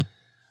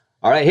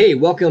All right. Hey,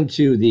 welcome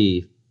to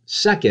the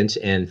second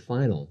and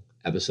final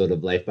episode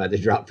of Life by the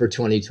Drop for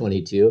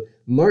 2022.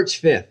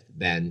 March 5th,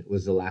 Ben,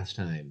 was the last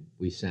time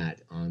we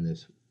sat on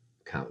this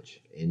couch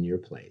in your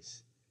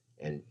place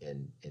and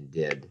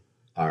did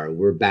our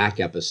We're Back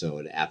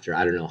episode after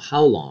I don't know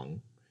how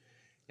long.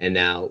 And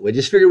now we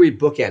just figured we'd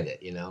bookend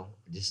it,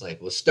 just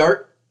like we'll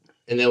start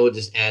and then we'll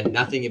just end,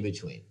 nothing in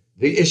between.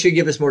 It should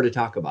give us more to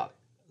talk about.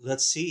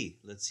 Let's see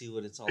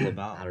what it's all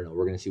about. I don't know.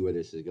 We're going to see where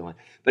this is going.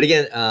 But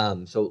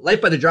again, so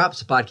Life by the Drop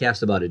is a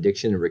podcast about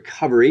addiction and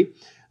recovery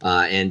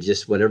and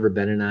just whatever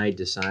Ben and I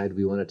decide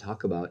we want to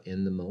talk about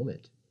in the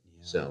moment.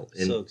 Yeah, so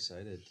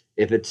excited.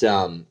 If it's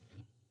if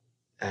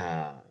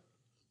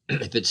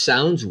it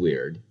sounds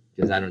weird,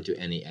 because I don't do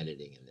any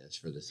editing in this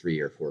for the 3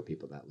 or 4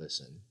 people that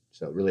listen.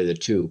 So really the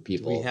 2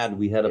 people.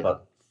 We had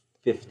about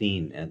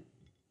 15 at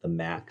the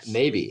max.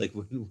 Maybe. Like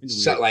when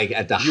so like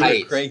at the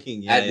height.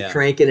 Cranking,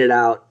 cranking it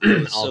out,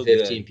 all so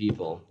 15 good.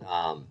 people.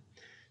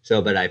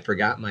 But I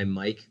forgot my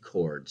mic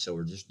cord, so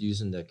we're just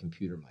using the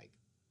computer mic.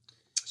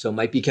 So it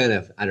might be kind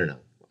of, I don't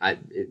know.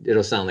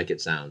 It'll sound like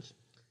it sounds.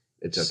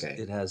 It's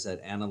okay. It has that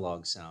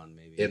analog sound,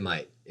 maybe. It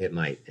might.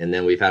 And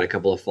then we've had a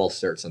couple of false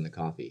starts on the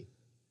coffee.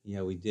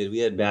 Yeah, we did. We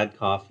had bad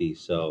coffee,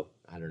 so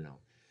I don't know.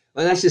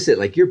 Well, that's just it.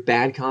 Like your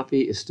bad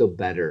coffee is still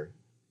better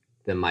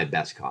than my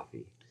best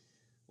coffee.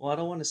 Well, I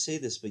don't want to say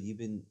this, but you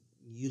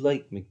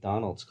like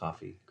McDonald's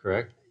coffee,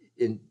 correct?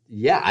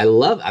 I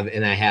love,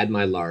 and I had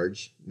my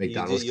large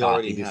McDonald's you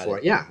coffee before.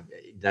 Yeah,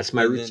 that's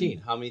my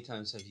routine. How many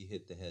times have you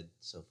hit the head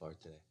so far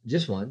today?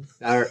 Just one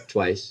or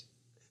twice.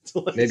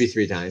 Twice. Maybe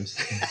 3 times.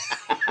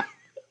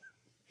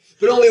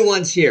 But only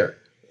once here.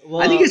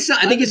 Well, I think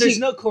there's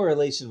no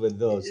correlation with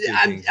those two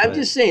things. I'm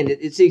just saying,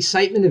 it's the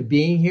excitement of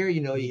being here.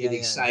 You get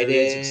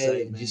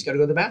excited. You just got to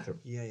go to the bathroom.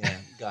 Yeah,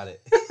 got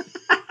it.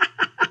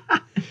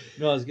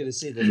 No, I was going to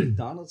say the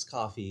McDonald's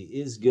coffee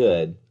is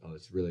good. Oh,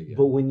 it's really good.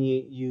 But when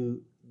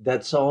you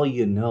that's all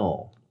you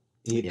know.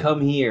 You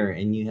come here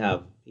and you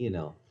have,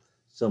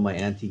 so my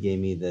auntie gave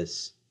me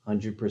this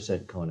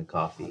 100% Kona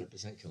coffee.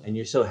 100% Kona. And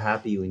you're so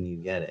happy when you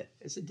get it.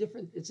 It's a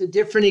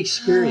different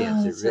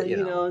experience.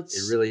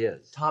 It really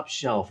is. Top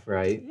shelf,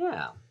 right?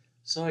 Yeah.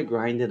 So I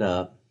grind it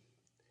up.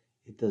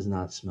 It does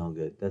not smell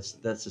good. That's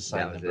the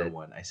sign number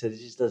 1. I said it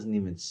just doesn't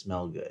even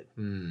smell good.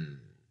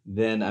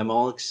 Then I'm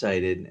all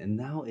excited, and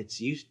now it's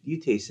you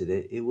tasted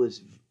it. It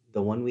was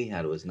the one we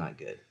had was not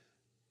good.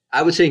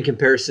 I would say in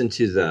comparison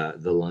to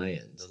the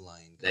Lions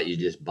that you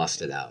coffee. just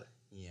busted out.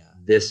 Yeah.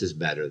 This is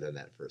better than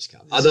that first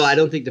cup. Although I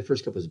don't think the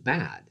first cup was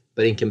bad,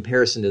 but in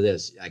comparison to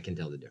this, I can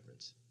tell the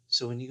difference.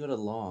 So when you go to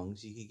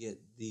Long's, you could get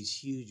these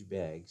huge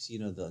bags,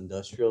 the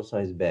industrial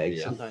size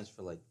bags, sometimes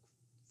for like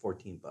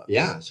 $14.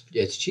 Yeah,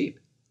 it's cheap.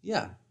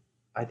 Yeah.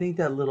 I think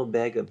that little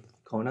bag of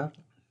Kona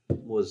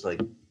was like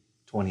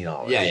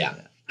 $20. Yeah.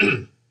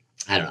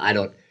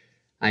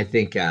 I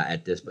think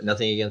at this, but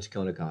nothing against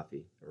Kona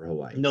coffee or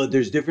Hawaii. No,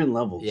 there's different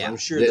levels. Yeah. I'm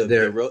sure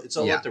it's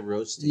all about the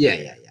roasting.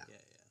 Yeah.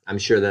 I'm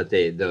sure that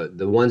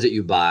the ones that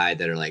you buy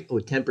that are like,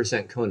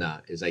 10%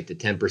 Kona is like the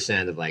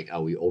 10% of like,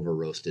 we over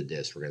roasted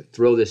this. We're going to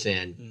throw this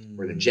in.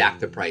 We're going to jack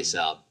the price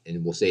up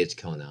and we'll say it's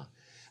Kona.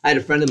 I had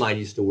a friend of mine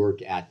who used to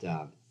work at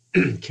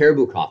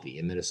Caribou Coffee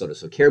in Minnesota.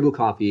 So Caribou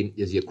Coffee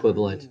is the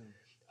equivalent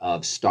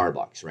of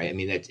Starbucks, right? I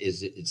mean,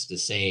 it's the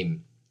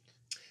same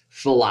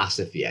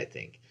philosophy, I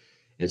think.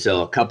 And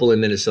so a couple in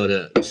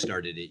Minnesota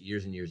started it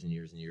years and years and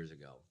years and years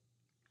ago.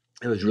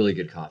 It was really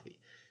good coffee.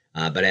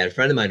 But I had a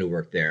friend of mine who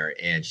worked there,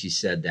 and she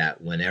said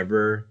that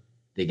whenever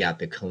they got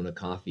the Kona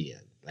coffee in,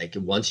 like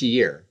once a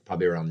year,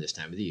 probably around this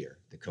time of the year,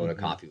 the Kona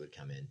coffee would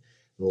come in,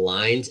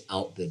 lines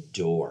out the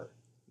door.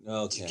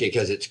 Okay.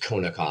 Because it's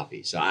Kona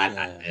coffee. So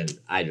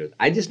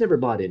I just never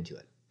bought into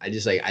it.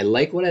 I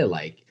like what I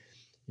like.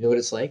 You know what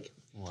it's like?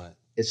 What?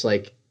 It's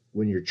like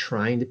when you're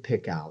trying to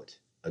pick out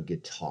a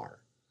guitar.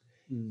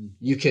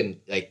 You can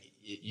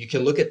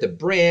look at the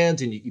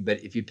brands,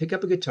 but if you pick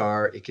up a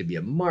guitar, it could be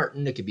a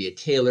Martin, it could be a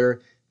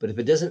Taylor, but if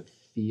it doesn't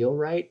feel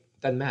right,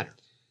 it doesn't matter.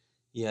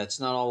 Yeah, it's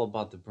not all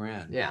about the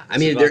brand. Yeah,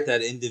 it's about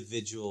that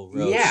individual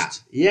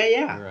roast.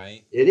 Yeah.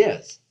 Right. It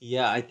is.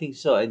 Yeah, I think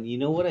so. And you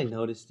know what I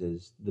noticed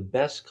is the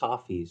best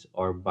coffees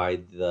are by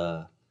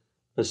the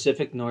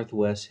Pacific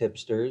Northwest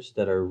hipsters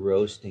that are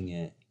roasting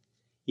it.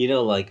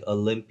 Like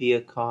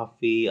Olympia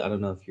Coffee. I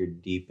don't know if you're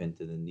deep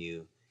into the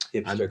new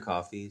hipster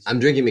coffees.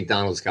 I'm drinking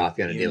McDonald's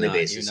coffee on a daily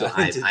basis, so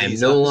I am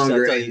no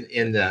longer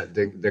in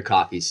the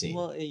coffee scene.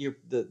 Well,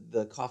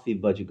 the coffee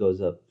budget goes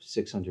up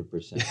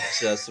 600%,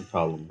 so that's the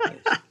problem.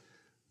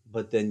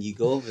 But then you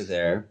go over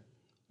there,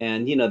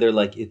 and they're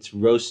like, it's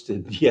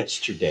roasted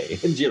yesterday,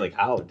 and you're like,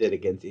 how did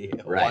it get to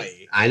Hawaii?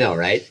 Right, I know,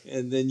 right?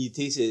 And then you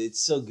taste it; it's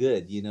so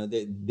good.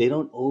 They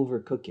don't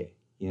overcook it.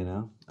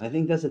 I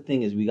think that's the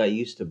thing is we got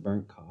used to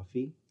burnt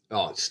coffee.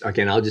 Oh,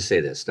 okay. And I'll just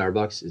say this: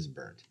 Starbucks is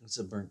burnt. It's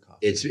a burnt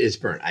coffee. It's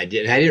burnt. I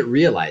didn't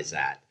realize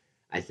that.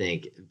 I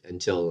think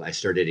until I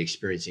started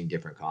experiencing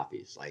different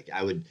coffees. Like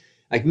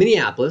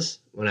Minneapolis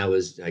when I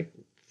was like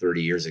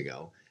 30 years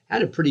ago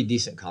had a pretty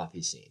decent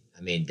coffee scene.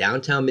 I mean,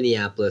 downtown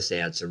Minneapolis, they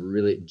had some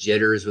really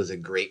Jitters was a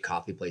great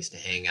coffee place to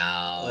hang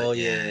out. Oh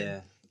yeah.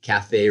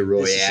 Cafe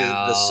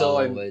Royale. This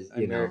is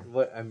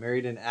I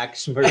married an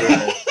axe murderer.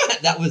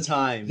 That was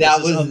time. That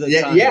This is was of the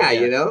yeah, time, yeah,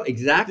 you know,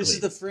 exactly. This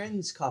is the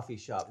Friends coffee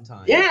shop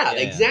time. Yeah,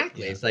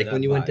 exactly. It's like that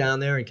when you went vibe. down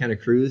there and kind of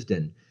cruised,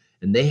 and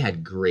they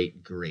had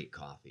great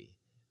coffee.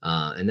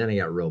 And then I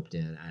got roped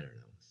in. I don't know.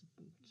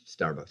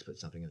 Starbucks put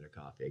something in their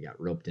coffee. I got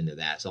roped into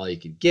that. It's all you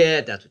could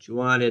get. That's what you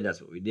wanted. That's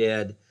what we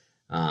did.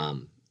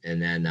 And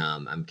then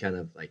I'm kind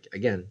of like,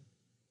 again,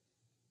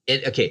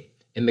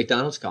 in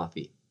McDonald's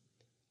coffee,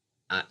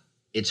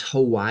 it's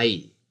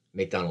Hawaii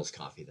McDonald's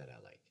coffee that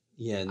I like.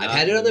 Yeah, I've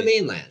had it on the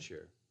mainland.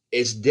 Sure.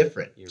 It's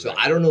different. You're So right.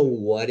 I don't know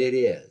what it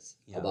is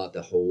Yeah. about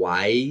the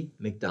Hawaii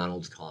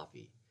McDonald's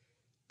coffee,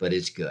 but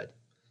it's good.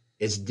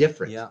 It's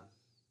different. Yeah,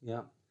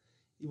 yeah.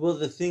 Well,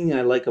 the thing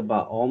I like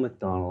about all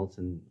McDonald's,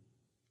 and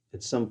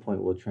at some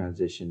point we'll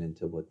transition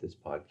into what this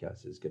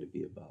podcast is going to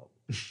be about.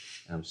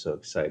 I'm so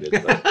excited.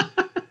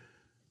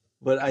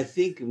 But I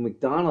think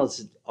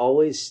McDonald's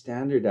always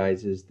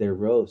standardizes their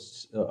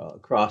roasts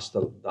across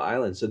the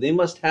island. So they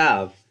must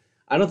have,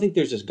 I don't think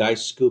there's this guy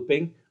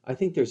scooping. I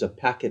think there's a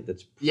packet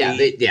that's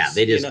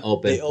They just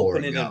open, they pour,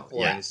 open and it go. and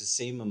pour. Yeah. And it's the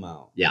same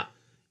amount. Yeah.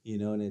 You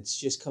know, and it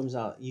just comes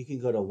out. You can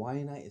go to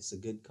Waianae. It's a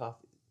good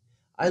coffee.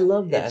 I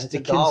love that. It's It's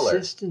the $1.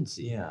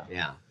 consistency. Yeah.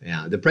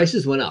 Yeah. The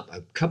prices went up.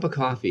 A cup of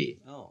coffee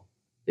Oh,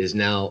 is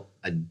now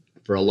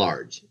for a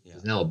large. Yeah.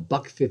 Is now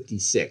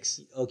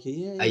 $1.56. okay.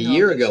 Yeah. A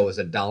year ago was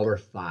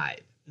 $1.05.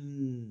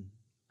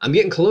 I'm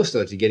getting close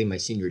though to getting my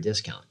senior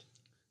discount.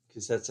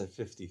 Because that's at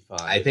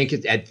 55. I think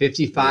it's at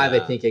 55. I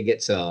Yeah. think I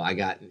get I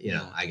got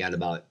I got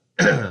about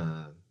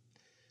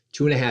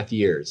 2.5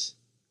 years,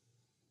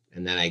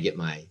 and then I get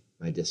my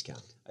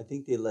discount. I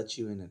think they let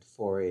you in at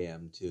 4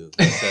 a.m. too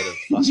instead of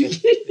 5.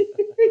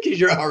 Because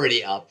you're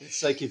already up.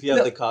 It's like if you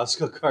have the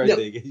Costco card, No.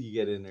 you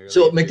get in early.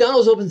 So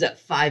McDonald's opens at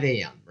 5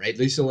 a.m., right? At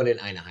least the one in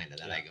Ainahaina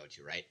that I go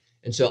to, right?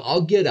 And so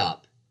I'll get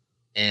up,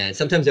 and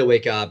sometimes I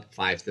wake up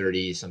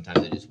 5:30. Sometimes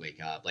I just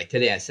wake up. Like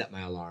today, I set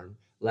my alarm,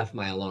 left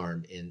my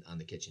alarm on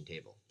the kitchen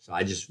table. So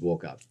I just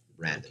woke up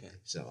randomly. Okay.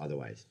 So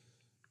otherwise,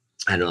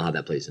 I don't know how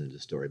that plays into the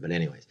story. But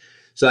anyways,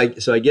 so I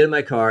get in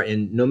my car,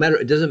 and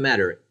it doesn't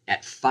matter,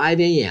 at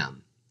 5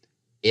 a.m.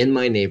 in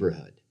my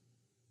neighborhood,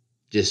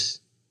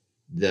 just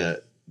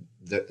the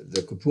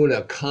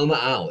kupuna come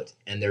out,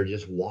 and they're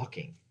just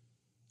walking.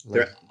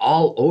 They're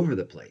all over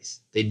the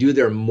place. They do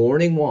their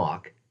morning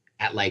walk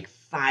at like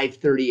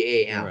 5:30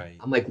 a.m. Right.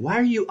 I'm like, why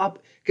are you up?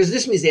 Because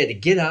this means they had to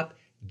get up,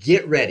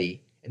 get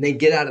ready, and then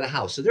get out of the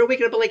house. So they're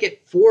waking up at like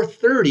at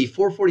 4:30,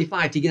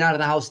 4:45 to get out of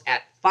the house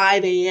at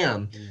 5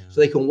 a.m. so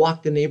they can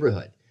walk the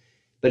neighborhood.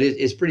 But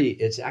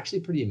it's actually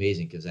pretty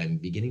amazing because I'm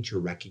beginning to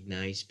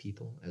recognize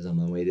people as I'm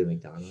on my way to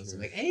McDonald's. Sure.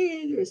 I'm like,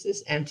 hey, there's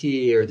this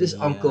auntie or this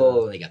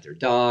uncle, and they got their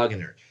dog,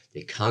 and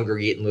they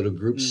congregate in little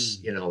groups,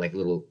 like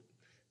little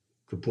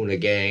kupuna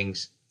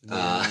gangs,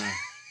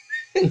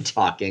 and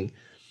talking.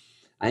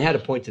 I had a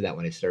point to that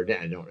when I started.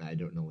 I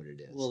don't know what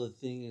it is. Well, the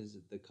thing is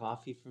that the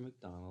coffee from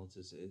McDonald's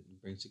it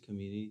brings the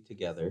community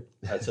together.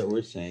 That's what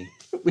we're saying.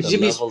 we The should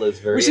be level is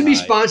very we should be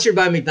high. sponsored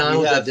by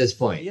McDonald's You have- at this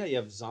point. Yeah, you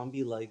have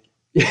zombie-like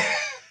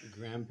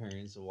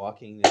grandparents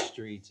walking the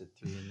streets at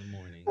 3 in the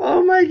morning.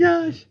 Oh my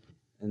gosh!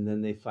 And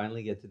then they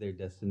finally get to their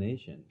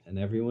destination, and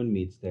everyone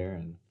meets there,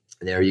 and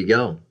There you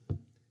go.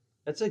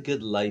 that's a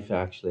good life,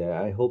 actually.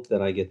 I hope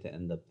that I get to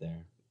end up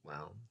there.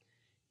 Wow.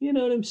 You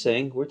know what I'm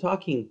saying? We're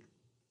talking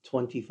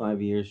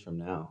 25 years from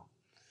now.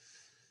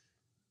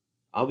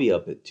 I'll be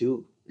up at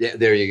 2. Yeah,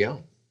 there you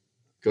go.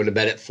 Go to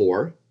bed at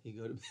 4. You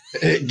go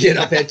to Get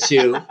up at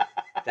 2.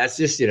 That's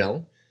just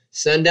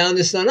sun down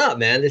to sun up,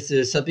 man. This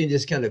is something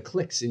just kind of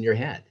clicks in your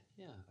head.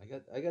 Yeah,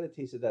 I got a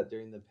taste of that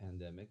during the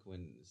pandemic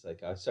when it's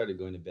like I started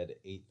going to bed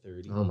at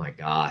 8:30. Oh my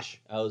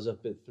gosh. I was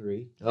up at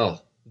 3 Oh.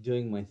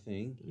 doing my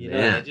thing. You know,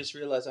 Man. and I just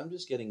realized I'm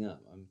just getting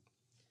up.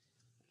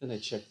 Then I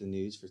check the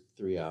news for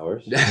 3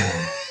 hours.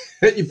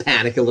 You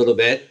panic a little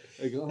bit.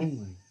 I go, oh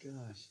my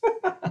gosh.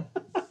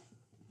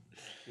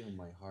 Feel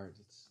my heart.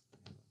 It's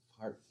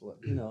heart flow.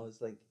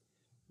 It's like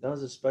that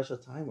was a special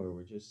time where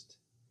we're just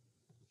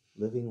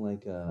living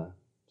like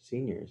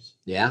seniors,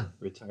 Yeah.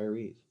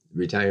 retirees.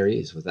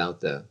 Retirees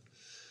without the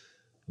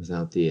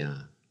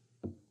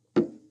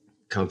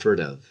comfort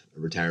of a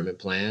retirement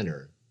plan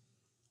or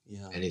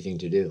Yeah. anything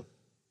to do.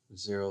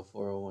 0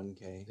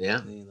 401k.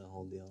 Yeah. The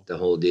whole deal. The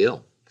whole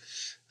deal.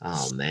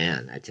 Oh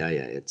man, I tell you,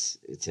 it's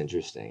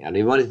interesting. I don't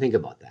even want to think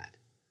about that.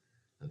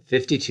 I'm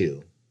 52,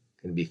 going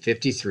to be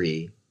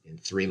 53 in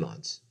 3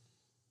 months.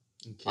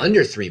 Okay.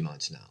 Under 3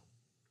 months now.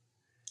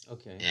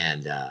 Okay.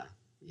 And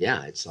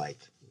yeah, it's like,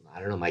 I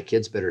don't know, my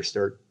kids better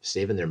start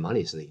saving their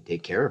money so they can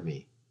take care of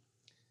me.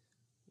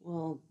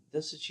 Well,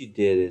 that's what you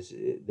did.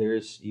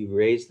 You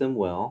raised them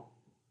well,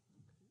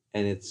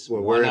 and it's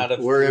We're out of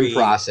we're in 3.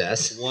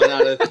 process. 1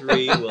 out of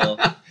 3 will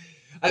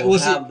We'll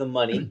have the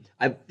money.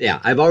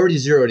 I've already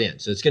zeroed in,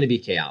 so it's going to be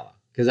Keala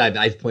because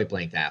I've point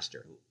blank asked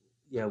her.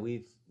 Yeah,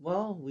 we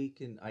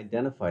can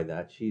identify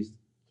that she's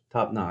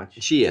top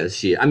notch. She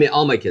is. I mean,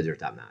 all my kids are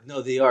top notch.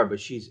 No, they are, but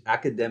she's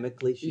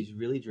academically, she's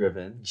really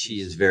driven.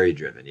 She is very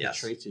driven. The Yes.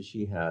 traits that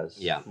she has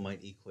Yeah.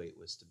 might equate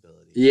with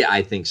stability. Yeah,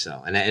 I think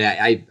so. And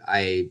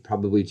I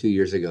probably 2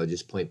 years ago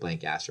just point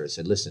blank asked her. I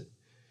said, "Listen,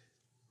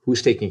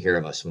 who's taking care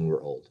of us when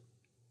we're old?"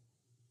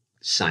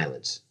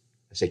 Silence.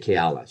 I said,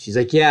 "Keala." She's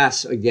like,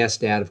 "Yes, yes,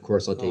 Dad. Of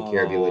course, I'll take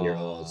care of you when you're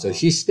old." So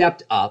she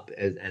stepped up,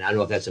 and I don't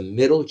know if that's a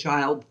middle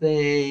child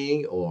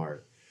thing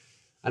or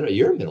I don't know.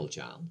 You're a middle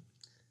child.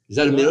 Is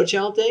that a middle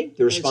child thing?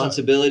 The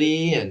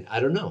responsibility, and I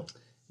don't know.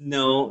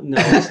 No,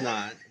 it's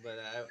not. But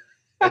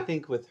I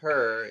think with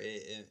her,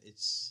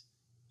 it's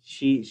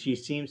she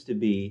seems to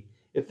be.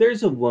 If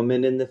there's a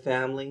woman in the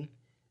family,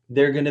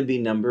 they're going to be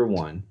number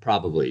one.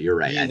 Probably, you're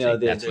right. I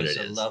think that's what it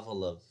there's is. a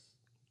level of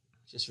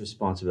just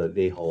responsibility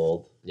they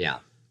hold. Yeah,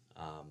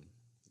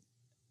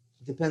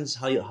 It depends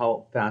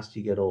how fast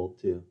you get old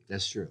too.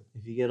 that's true.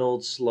 If you get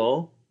old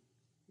slow,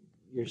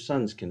 your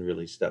sons can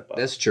really step up.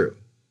 That's true.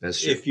 That's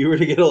true. If you were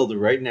to get older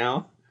right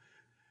now,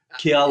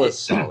 Keala's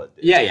solid.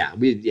 Dude.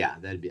 Yeah.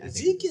 That'd be. I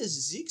think.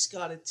 Zeke's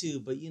got it too,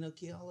 but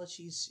Keala,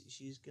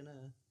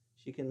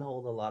 she can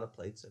hold a lot of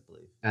plates, I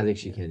believe. I think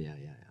she can. Yeah.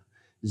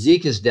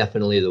 Zeke is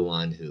definitely the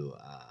one who,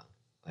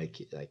 like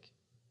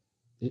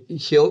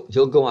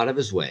he'll go out of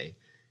his way.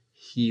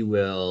 He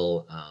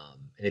will,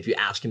 and if you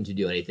ask him to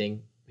do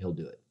anything, he'll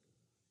do it.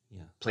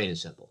 Yeah, plain and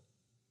simple.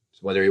 So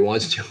whether he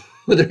wants to,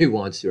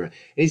 and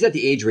he's at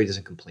the age where he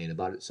doesn't complain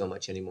about it so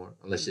much anymore,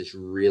 unless it's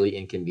really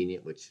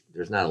inconvenient. Which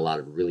there's not a lot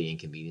of really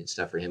inconvenient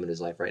stuff for him in his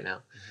life right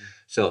now,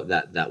 so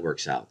that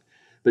works out.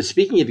 But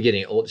speaking of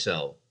getting old,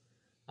 so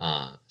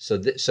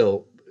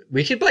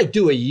we could like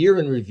do a year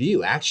in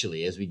review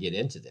actually as we get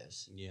into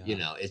this.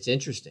 Yeah, It's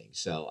interesting.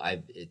 So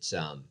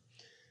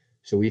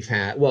so we've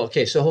had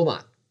so hold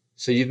on.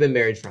 So you've been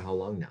married for how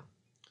long now?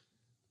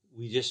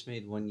 We just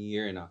made 1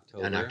 year in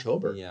October. In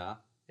October. Yeah.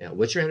 Yeah.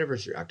 What's your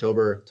anniversary?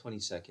 October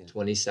 22nd.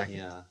 22nd.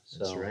 Yeah. So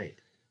That's right.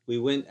 We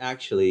went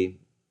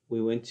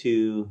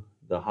to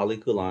the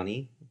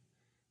Halekulani,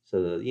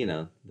 so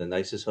the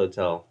nicest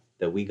hotel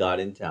that we got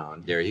in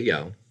town. There you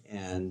go.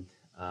 And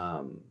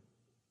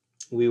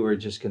we were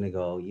just gonna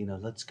go.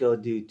 Let's go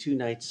do 2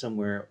 nights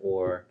somewhere,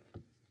 or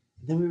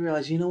then we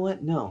realized, you know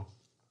what? No,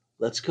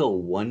 let's go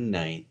 1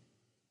 night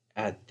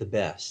at the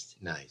best.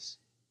 Nice.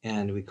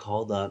 And we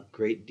called up,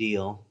 great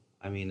deal.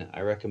 I mean,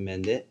 I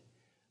recommend it.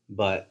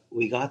 But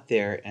we got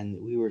there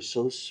and we were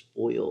so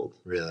spoiled.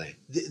 Really?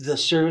 The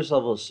service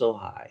level is so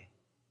high.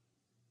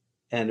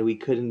 And we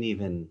couldn't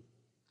even...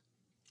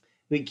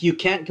 you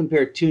can't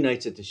compare 2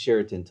 nights at the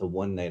Sheraton to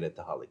 1 night at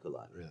the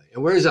Halekulani. Really?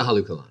 And where is the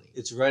Halekulani?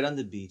 It's right on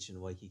the beach in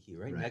Waikiki,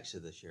 right Right. next to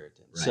the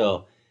Sheraton. Right.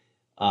 So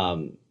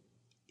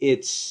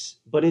it's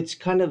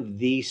kind of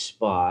the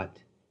spot,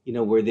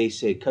 where they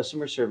say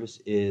customer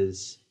service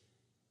is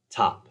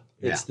top.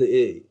 It's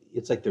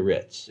it's like the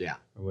Ritz, Yeah.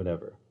 or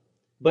whatever,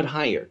 but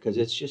higher because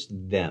it's just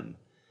them.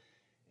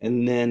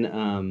 And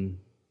then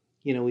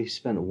we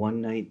spent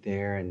 1 night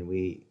there, and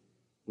we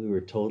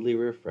were totally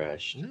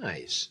refreshed,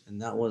 Nice.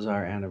 and that was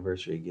our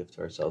anniversary gift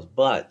to ourselves.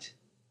 But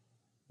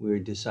we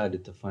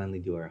decided to finally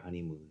do our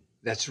honeymoon,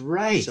 That's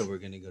right. so we're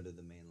gonna go to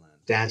the mainland.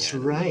 That's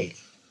right.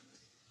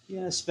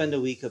 Yeah, spend a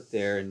week up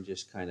there and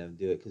just kind of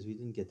do it because we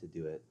didn't get to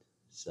do it.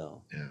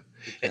 So Yeah.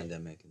 the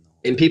pandemic and the whole.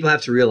 And people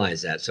have to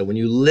realize that. So when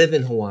you live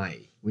in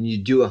Hawaii, when you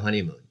do a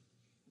honeymoon,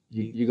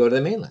 you go to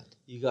the mainland.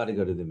 You got to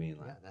go to the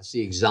mainland. Yeah, that's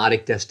the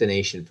exotic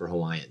destination for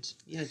Hawaiians.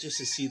 Yeah, just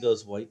to see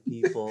those white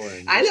people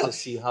and I just know. to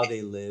see how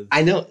they live.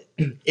 I know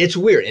it's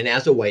weird, and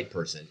as a white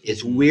person,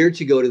 it's Mhm. weird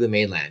to go to the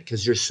mainland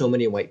because there's so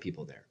many white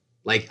people there.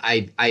 Like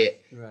I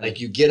Right.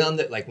 like you get on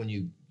the when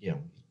you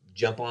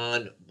jump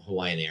on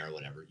Hawaiian Air or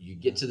whatever, you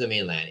get to the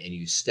mainland and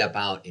you step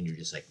out and you're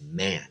just like,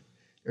 man,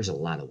 there's a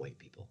lot of white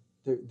people.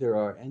 There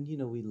are, and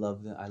we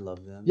love them. I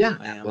love them. Yeah,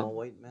 I am well, a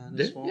white man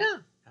as well. Yeah,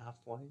 Half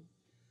white.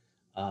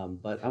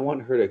 But I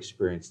want her to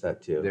experience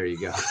that too. there you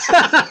go.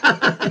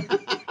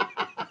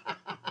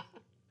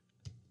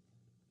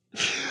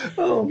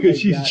 Oh my Because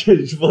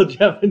she's full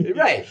Japanese.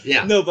 right,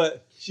 yeah. No,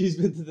 but she's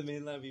been to the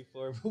mainland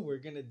before. But we're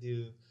gonna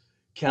do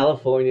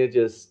California,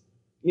 just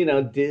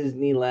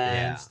Disneyland.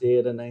 Yeah. Stay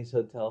at a nice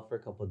hotel for a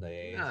couple of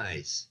days.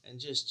 Nice. And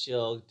just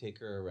chill, take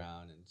her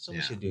around, and so we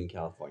Yeah. should do in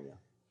California.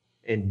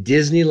 And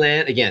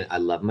Disneyland, again, I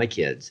love my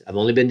kids. I've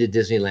only been to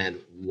Disneyland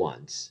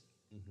once.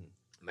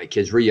 Mm-hmm. My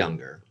kids were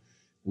younger.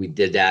 We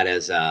did that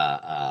as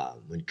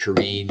when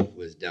Kareen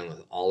was done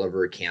with all of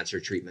her cancer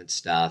treatment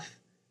stuff.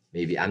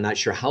 Maybe, I'm not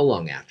sure how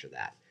long after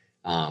that.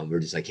 We're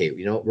just like, hey,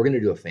 we're going to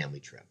do a family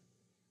trip.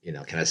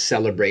 Kind of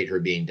celebrate her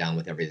being done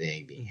with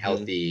everything, being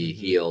healthy,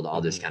 healed,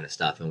 all this kind of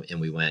stuff.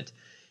 And we went.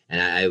 And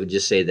I would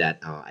just say that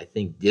I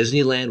think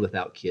Disneyland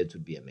without kids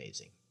would be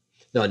amazing.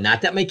 No,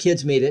 not that my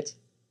kids made it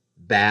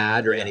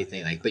bad or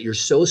anything but you're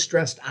so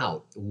stressed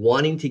out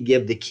wanting to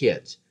give the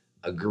kids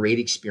a great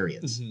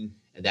experience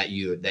and that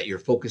you're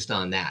focused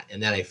on that.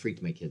 And then I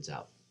freaked my kids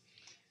out.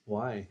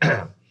 Why?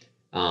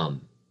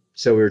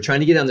 So we were trying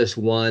to get on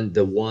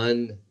the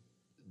one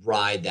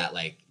ride that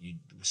you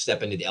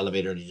step into the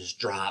elevator and it just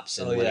drops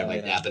and Oh, whatever yeah,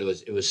 like yeah. that. But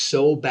it was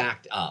so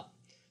backed up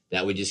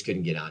that we just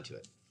couldn't get onto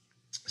it.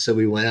 So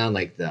we went on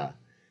like the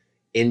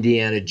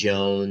Indiana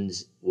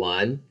Jones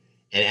one.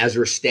 And as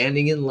we're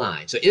standing in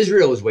line, so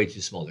Israel was way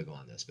too small to go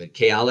on this, but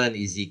Kayala and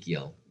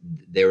Ezekiel,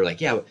 they were like,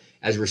 yeah,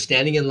 as we're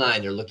standing in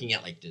line, they're looking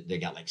at like, they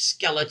got like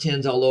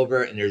skeletons all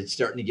over and they're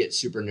starting to get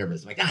super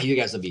nervous. I'm like, you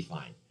guys will be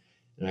fine.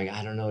 They're like,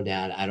 I don't know,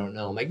 Dad. I don't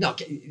know. I'm like, no,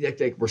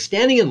 like, we're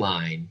standing in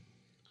line.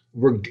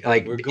 We're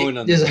going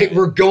on the ride.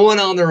 We're going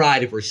on the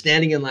ride if we're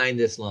standing in line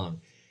this long.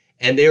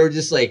 And they were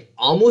just like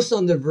almost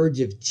on the verge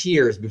of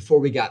tears before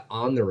we got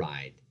on the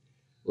ride.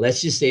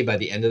 Let's just say by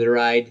the end of the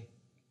ride,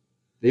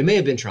 they may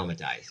have been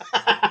traumatized.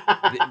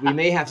 We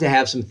may have to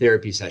have some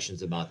therapy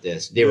sessions about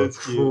this. They were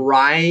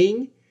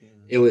crying. Yeah.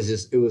 It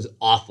was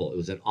awful. It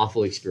was an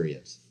awful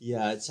experience.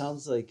 Yeah, it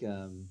sounds like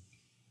I'm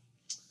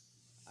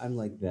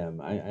like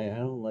them. I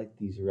don't like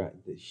these rides.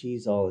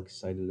 She's all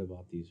excited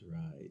about these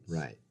rides.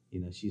 Right. You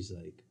know, she's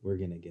like, we're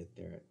going to get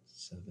there at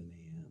 7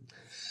 a.m.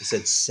 I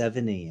said,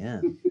 7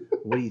 a.m.?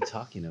 What are you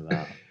talking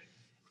about?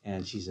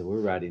 And she said,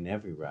 we're riding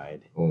every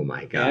ride. Oh,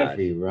 my God.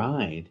 Every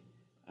ride.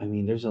 I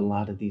mean, there's a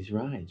lot of these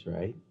rides,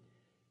 right?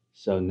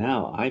 So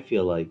now I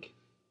feel like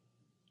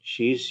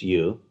she's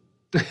you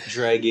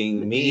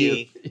dragging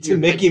me to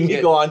making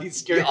me go on these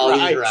scary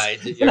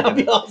rides. You're going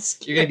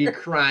to be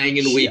crying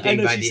and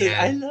weeping by the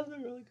end. I love the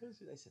roller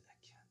coasters. I said, I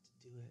can't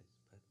do it,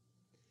 but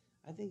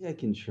I think I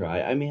can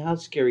try. I mean, how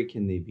scary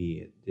can they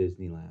be at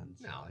Disneyland?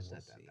 No, it's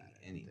not that bad.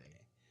 Anyway,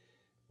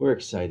 we're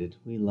excited.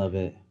 We love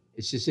it.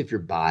 It's just if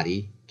your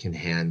body can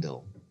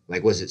handle.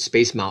 Like, was it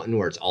Space Mountain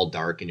where it's all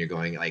dark and you're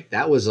going like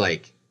that was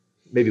like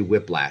maybe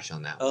Whiplash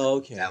on that one. Oh,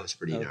 okay. That was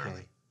pretty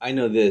gnarly. I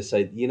know this.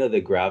 You know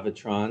the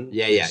Gravitron?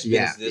 Yeah.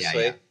 This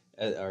way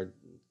at our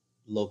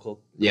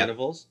local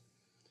carnivals.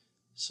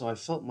 So I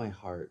felt my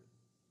heart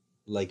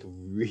like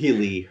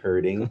really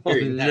hurting.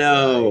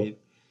 No. Ride.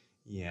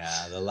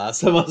 Yeah, the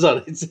last time I was on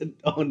it, I said,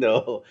 oh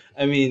no.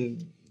 I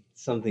mean,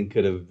 something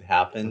could have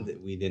happened.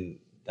 We didn't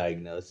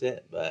diagnose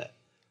it, but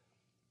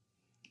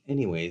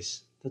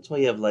anyways, that's why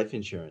you have life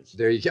insurance.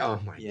 There you go.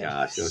 Oh my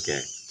gosh.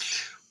 Okay.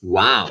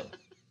 Wow.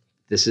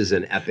 This is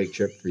an epic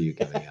trip for you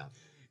coming up.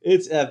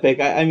 It's epic.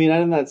 I mean,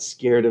 I'm not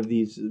scared of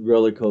these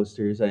roller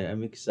coasters.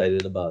 I'm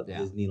excited about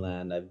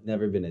Disneyland. I've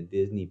never been a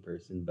Disney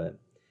person, but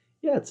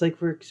yeah, it's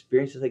like we're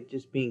experiencing like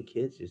just being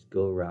kids, just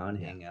go around,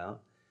 hang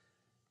out,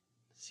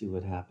 see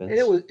what happens.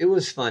 And it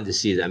was fun to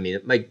see that. I mean,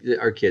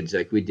 our kids,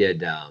 like we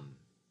did,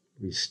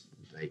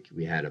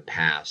 we had a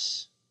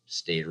pass.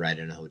 Stayed right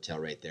in a hotel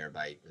right there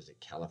by, was it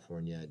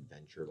California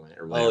Adventureland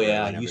or whatever? Oh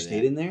yeah, you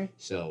stayed in there?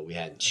 So we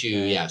had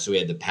two, so we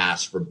had the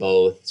pass for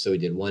both. So we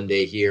did one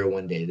day here,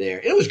 one day there.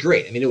 It was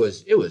great. I mean, it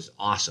was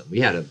awesome. We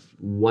had a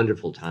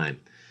wonderful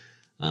time.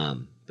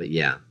 But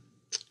yeah,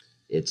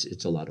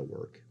 it's a lot of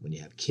work when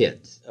you have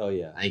kids. Oh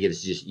yeah. I think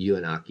it's just you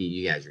and Aki.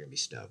 You guys are gonna be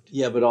stoked.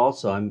 Yeah, but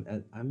also I'm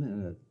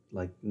in a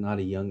not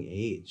a young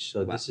age,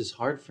 so this is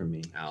hard for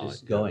me.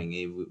 Just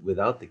going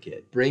without the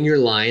kid. Bring your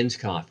Lions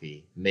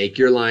coffee. Make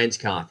your Lions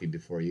coffee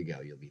before you go.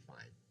 You'll be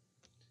fine.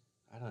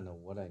 I don't know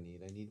what I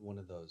need. I need one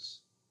of those.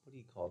 What do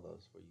you call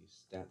those? Where you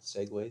stand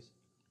segways?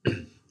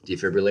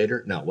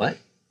 Defibrillator? No, what?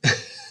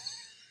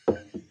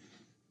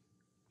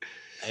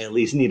 I at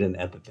least need an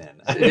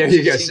EpiPen. There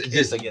you go.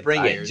 Just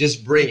bring it.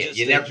 Just bring it.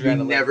 You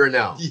never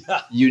know.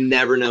 Yeah. You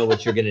never know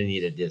what you're going to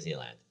need at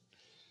Disneyland.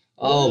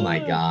 Oh my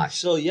gosh.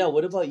 So yeah,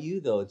 what about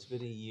you though? It's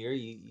been a year.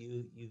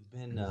 You've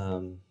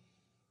been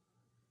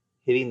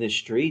hitting the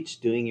streets,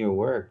 doing your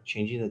work,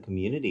 changing the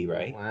community,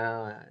 right?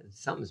 Well,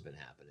 something's been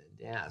happening.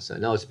 Yeah. So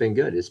no, it's been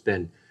good.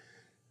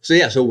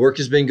 So work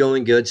has been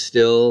going good.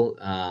 Still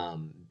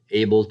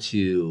able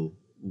to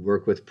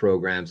work with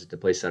programs at the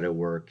place that I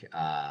work,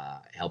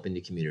 helping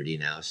the community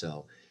now.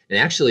 So, and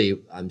actually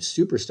I'm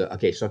super stoked.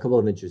 Okay. So a couple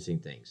of interesting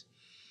things.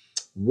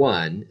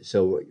 One,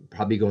 so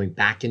probably going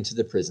back into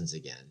the prisons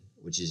again,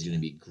 which is going to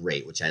be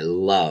great, which I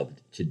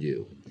loved to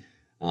do.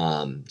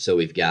 So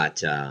we've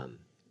got,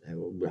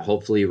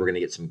 hopefully we're going to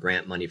get some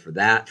grant money for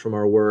that from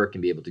our work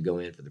and be able to go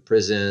in for the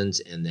prisons.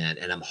 And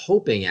I'm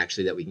hoping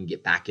actually that we can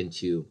get back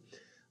into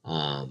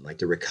like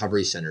the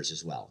recovery centers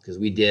as well. Cause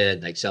we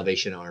did like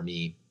Salvation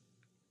Army.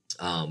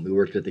 We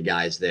worked with the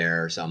guys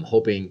there. So I'm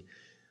hoping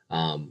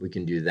we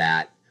can do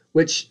that,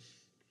 which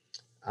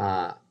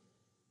I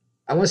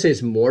want to say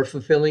it's more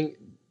fulfilling,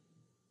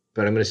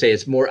 but I'm going to say I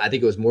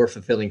think it was more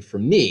fulfilling for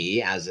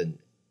me as a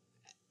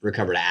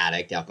recovered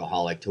addict,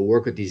 alcoholic, to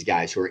work with these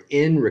guys who are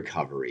in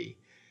recovery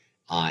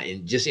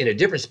and just in a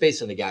different space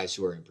than the guys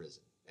who are in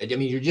prison. I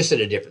mean, you're just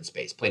in a different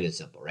space, plain and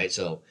simple, right?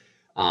 So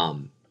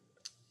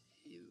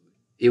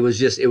it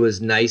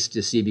was nice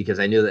to see because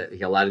I knew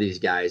that a lot of these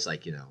guys,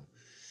 like,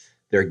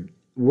 they're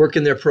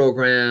working their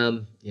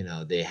program,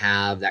 they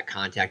have that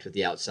contact with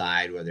the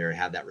outside where they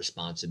have that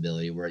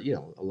responsibility where,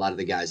 a lot of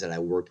the guys that I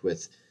worked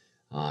with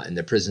in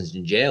the prisons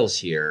and jails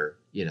here,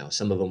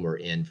 some of them were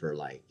in for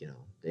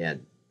they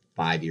had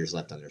 5 years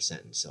left on their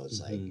sentence. So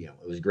it's like,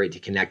 it was great to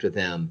connect with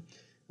them,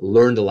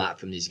 learned a lot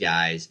from these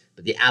guys,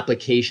 but the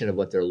application of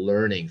what they're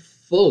learning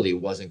fully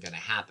wasn't going to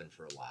happen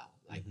for a while.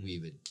 Like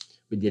we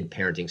did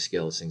parenting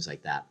skills, things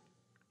like that.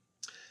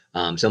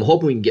 So I'm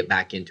hoping we can get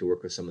back into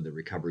work with some of the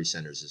recovery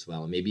centers as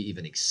well, and maybe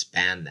even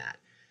expand that.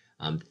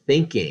 I'm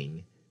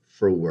thinking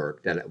for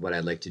work that what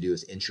I'd like to do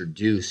is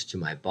introduce to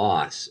my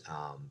boss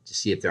to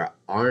see if there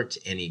aren't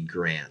any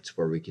grants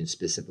where we can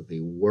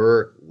specifically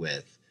work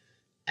with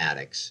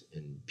addicts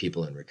and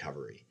people in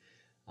recovery.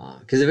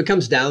 Because if it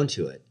comes down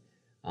to it,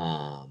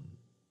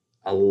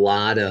 a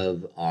lot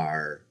of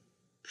our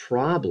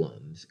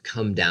problems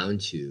come down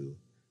to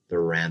the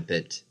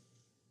rampant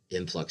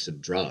influx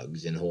of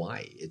drugs in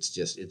Hawaii.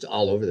 It's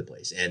all over the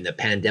place. And the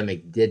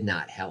pandemic did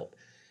not help.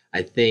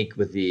 I think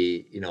with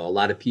a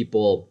lot of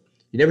people,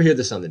 you never hear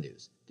this on the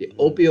news. The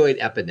opioid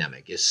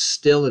epidemic is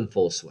still in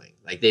full swing.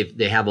 Like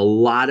they have a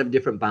lot of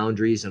different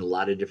boundaries and a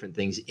lot of different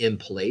things in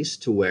place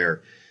to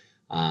where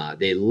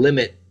they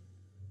limit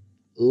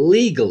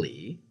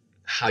legally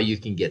how you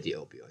can get the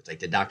opioids. Like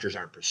the doctors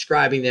aren't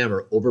prescribing them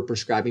or over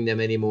prescribing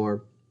them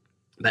anymore.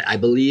 But I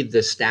believe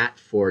the stat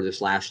for this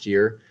last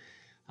year,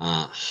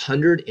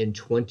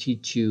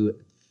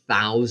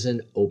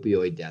 122,000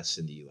 opioid deaths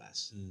in the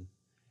U.S.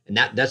 And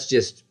that's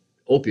just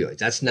opioids.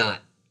 That's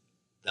not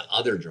the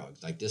other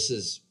drugs. Like this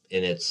is,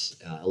 and it's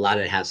a lot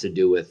of it has to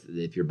do with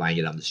if you're buying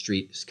it on the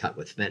street, it's cut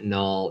with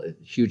fentanyl, a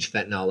huge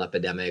fentanyl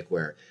epidemic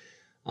where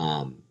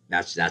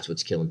that's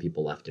what's killing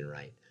people left and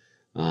right.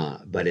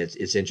 But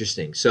it's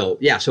interesting. So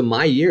yeah, so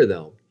my year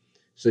though,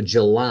 so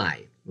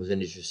July was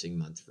an interesting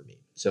month for me.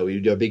 So we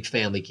do a big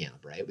family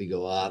camp, right? We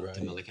go up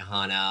to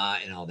Melikahana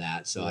and all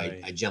that. So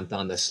I jumped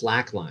on the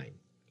slack line.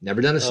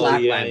 Never done a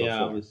slack line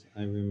before.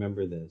 I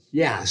remember this.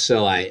 Yeah,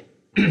 so I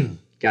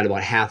got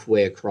about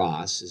halfway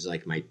across. Is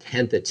like my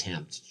 10th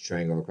attempt to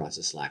try and go across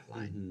the slack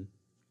line.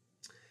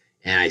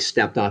 And I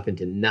stepped off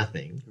into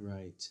nothing.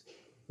 Right.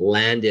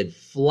 Landed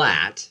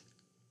flat,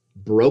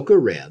 broke a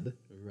rib.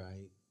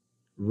 Right.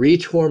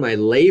 Retore my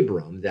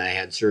labrum that I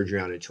had surgery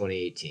on in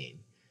 2018.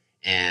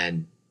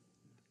 And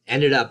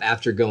ended up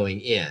after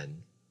going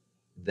in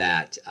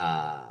that,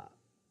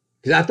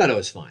 because I thought I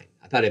was fine.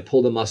 I thought I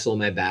pulled a muscle in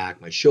my back.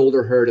 My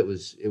shoulder hurt. It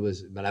was,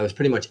 but I was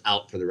pretty much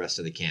out for the rest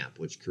of the camp,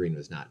 which Kareen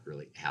was not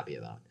really happy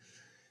about.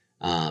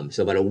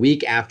 So about a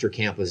week after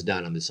camp was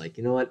done, I'm just like,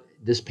 you know what?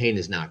 This pain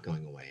is not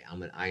going away. I'm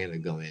gonna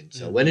go in.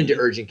 So I went into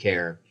urgent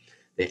care.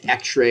 They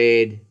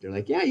x-rayed. They're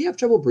like, yeah, you have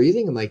trouble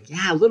breathing? I'm like,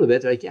 yeah, a little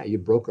bit. They're like, yeah, you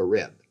broke a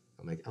rib.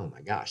 I'm like, oh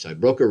my gosh. So I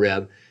broke a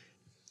rib.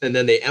 And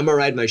then they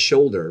MRI'd my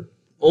shoulder,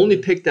 only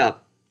picked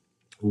up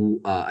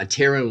a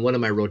tear in one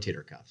of my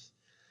rotator cuffs.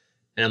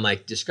 And I'm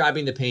like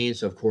describing the pain.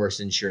 So of course,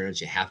 insurance,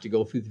 you have to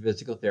go through the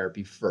physical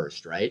therapy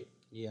first, right?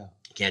 Yeah.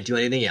 Can't do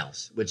anything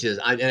else, which is,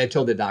 and I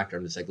told the doctor,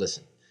 I'm just like,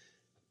 listen,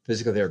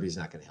 physical therapy is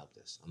not going to help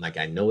this. I'm like,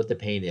 I know what the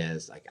pain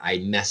is. Like I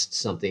messed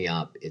something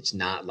up. It's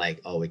not like,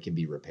 oh, it can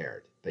be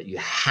repaired, but you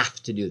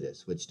have to do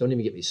this, which don't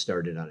even get me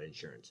started on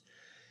insurance.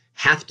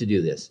 Have to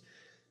do this.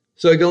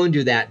 So I go and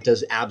do that,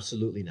 does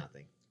absolutely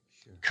nothing.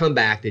 Sure. Come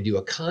back, they do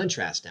a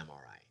contrast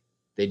MRI.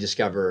 They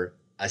discover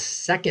a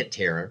second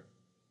tear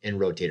in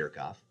rotator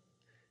cuff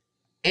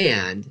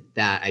and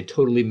that I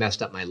totally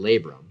messed up my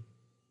labrum,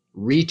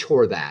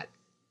 retore that,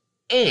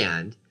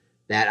 and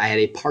that I had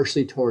a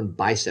partially torn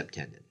bicep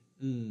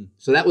tendon.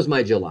 So that was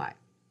my July.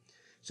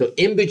 So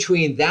in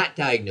between that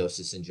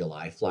diagnosis in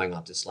July, flying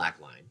off the slack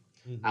line,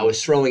 I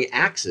was throwing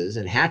axes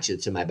and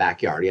hatchets in my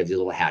backyard. I had these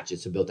little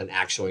hatchets. I built an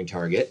axe throwing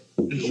target,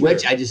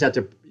 which I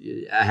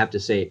have to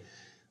say,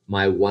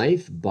 my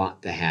wife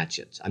bought the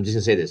hatchets. I'm just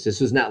gonna say this. This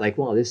was not like,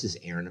 well, this is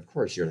Aaron. Of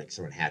course, you're like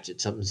throwing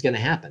hatchets. Something's gonna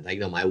happen. Like,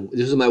 no,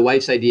 this was my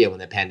wife's idea when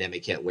the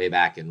pandemic hit way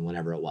back in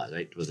whenever it was.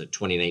 Right? Was it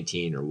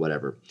 2019 or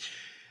whatever?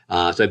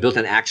 So I built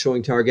an axe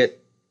throwing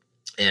target,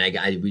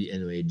 and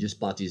we just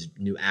bought these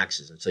new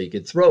axes, and so you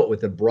could throw it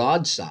with a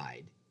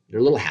broadside.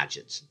 They're little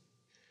hatchets,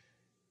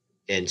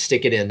 and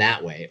stick it in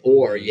that way,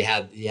 or you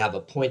have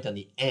a point on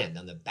the end,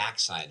 on the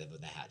backside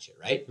of the hatchet,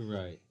 right?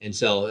 Right. And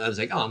so I was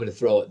like, oh, I'm going to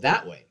throw it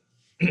that way.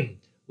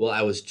 Well,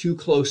 I was too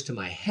close to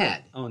my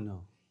head. Oh,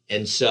 no.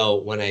 And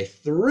so when I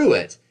threw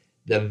it,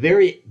 the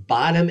very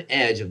bottom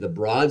edge of the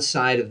broad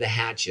side of the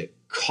hatchet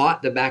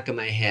caught the back of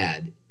my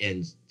head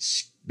and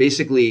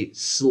basically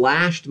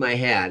slashed my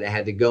head. I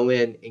had to go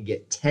in and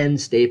get 10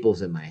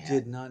 staples in my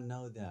head. Did not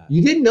know that.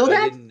 You didn't know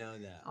that? I didn't know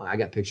that. Oh, I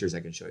got pictures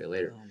I can show you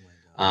later. Oh, my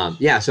gosh.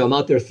 Yeah, so I'm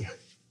out there.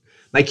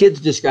 My kids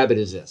describe it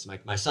as this.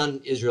 My son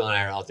Israel and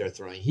I are out there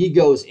throwing. He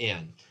goes in.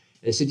 And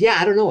they said, yeah,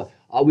 I don't know.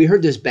 We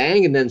heard this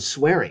bang and then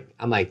swearing.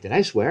 I'm like, did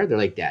I swear? They're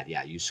like, Dad,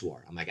 yeah, you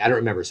swore. I'm like, I don't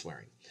remember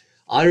swearing.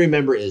 All I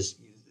remember is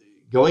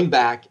going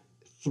back,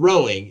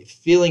 throwing,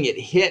 feeling it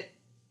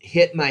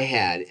hit my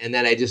head, and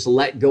then I just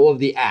let go of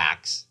the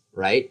axe,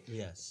 right?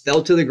 Yes.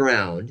 Fell to the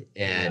ground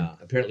and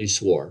apparently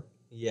swore.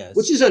 Yes.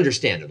 Which is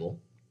understandable,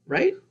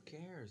 right? Who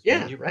cares?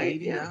 Yeah, You're right?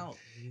 bleeding Yeah. out.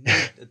 You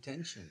need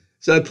attention.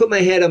 So I put my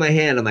head on my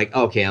hand. I'm like,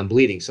 okay, I'm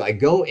bleeding. So I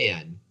go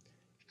in.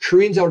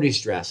 Kareen's already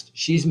stressed.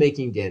 She's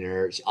making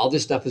dinner. All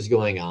this stuff is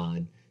going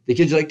on. The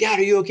kids are like, Dad,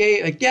 are you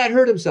okay? Like, Dad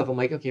hurt himself. I'm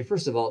like, okay,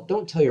 first of all,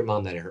 don't tell your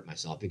mom that I hurt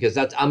myself because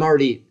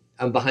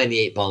I'm behind the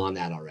 8 ball on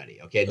that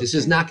already. Okay. This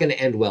is not going to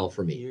end well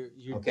for me.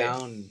 You're okay?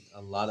 down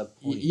a lot of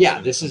points.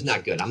 Yeah, this is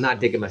not good. I'm not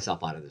digging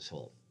myself out of this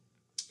hole.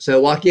 So I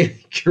walk in,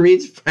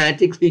 Kareen's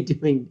frantically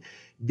doing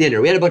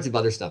dinner. We had a bunch of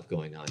other stuff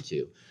going on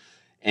too.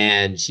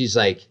 And she's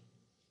like,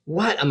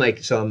 what? I'm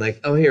like,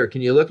 oh, here,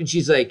 can you look? And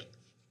she's like,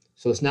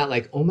 so it's not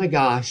like, oh my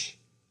gosh,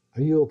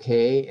 are you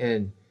okay?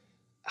 And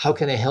how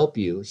can I help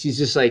you? She's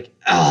just like,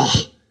 oh,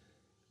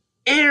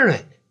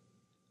 Aaron,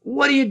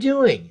 what are you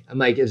doing? I'm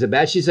like, is it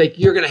bad? She's like,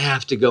 you're going to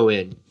have to go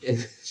in.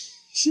 And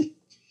she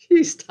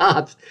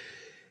stops.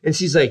 And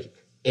she's like,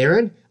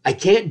 Aaron, I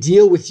can't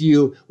deal with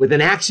you with an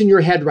axe in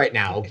your head right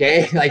now,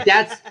 okay? Like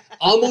that's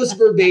almost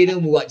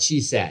verbatim what she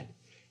said.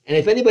 And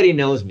if anybody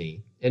knows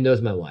me and knows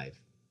my wife,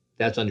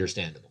 that's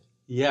understandable.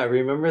 Yeah,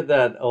 remember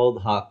that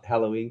old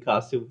Halloween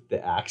costume with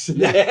the axe in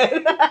the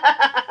head?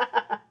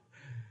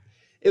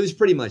 It was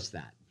pretty much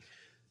that.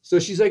 So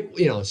she's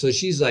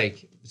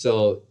like,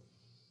 so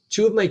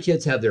two of my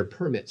kids have their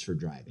permits for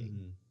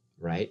driving,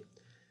 right?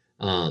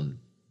 At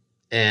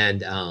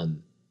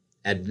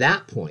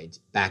that point,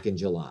 back in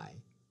July,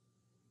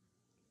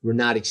 we're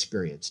not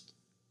experienced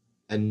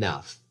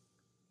enough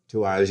to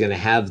where I was going to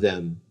have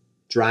them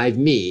drive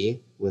me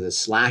with a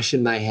slash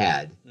in my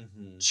head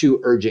to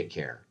urgent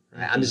care.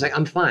 Right? I'm just like,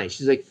 I'm fine.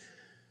 She's like,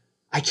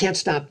 I can't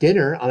stop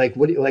dinner. I'm like,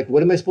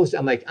 what am I supposed to?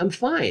 I'm like, I'm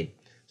fine.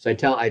 So I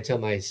tell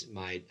my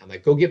I'm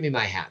like, go get me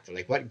my hat. They're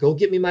like, what? Go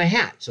get me my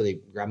hat. So they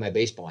grab my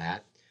baseball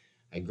hat.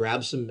 I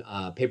grab some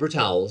paper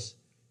towels,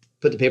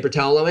 put the paper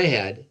towel on my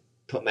head,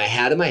 put my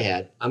hat on my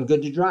head. I'm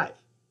good to drive.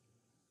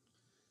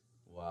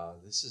 Wow,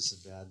 this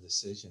is a bad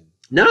decision.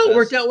 No, it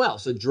worked out well.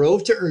 So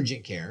drove to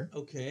urgent care.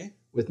 Okay.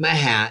 With my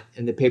hat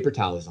and the paper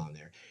towels on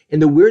there.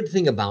 And the weird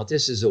thing about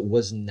this is it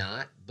was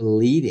not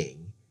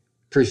bleeding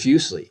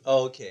profusely.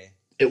 Oh, okay.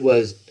 It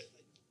was,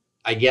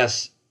 I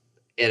guess,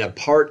 in a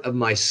part of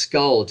my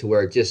skull to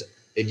where it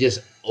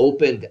just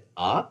opened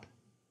up.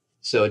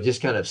 So it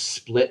just kind of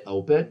split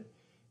open,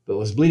 but it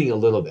was bleeding a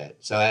little bit.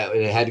 So I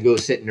had to go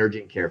sit in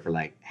urgent care for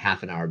like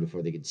half an hour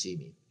before they could see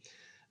me.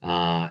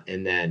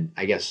 And then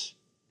I guess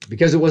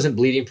because it wasn't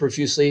bleeding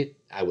profusely,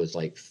 I was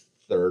like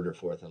third or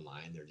fourth in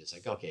line. They're just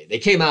like, okay. They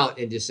came out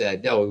and just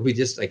said, no, we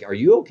just like, are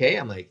you okay?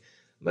 I'm like,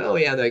 well,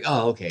 yeah. They're like,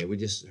 oh, okay. We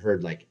just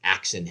heard like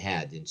axe in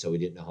head. And so we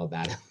didn't know how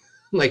bad.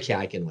 I'm like, yeah,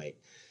 I can wait.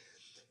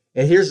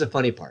 And here's the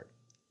funny part.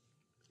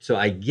 So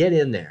I get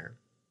in there.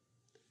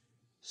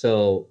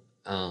 So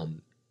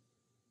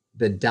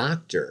the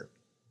doctor,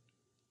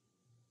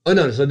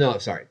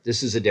 sorry.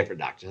 This is a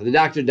different doctor. So the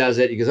doctor does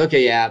it. He goes,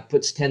 okay, yeah,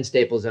 puts 10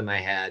 staples in my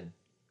head.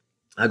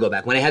 I'll go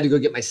back. When I had to go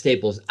get my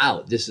staples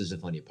out, this is the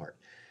funny part.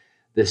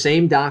 The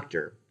same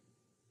doctor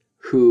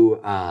who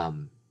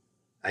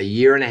a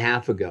year and a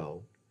half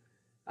ago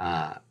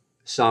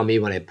saw me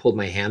when I pulled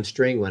my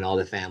hamstring when all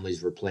the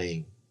families were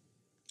playing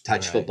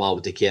touch football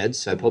with the kids.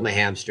 So I pulled my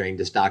hamstring.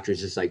 This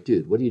doctor's just like,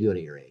 dude, what are you doing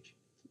at your age?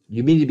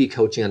 You need to be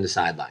coaching on the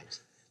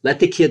sidelines. Let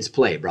the kids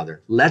play,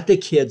 brother. Let the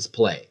kids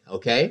play,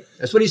 okay?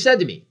 That's what he said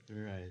to me.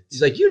 Right.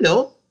 He's like, you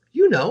know,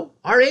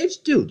 our age,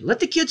 dude, let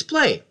the kids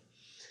play.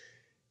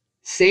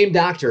 Same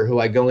doctor who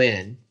I go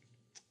in,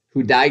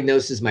 who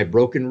diagnoses my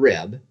broken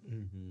rib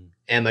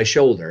and my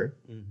shoulder.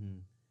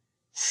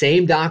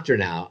 Same doctor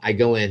now, I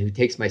go in, who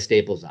takes my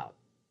staples out.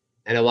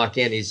 And I walk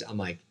in, I'm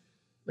like,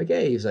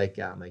 hey, he's like,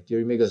 do you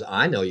remember? He goes,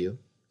 I know you.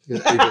 He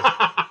goes,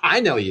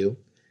 I know you.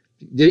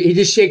 He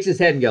just shakes his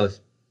head and goes,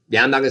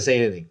 yeah, I'm not going to say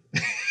anything.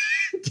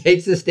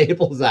 Takes the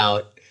staples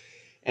out,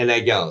 and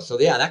I go. So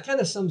yeah, that kind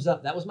of sums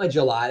up. That was my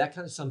July. That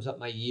kind of sums up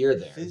my year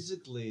there.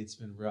 Physically, it's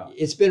been rough.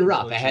 It's been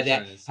rough. I had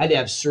to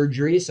have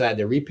surgery, so I had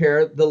to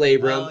repair the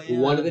labrum. Oh, yeah.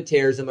 One of the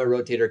tears in my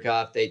rotator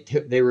cuff.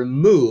 They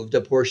removed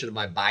a portion of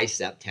my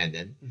bicep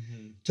tendon,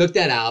 took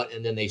that out,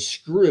 and then they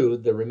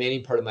screwed the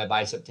remaining part of my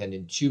bicep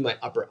tendon to my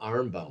upper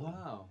arm bone.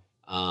 Wow.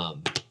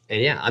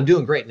 And yeah, I'm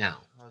doing great now.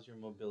 How's your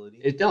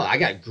mobility? I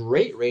got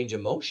great range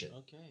of motion.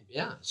 Okay.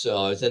 Yeah. So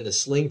I was in the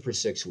sling for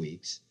 6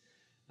 weeks.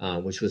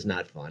 Which was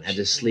not fun. I had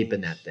to sleep in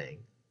that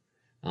thing.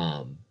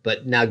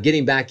 But now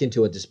getting back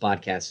into what this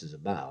podcast is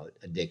about,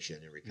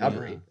 addiction and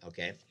recovery,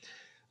 okay?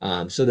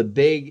 So the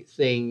big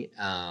thing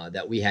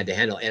that we had to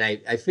handle, and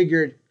I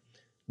figured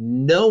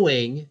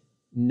knowing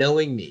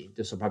me,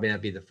 this will probably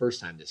not be the first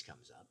time this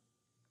comes up,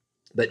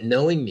 but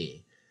knowing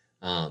me,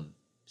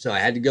 so I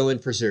had to go in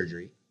for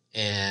surgery,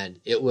 and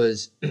it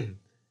was,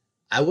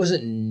 I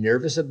wasn't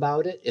nervous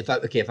about it. If I'm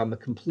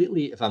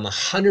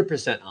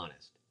 100% honest,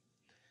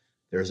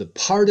 there's a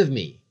part of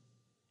me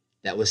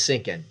that was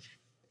thinking,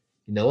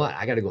 you know what?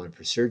 I got to go in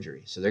for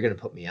surgery. So they're going to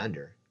put me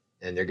under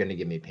and they're going to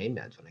give me pain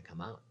meds when I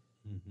come out.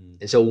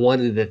 And so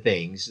one of the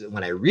things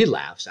when I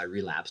relapsed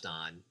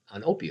on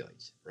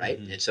opioids, right?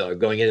 And so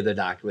going into the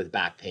doctor with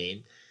back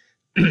pain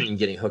and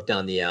getting hooked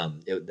on the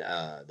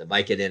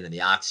Vicodin and the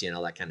Oxy and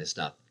all that kind of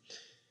stuff.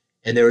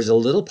 And there was a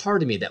little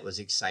part of me that was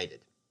excited.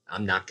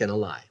 I'm not going to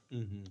lie.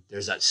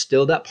 There's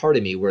still that part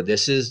of me where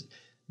this is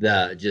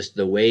just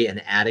the way an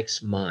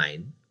addict's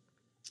mind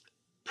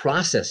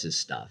processes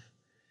stuff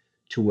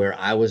to where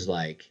I was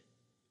like,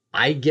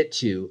 I get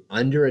to,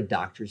 under a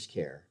doctor's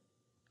care,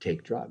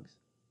 take drugs.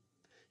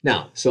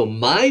 Now, so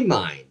my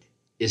mind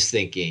is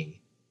thinking,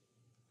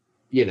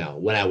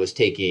 when I was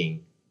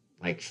taking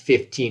like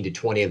 15 to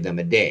 20 of them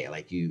a day.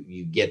 Like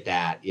you get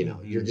that, you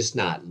know, you're just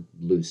not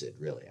lucid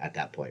really at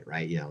that point,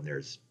 right? You know,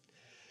 there's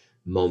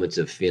moments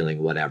of feeling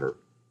whatever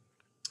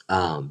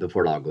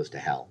before it all goes to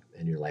hell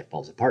and your life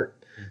falls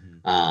apart.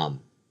 And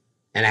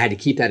I had to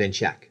keep that in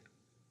check.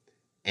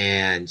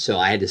 And so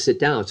I had to sit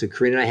down. So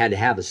Karina and I had to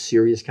have a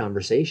serious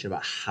conversation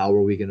about how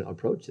are we going to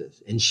approach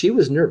this? And she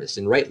was nervous,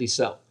 and rightly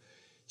so.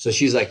 So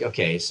she's like,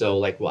 okay, so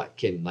like what?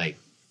 Can like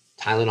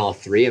Tylenol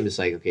 3? I'm just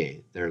like,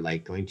 okay, they're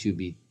like going to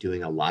be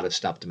doing a lot of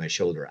stuff to my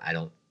shoulder.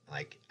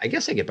 I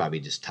guess I could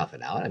probably just tough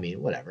it out. I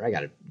mean, whatever. I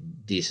got a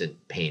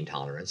decent pain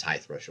tolerance, high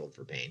threshold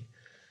for pain.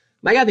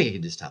 Like, I think I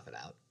could just tough it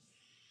out.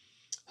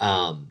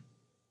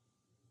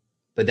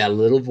 But that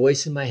little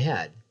voice in my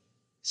head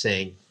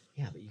saying,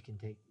 yeah, but you can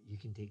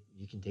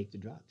take the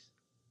drugs.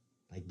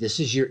 Like,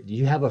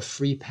 you have a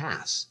free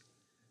pass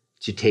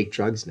to take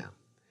drugs now.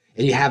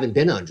 And you haven't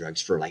been on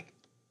drugs for like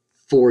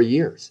 4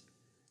 years.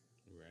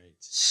 Right.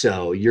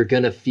 So you're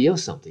going to feel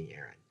something,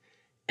 Aaron.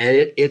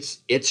 And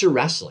it's a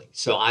wrestling.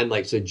 So I'm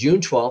like, so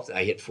June 12th,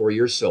 I hit 4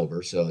 years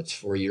sober. So it's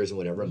 4 years and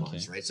whatever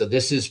months, right?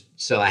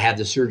 So I had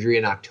the surgery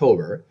in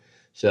October.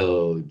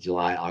 So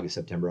July, August,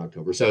 September,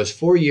 October. So it's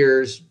 4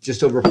 years,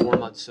 just over 4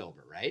 months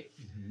sober, right?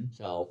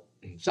 So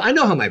I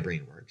know how my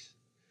brain works.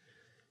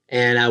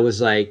 And I was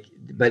like,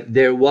 but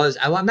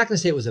I'm not going to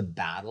say it was a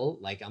battle.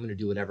 Like, I'm going to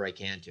do whatever I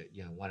can to,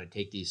 you know, want to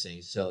take these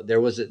things. So there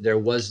was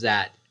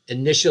that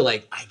initial,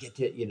 like, I get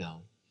to, you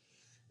know,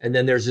 and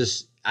then there's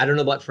this, I don't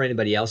know about for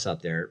anybody else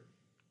out there,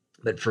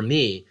 but for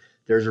me,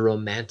 there's a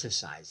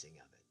romanticizing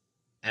of it.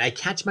 And I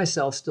catch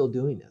myself still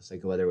doing this,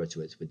 like whether it's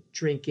with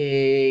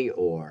drinking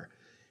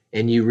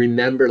and you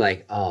remember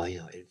like, oh, you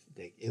know,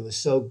 it was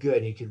so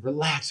good. You could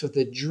relax with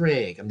a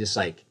drink. I'm just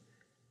like,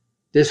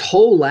 this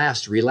whole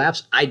last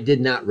relapse, I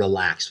did not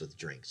relax with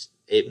drinks.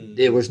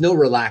 There was no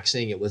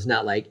relaxing. It was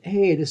not like,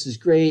 hey, this is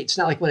great. It's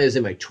not like when I was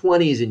in my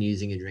 20s and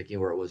using and drinking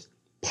where it was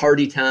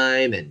party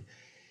time. And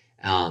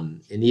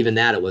even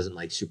that, it wasn't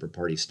like super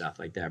party stuff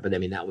like that. But I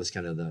mean, that was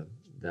kind of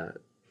the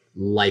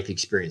life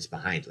experience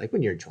behind it, like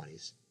when you're in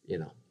 20s, you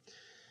know.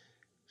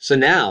 So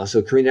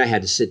Karina and I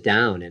had to sit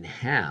down and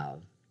have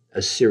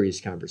a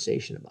serious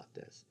conversation about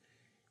this.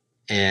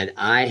 And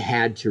I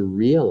had to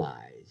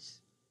realize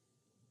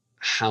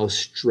how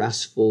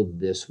stressful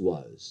this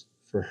was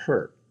for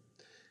her.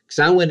 Because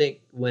I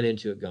went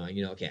into it going,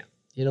 you know, okay,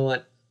 you know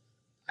what?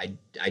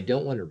 I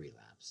don't want to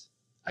relapse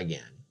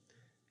again.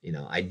 You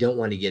know, I don't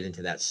want to get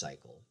into that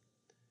cycle.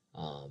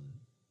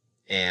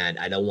 And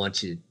I don't want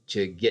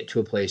to get to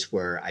a place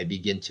where I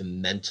begin to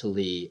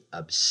mentally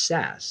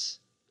obsess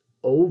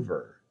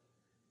over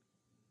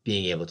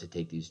being able to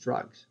take these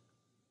drugs.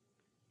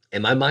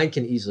 And my mind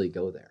can easily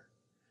go there.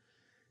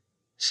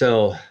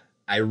 So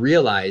I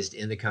realized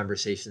in the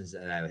conversations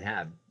that I would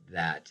have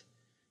that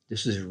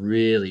this was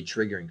really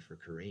triggering for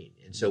Karine.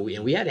 And so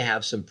we had to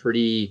have some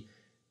pretty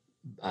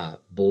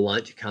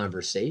blunt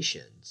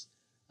conversations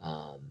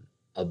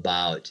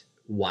about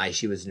why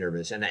she was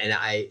nervous. And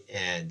I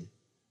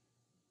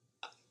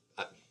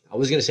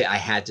was going to say I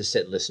had to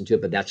sit and listen to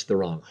it, but that's the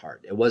wrong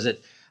heart. It wasn't,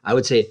 I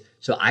would say,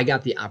 so I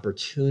got the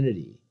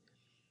opportunity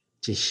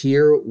to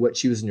hear what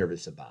she was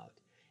nervous about.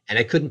 And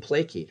I couldn't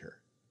placate her.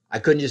 I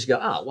couldn't just go,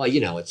 oh, well, you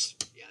know, it's,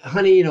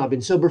 honey, you know, I've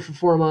been sober for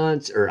 4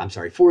 months, or I'm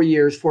sorry, 4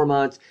 years, 4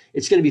 months.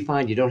 It's going to be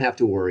fine. You don't have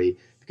to worry.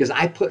 Because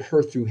I put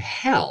her through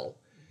hell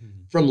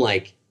from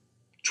like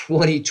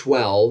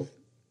 2012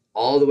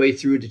 all the way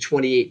through to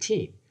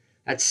 2018.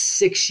 That's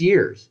 6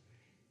 years.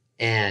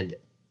 And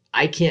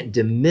I can't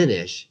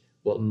diminish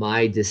what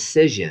my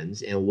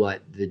decisions and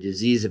what the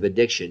disease of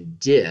addiction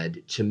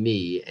did to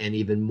me, and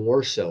even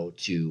more so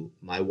to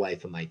my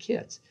wife and my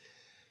kids.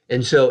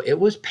 And so it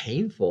was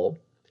painful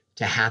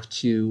to have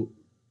to,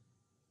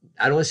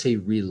 I don't want to say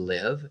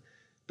relive,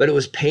 but it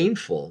was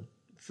painful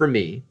for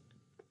me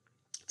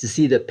to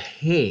see the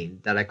pain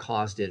that I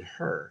caused in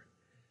her.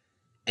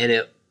 And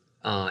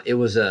it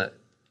was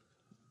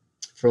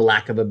for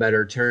lack of a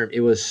better term,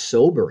 it was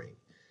sobering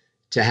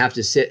to have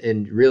to sit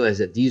and realize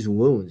that these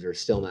wounds are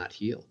still not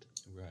healed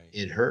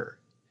in her.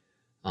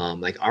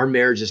 Like, our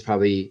marriage is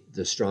probably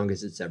the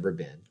strongest it's ever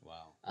been.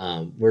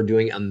 Wow. We're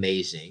doing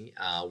amazing.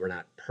 We're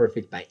not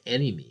perfect by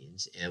any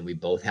means, and we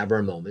both have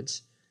our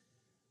moments.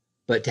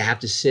 But to have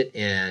to sit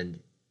and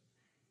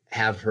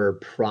have her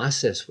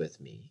process with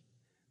me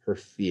her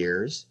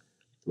fears,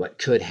 what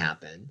could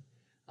happen,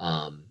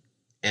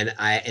 and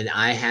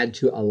I had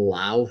to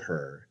allow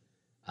her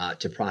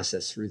to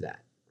process through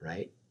that,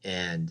 right?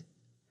 And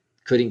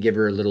couldn't give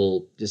her a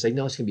little, just like,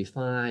 no, it's gonna be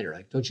fine, or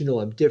like, don't you know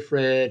I'm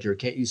different, or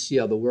can't you see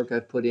all the work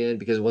I've put in?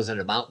 Because it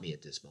wasn't about me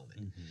at this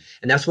moment.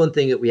 And that's one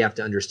thing that we have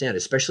to understand,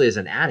 especially as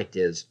an addict,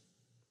 is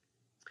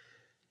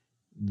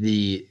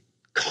the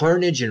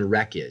carnage and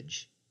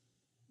wreckage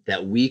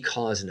that we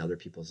cause in other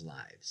people's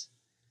lives.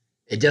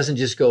 It doesn't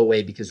just go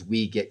away because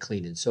we get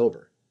clean and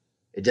sober.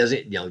 It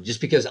doesn't, you know,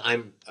 just because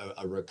I'm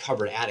a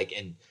recovered addict,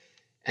 and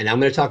I'm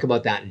going to talk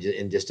about that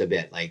in just a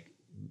bit, like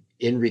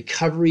in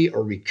recovery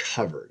or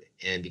recovered.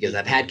 And because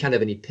I've had kind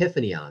of an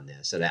epiphany on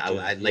this that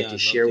I'd like to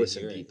share with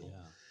some people.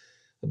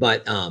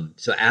 But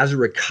so as a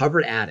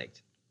recovered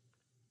addict,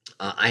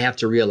 I have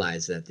to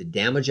realize that the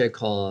damage I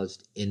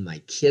caused in my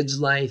kid's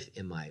life,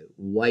 in my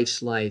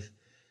wife's life,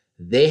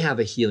 they have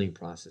a healing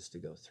process to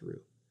go through.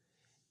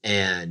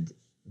 And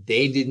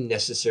they didn't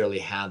necessarily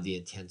have the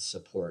intense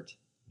support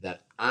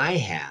that I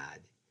had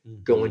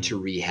going to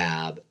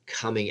rehab,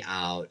 coming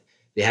out.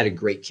 They had a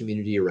great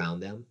community around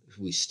them.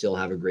 We still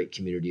have a great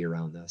community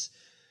around us.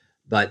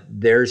 But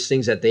there's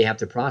things that they have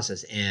to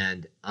process.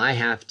 And I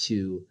have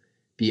to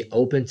be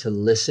open to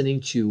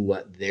listening to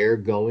what they're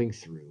going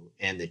through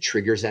and the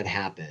triggers that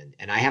happen.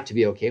 And I have to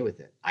be okay with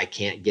it. I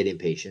can't get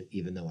impatient,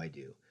 even though I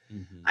do.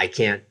 I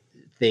can't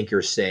think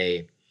or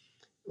say,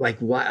 like,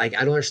 why? Like, I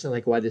don't understand,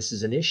 like, why this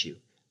is an issue.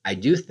 I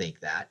do think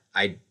that.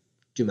 I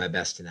do my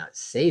best to not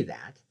say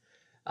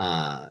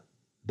that.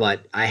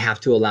 But I have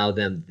to allow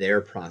them their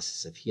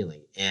process of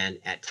healing. And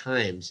at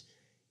times,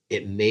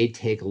 it may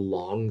take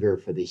longer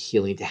for the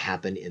healing to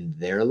happen in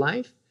their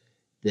life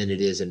than it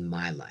is in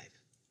my life.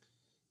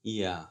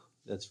 Yeah,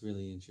 that's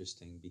really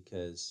interesting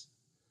because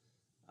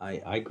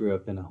I grew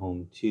up in a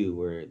home too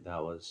where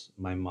that was,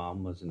 my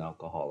mom was an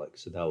alcoholic.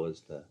 So that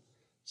was the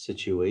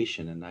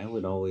situation. And I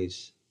would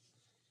always,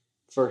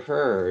 for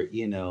her,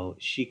 you know,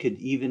 she could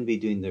even be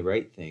doing the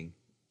right thing,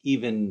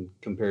 even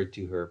compared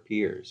to her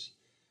peers.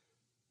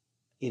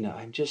 You know,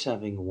 I'm just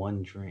having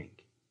one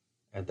drink.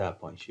 At that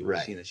point, she was,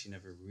 Right. you know, she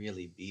never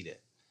really beat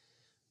it.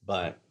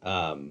 But,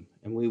 and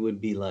we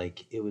would be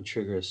like, it would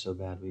trigger us so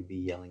bad, we'd be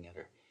yelling at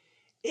her.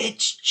 It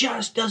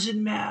just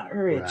doesn't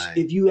matter. It's Right.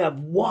 if you have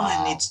one,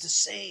 Wow. it's the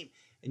same.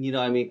 And you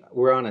know, I mean,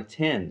 we're on a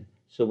 10.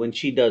 So when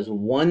she does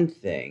one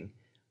thing,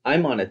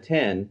 I'm on a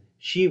 10.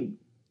 She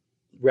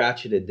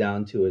ratcheted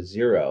down to a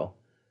 0.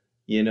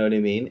 You know what I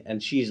mean?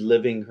 And she's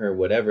living her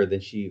whatever.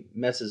 Then she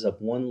messes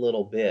up one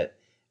little bit,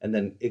 and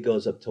then it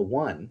goes up to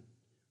 1,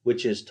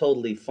 which is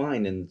totally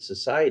fine in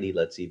society.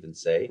 Let's even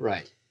say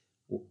Right.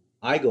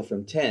 I go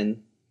from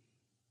 10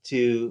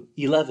 to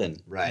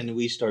 11, Right. and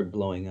we start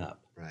blowing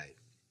up. Right.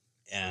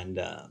 And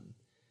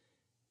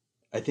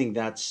I think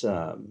that's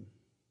and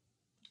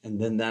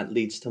then that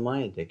leads to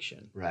my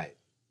addiction, Right.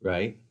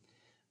 right?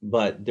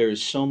 But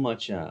there's so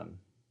much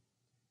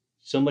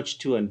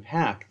to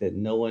unpack that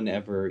no one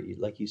ever,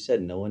 like you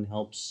said, no one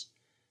helps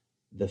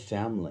the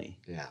family.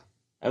 Yeah.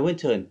 I went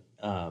to an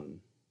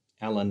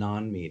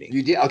Al-Anon meeting.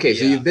 You did? Okay.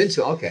 So Yeah. you've been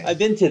to, okay. I've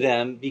been to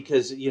them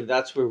because, you know,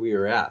 that's where we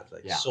were at.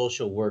 Like, Yeah.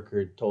 social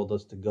worker told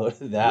us to go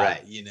to that,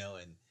 Right. you know,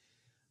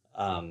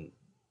 and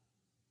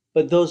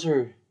but those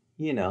are,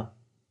 you know,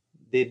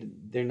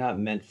 they're not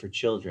meant for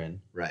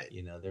children. Right.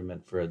 You know, they're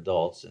meant for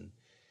adults. And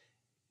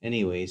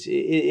anyways,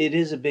 it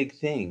is a big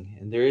thing,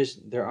 and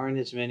there aren't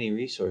as many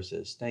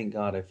resources. Thank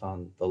God I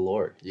found the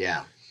Lord,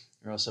 Yeah.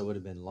 or else I would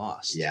have been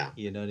lost. Yeah,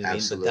 You know what I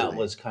mean? But that absolutely.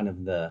 was kind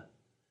of the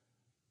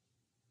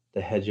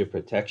hedge of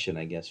protection,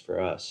 I guess, for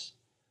us.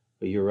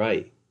 But you're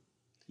right.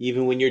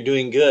 Even when you're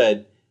doing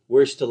good,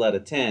 we're still at a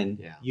 10.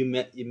 Yeah.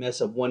 You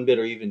mess up one bit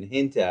or even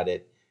hint at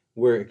it,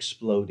 we're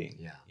exploding.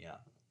 Yeah. Yeah.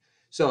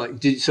 So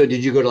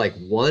did you go to like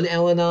one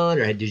Al-Anon,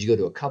 or did you go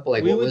to a couple?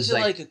 Like, We what went was to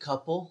like? like a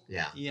couple.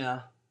 Yeah.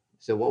 Yeah.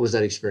 So what was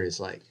that experience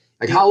like?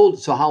 Like, how old?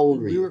 So how old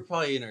were We you? were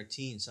probably in our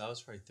teens, so I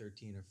was probably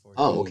 13 or 14.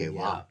 Oh, okay.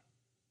 Wow.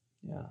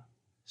 Yeah.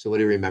 So what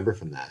do you remember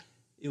from that?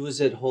 It was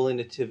at Holy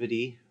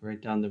Nativity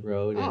right down the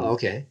road. And, Oh,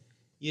 okay.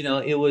 you know,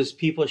 it was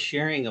people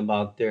sharing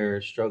about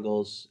their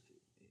struggles,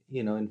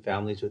 you know, in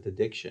families with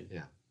addiction.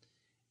 Yeah.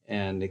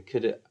 And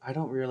I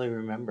don't really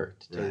remember,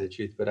 to tell you the Right.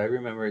 truth, but I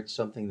remember it's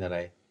something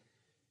that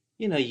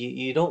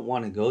you don't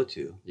want to go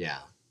to. Yeah.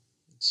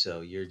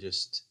 So you're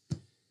just,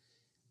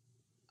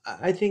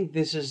 I think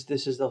this is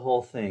the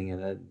whole thing.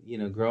 And, you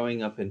know,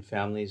 growing up in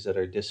families that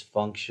are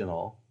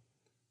dysfunctional,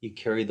 you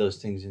carry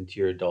those things into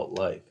your adult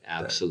life.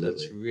 Absolutely.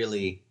 That's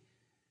really,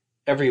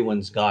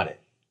 everyone's got it.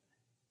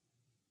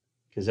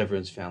 Because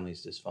everyone's family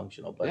is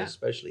dysfunctional, but Yeah.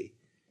 especially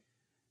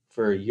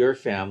for your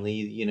family,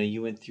 you know,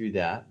 you went through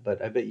that,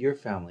 but I bet your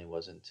family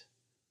wasn't,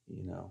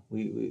 you know,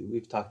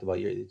 we've talked about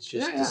it's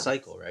just Yeah, the yeah.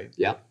 cycle, right?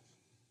 Yep.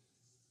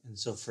 And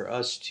so for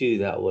us too,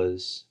 that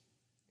was,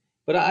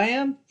 but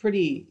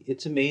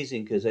it's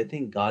amazing because I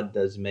think God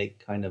does make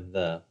kind of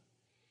the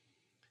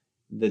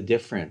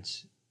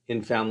difference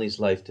in family's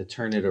life to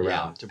turn it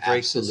around, to break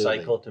absolutely. the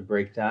cycle, to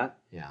break that.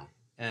 Yeah.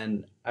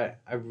 And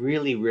I've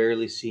really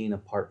rarely seen,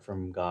 apart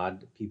from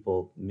God,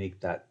 people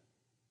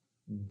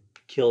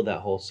kill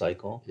that whole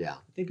cycle. Yeah.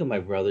 Think of my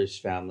brother's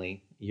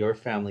family, your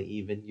family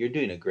even. You're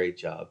doing a great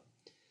job.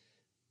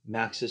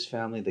 Max's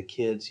family, the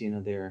kids, you know,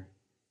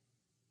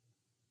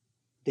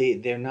 they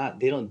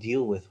don't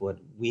deal with what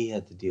we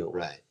had to deal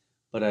with. Right.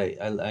 But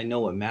I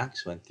know what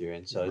Max went through,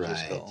 and so I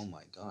just go, Right. oh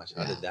my gosh,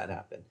 how Yeah. did that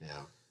happen?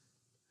 Yeah.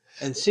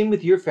 And same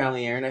with your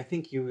family, Aaron. I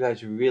think you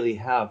guys really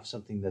have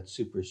something that's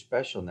super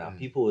special now. Mm.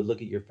 People would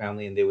look at your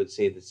family and they would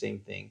say the same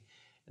thing,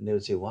 and they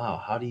would say, "Wow,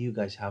 how do you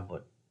guys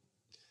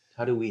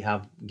how do we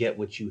get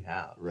what you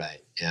have?"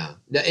 Right. Yeah.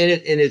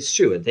 And it's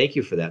true. And thank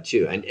you for that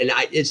too. And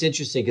it's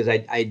interesting because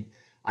I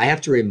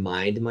have to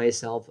remind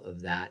myself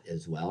of that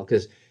as well.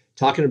 Because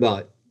talking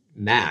about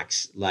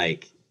Max,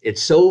 like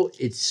it's so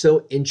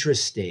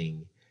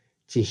interesting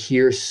to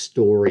hear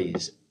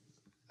stories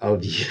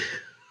of you,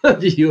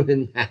 of you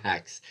and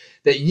Max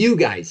that you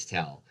guys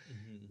tell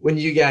when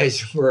you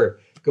guys were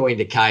going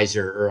to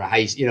Kaiser or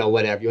high,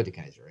 whatever. You went to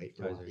Kaiser, right?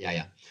 Kaiser.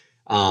 Yeah.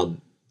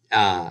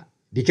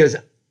 Because,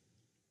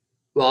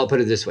 well, I'll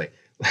put it this way.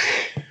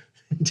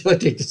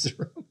 Don't take this the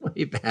wrong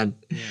way, Ben.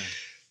 Yeah.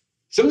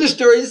 Some of the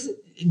stories,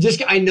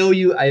 I know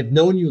you, I've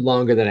known you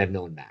longer than I've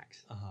known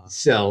Max. Uh-huh.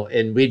 So,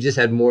 and we've just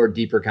had more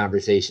deeper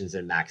conversations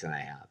than Max and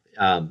I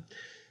have.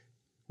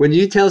 When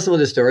you tell some of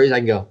the stories, I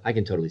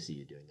can totally see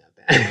you doing that,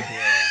 Ben.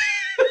 Yeah.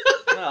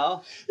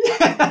 Well,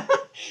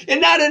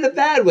 and not in a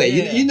bad way.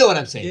 Yeah. You know what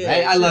I'm saying, Yeah,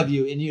 right? I sure. love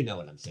you, and you know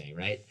what I'm saying,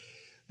 right?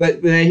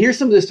 But when I hear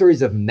some of the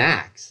stories of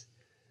Max,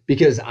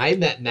 because I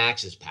met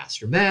Max as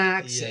Pastor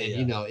Max, Yeah,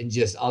 and yeah. and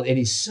just all, and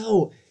he's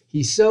so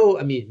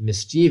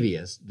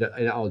mischievous.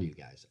 And all you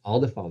guys, all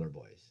the Fowler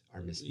boys are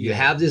mischievous. You Yeah.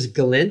 have this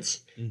glint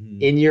mhm.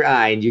 in your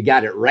eye, and you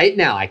got it right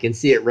now. I can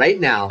see it right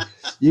now.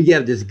 You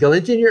have this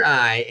glint in your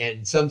eye,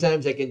 and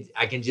sometimes I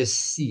can just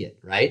see it,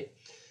 right?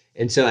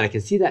 And so I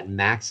can see that in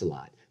Max a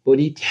lot. But when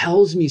he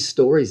tells me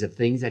stories of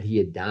things that he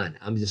had done,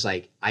 I'm just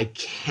like, I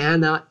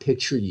cannot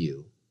picture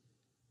you,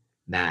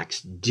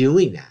 Max,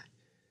 doing that.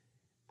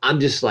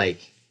 I'm just like,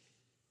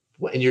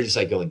 what? And you're just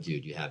like going,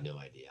 dude, you have no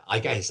idea.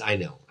 Like I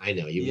know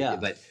you, Yeah.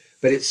 but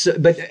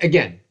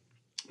again,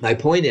 my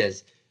point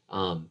is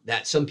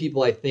that some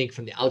people, I think,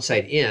 from the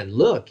outside in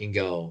look and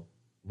go,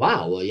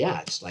 wow, well, yeah,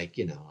 it's like,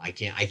 I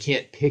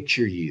can't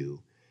picture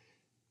you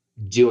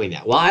doing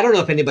that. Well, I don't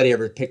know if anybody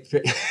ever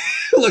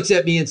looks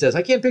at me and says,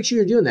 I can't picture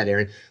you doing that,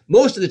 Aaron.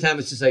 Most of the time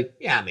it's just like,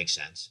 yeah, it makes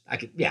sense.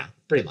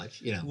 Pretty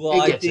much, Well, it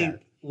I gets think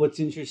there. what's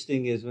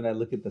interesting is when I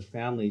look at the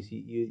families,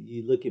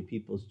 you look at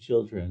people's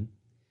children,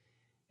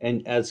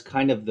 and as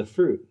kind of the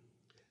fruit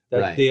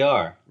that Right. they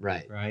are,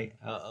 Right. right,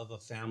 of a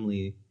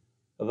family's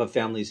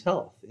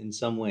health in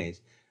some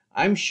ways.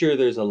 I'm sure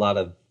there's a lot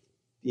of,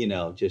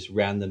 just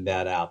random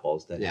bad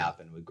apples that Yeah.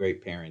 happen with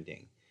great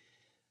parenting.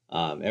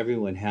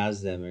 Everyone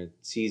has them, or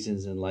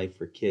seasons in life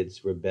where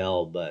kids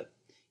rebel, but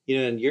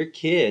and your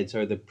kids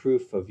are the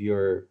proof of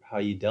how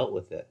you dealt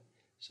with it.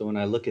 So when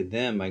I look at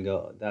them, I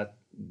go, that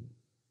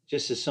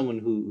just as someone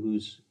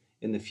who's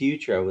in the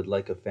future, I would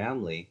like a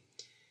family,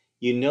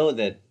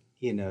 that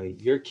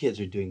your kids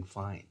are doing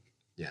fine.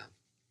 Yeah.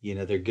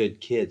 They're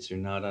good kids.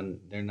 They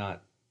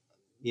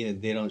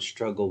don't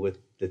struggle with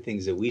the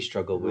things that we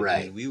struggled with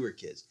Right. when we were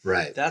kids.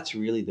 Right. That's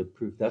really the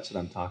proof. That's what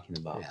I'm talking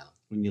about. Yeah.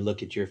 When you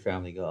look at your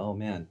family, go, oh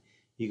man,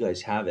 you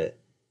guys have it.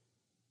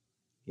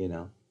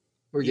 We're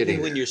Even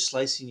getting when there. you're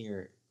slicing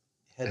your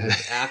head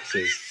with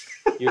axes,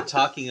 you're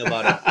talking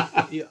about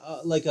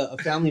like a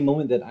family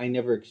moment that I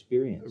never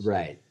experienced.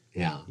 Right.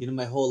 Yeah.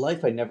 My whole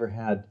life, I never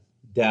had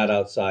dad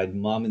outside,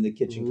 mom in the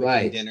kitchen cooking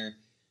Right. dinner,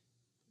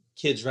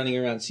 kids running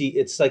around. See,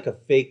 it's like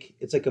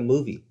a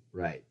movie,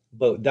 Right.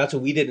 but that's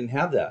what we didn't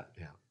have that.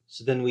 Yeah.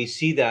 So then we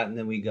see that, and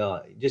then we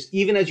go, just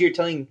even as you're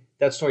telling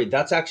that story,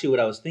 that's actually what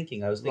I was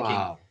thinking. I was thinking,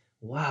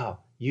 wow,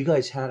 you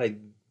guys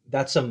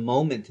that's a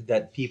moment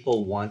that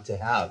people want to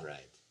have.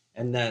 Right.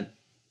 And that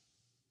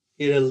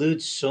it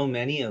eludes so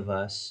many of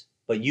us,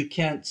 but you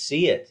can't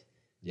see it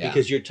Yeah.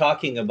 because you're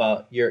talking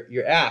about your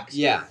axe.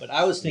 Yeah. But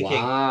I was thinking,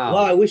 Wow.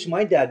 wow, I wish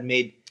my dad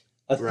made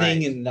a Right.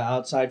 thing in the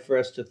outside for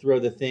us to throw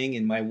the thing,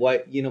 and my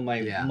wife, my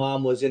Yeah.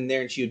 mom was in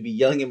there and she would be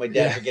yelling at my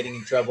dad Yeah. for getting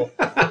in trouble.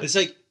 It's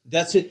like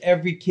that's what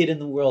every kid in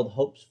the world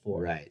hopes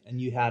for. Right. And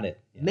you had it.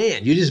 Yeah.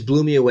 Man, you just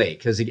blew me away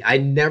because I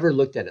never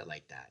looked at it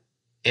like that.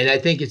 And I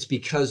think it's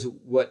because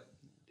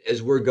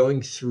as we're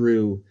going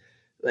through,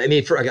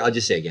 I'll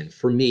just say again,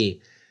 for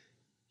me,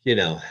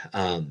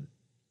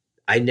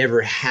 I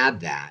never had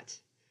that.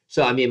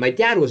 So, my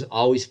dad was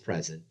always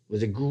present,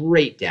 was a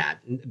great dad,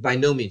 by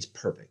no means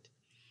perfect.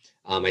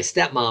 My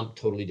stepmom,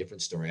 totally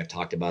different story. I've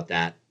talked about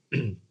that,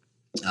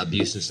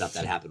 abuse and stuff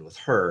that happened with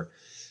her,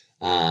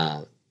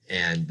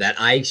 and that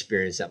I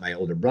experienced that my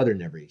older brother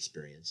never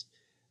experienced.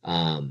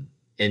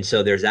 And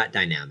so there's that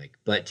dynamic.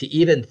 But to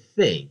even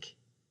think,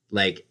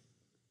 like,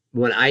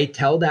 when I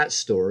tell that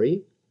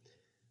story,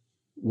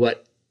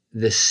 what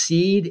the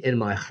seed in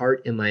my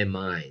heart and my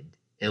mind,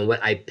 and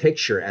what I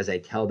picture as I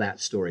tell that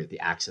story with the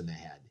axe in the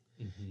head,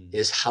 Mhm.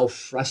 is how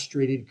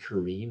frustrated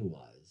Kareem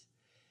was,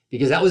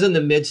 because that was in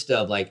the midst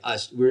of like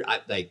us.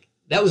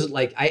 That was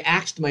like I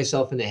axed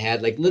myself in the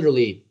head, like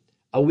literally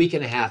a week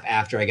and a half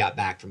after I got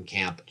back from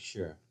camp.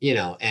 Sure.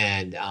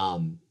 And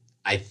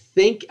I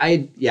think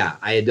I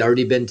had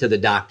already been to the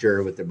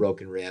doctor with the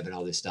broken rib and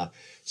all this stuff.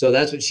 So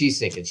that's what she's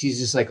thinking. She's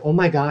just like, oh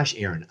my gosh,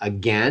 Aaron,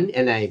 again.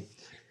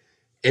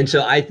 And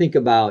so I think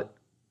about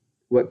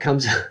what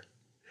comes.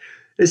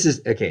 This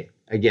is okay.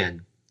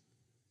 Again,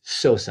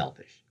 so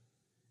selfish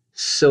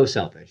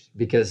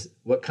because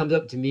what comes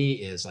up to me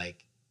is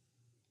like,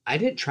 I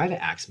didn't try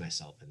to axe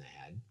myself in the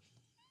head.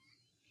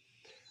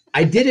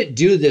 I didn't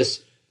do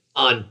this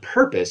on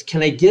purpose.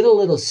 Can I get a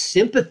little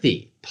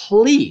sympathy,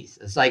 please?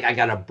 It's like I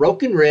got a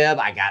broken rib,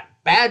 I got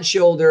bad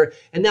shoulder,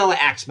 and now I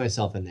axe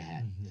myself in the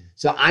head. Mhm.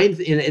 So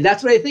and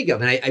that's what I think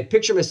of. And I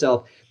picture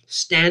myself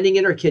standing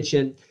in our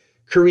kitchen.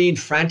 Kareen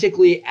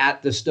frantically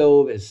at the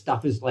stove and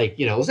stuff is like,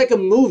 it was like a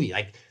movie.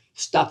 Like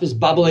stuff is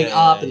bubbling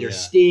up and there's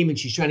steam and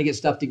she's trying to get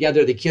stuff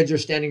together. The kids are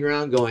standing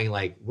around going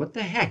like, what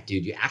the heck,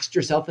 dude? You axed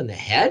yourself in the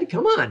head?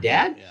 Come on,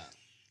 Dad. Yeah.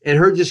 And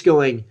her just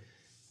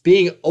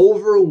being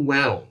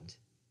overwhelmed.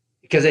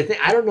 Because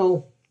I don't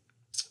know,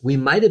 we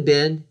might have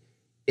been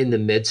in the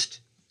midst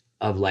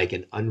of like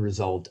an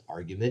unresolved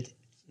argument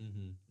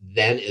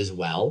then as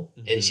well.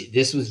 And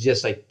this was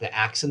just like the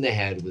axe in the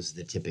head was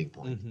the tipping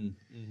point.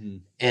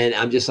 And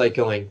I'm just like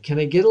going, can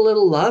I get a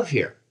little love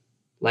here?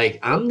 Like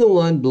I'm the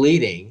one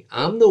bleeding.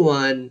 I'm the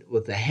one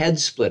with the head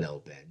split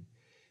open.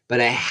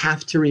 But I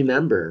have to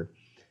remember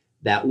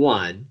that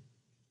one,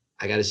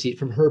 I got to see it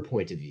from her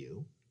point of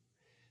view.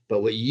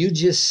 But what you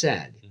just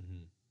said,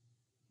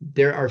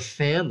 there are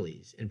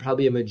families, and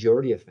probably a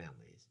majority of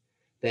families,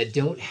 that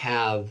don't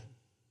have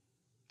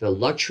the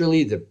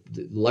luxury,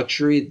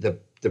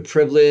 the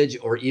privilege,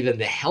 or even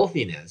the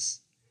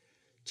healthiness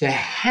to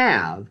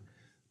have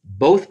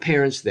both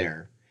parents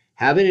there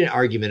having an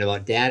argument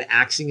about dad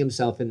axing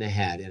himself in the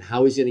head and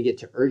how he's going to get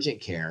to urgent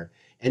care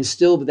and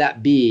still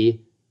that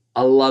be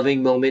a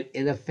loving moment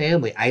in a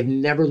family. I've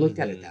never looked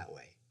at it that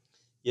way.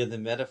 Yeah, the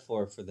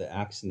metaphor for the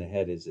axe in the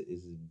head is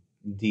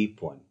a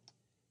deep one.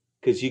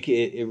 Because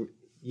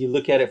you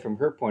look at it from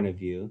her point of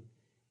view,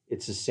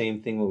 it's the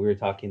same thing what we were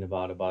talking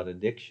about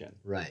addiction.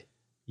 Right.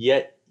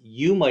 Yet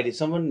you might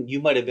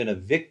have been a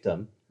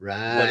victim,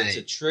 right? But it's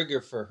a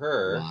trigger for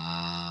her.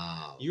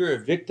 Wow. You're a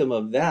victim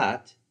of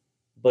that,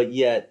 but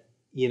yet,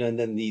 and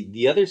then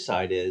the other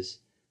side is,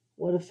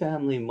 what a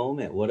family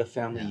moment, what a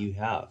family you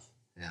have.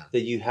 Yeah.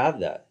 That you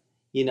have that.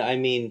 I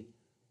mean,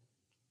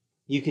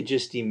 you could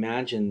just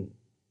imagine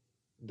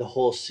the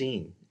whole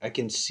scene. I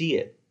can see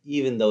it,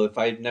 even though if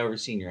I've never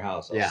seen your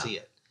house, I'll see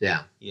it.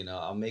 Yeah.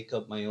 I'll make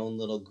up my own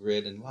little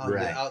grid and wow,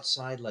 right. You're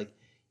outside, like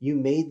you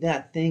made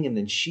that thing and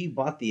then she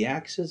bought the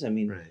axes. I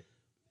mean, right.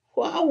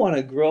 Well, I want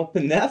to grow up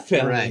in that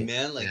family, right.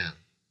 man. Like,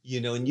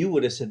 and you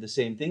would have said the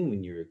same thing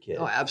when you were a kid.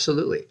 Oh,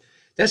 absolutely.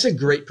 That's a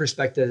great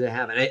perspective to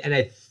have. And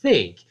I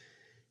think,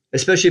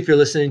 especially if you're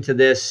listening to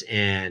this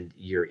and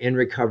you're in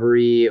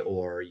recovery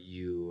or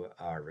you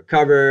are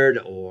recovered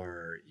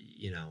or,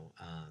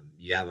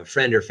 you have a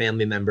friend or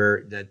family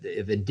member that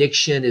if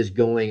addiction is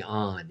going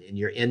on and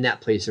you're in that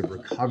place of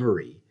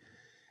recovery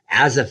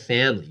as a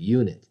family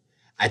unit,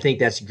 I think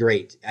that's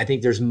great. I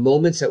think there's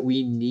moments that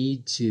we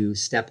need to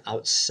step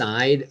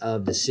outside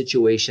of the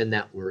situation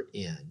that we're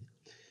in,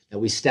 that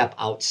we step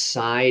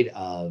outside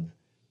of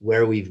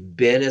where we've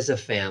been as a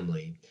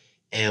family,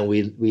 and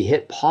we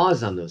hit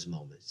pause on those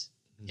moments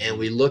and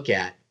we look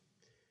at,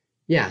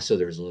 so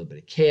there was a little bit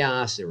of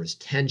chaos, there was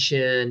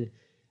tension,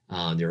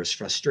 there was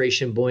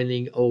frustration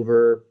boiling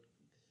over,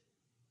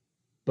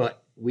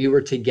 but we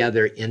were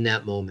together in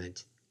that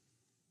moment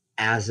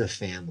as a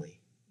family.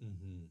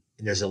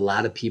 And there's a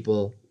lot of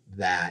people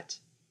that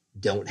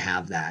don't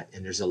have that.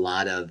 And there's a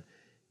lot of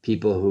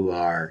people who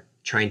are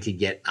trying to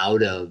get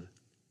out of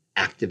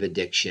active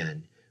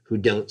addiction who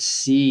don't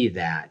see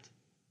that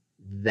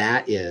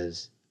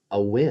is a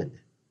win.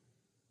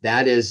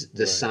 That is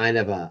the sign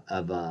of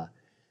a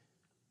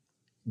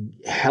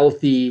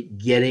healthy,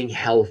 getting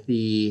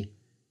healthy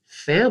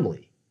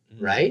family,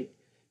 right?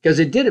 Because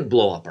it didn't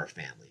blow up our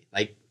family.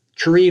 Like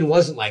Kareen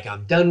wasn't like,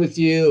 I'm done with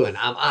you and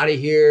I'm out of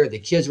here. The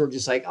kids were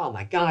just like, oh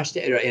my gosh.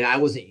 And I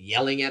wasn't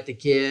yelling at the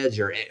kids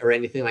or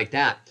anything like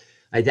that.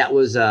 Like that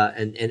was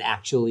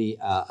actually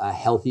a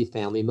healthy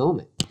family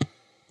moment.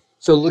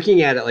 So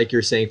looking at it, like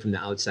you're saying, from the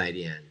outside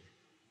in,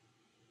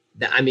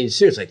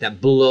 seriously, that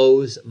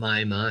blows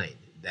my mind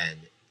then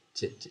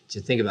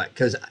to think about,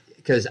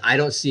 because I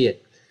don't see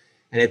it.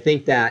 And I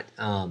think that,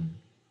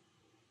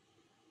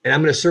 and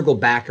I'm going to circle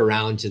back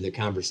around to the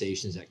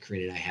conversations that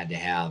Kareen and I had to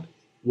have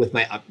with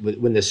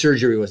when the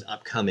surgery was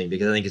upcoming,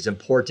 because I think it's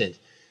important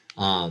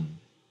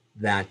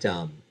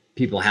that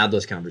people have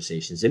those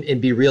conversations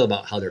and be real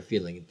about how they're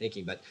feeling and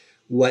thinking. But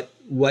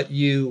what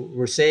you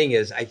were saying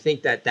is, I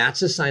think that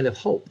that's a sign of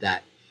hope,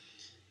 that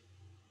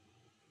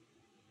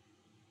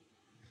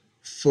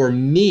for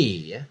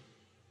me,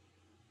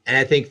 and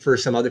I think for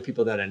some other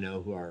people that I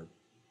know who are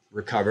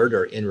recovered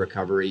or in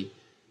recovery,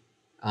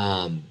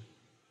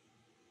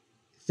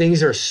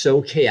 things are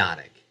so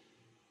chaotic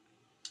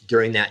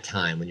during that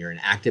time when you're in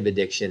active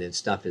addiction and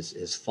stuff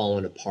is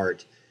falling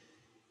apart,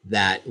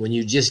 that when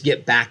you just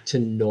get back to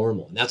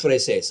normal, and that's what I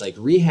say, it's like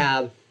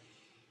rehab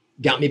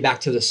got me back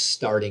to the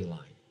starting line.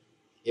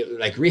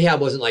 Like rehab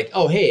wasn't like,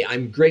 oh, hey,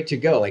 I'm great to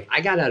go. Like I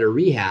got out of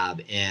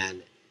rehab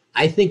and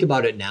I think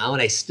about it now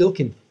and I still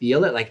can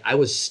feel it. Like I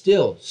was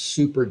still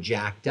super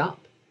jacked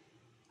up.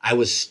 I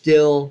was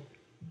still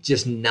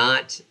just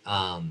not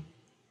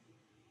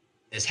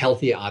as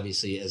healthy,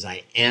 obviously, as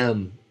I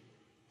am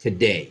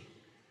today.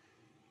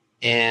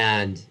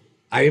 And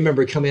I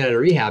remember coming out of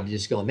rehab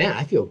just going, man,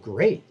 I feel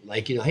great.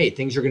 Like, hey,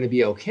 things are going to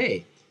be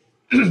okay.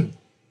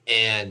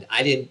 And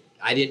I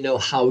didn't know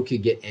how it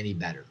could get any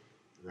better,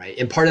 right?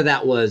 And part of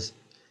that was,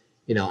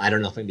 I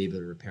don't know if I'm going to be able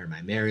to repair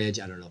my marriage.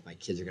 I don't know if my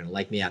kids are going to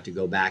like me. I have to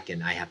go back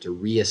and I have to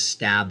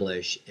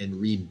reestablish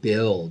and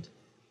rebuild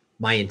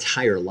my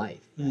entire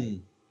life.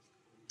 Mm.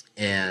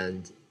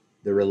 And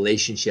the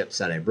relationships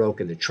that I broke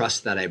and the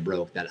trust that I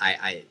broke, that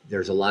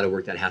there's a lot of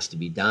work that has to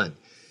be done.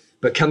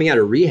 But coming out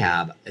of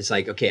rehab, it's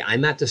like, okay,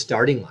 I'm at the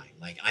starting line.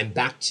 Like I'm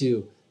back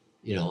to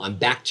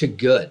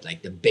good.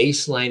 Like the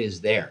baseline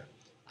is there.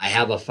 I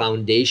have a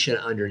foundation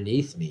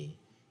underneath me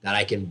that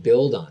I can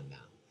build on now.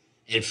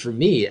 And for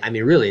me, I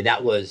mean, really,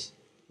 that was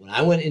when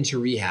I went into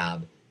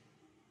rehab,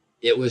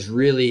 it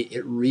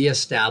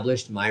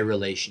reestablished my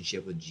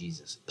relationship with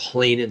Jesus,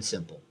 plain and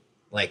simple.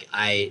 Like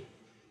I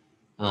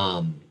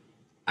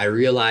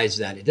realized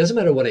that it doesn't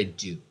matter what I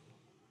do.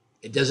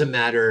 It doesn't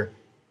matter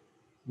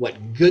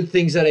what good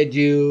things that I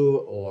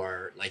do,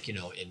 or like, in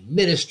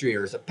ministry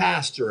or as a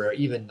pastor or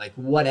even like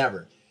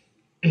whatever.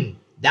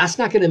 That's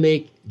not going to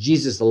make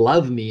Jesus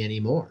love me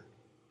anymore.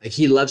 Like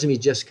he loves me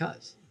just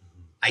because.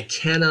 I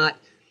cannot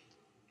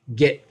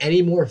get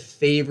any more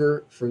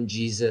favor from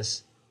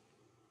Jesus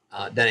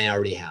than I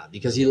already have,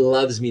 because he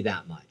loves me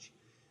that much.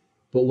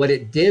 But what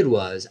it did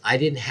was I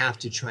didn't have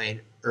to try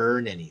and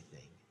earn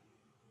anything,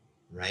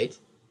 right?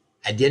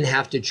 I didn't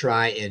have to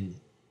try and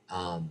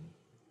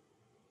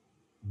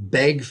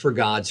beg for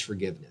God's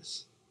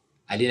forgiveness.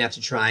 I didn't have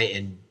to try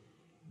and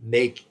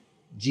make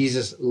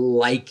Jesus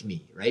like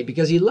me, right?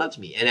 Because he loves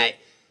me. And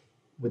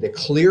with a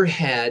clear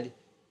head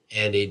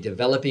and a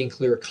developing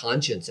clear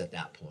conscience at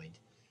that point,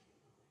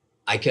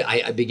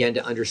 I began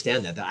to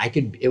understand that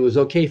it was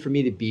okay for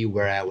me to be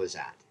where I was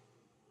at.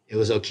 It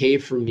was okay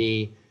for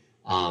me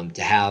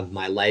to have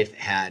my life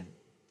had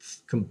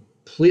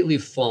completely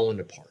fallen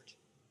apart.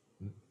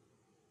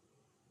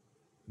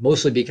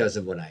 Mostly because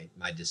of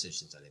my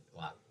decisions.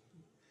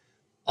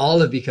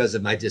 All of because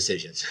of my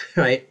decisions,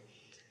 right?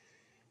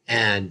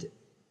 And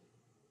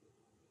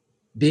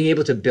being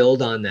able to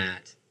build on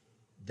that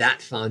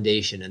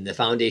foundation and the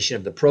foundation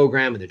of the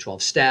program and the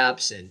 12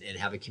 steps and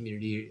have a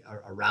community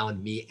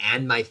around me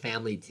and my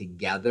family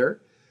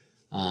together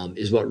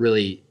is what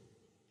really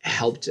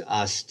helped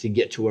us to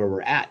get to where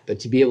we're at. But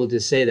to be able to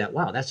say that,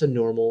 wow, that's a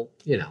normal,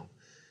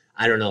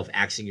 I don't know if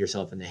axing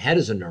yourself in the head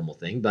is a normal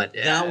thing, but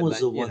that was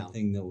the one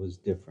thing that was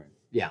different.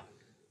 Yeah.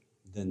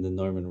 Than the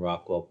Norman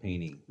Rockwell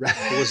painting. Right.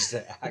 It was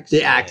the axe.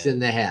 The axe in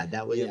the head.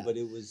 That was but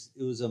it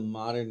was a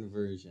modern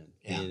version,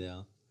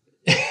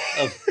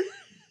 of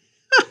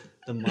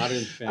the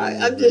modern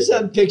family.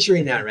 I'm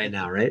picturing that right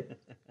now, right?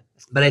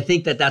 But I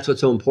think that that's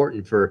what's so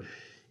important for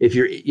if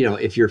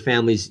your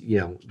family's,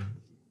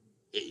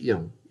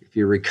 if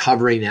you're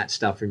recovering that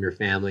stuff from your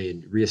family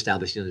and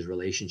reestablishing those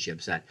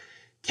relationships, that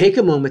take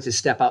a moment to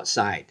step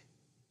outside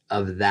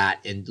of that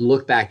and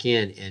look back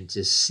in and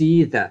to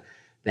see the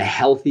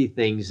healthy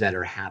things that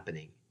are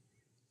happening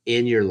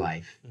in your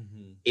life,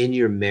 in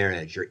your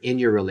marriage or in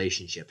your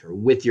relationship or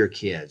with your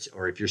kids,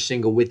 or if you're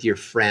single, with your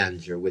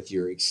friends or with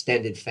your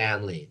extended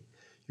family,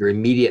 your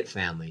immediate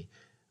family.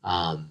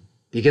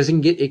 Because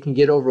it can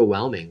get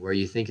overwhelming where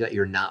you think that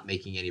you're not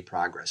making any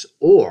progress,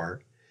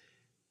 or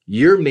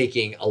you're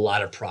making a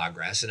lot of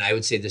progress. And I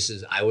would say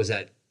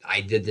I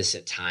did this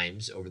at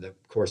times over the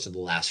course of the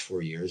last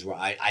 4 years where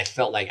I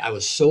felt like I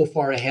was so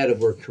far ahead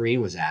of where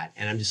Kareen was at.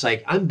 And I'm just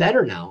like, I'm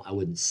better now. I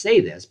wouldn't say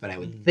this, but I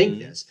would think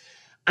this.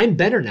 I'm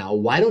better now.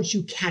 Why don't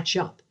you catch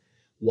up?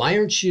 Why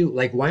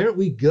aren't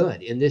we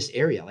good in this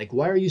area? Like,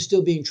 why are you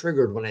still being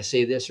triggered when I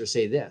say this or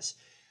say this?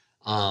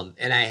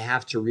 And I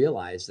have to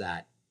realize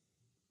that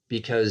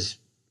because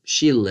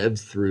she lived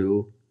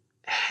through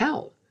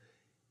hell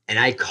and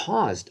I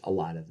caused a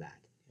lot of that.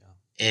 Yeah.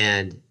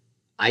 And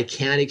I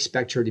can't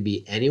expect her to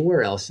be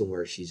anywhere else than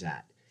where she's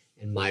at.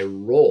 And my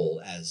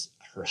role as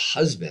her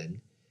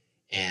husband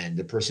and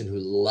the person who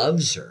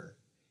loves her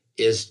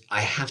is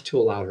I have to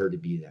allow her to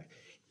be there.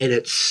 And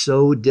it's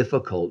so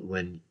difficult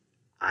when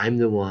I'm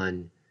the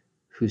one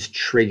who's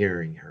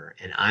triggering her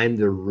and I'm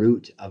the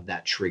root of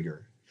that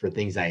trigger for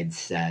things I had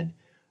said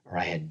or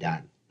I had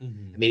done.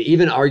 I mean,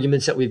 even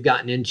arguments that we've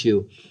gotten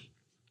into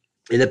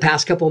in the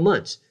past couple of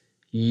months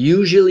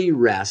usually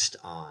rest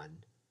on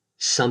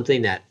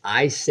something that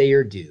I say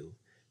or do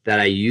that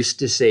I used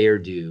to say or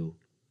do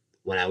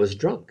when I was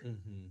drunk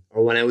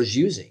or when I was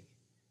using.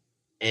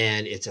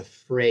 And it's a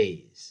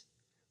phrase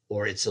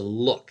or it's a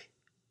look.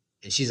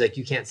 And she's like,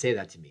 you can't say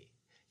that to me.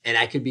 And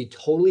I could be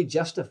totally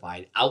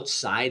justified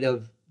outside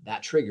of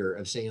that trigger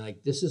of saying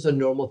like, this is a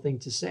normal thing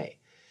to say.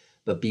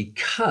 But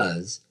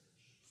because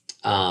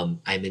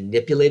I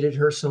manipulated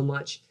her so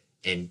much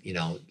and,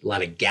 a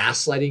lot of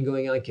gaslighting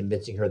going on,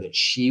 convincing her that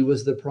she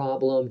was the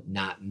problem,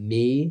 not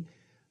me,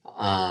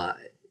 that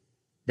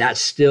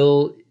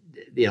still,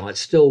 it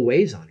still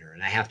weighs on her.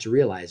 And I have to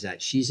realize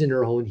that she's in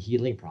her own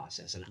healing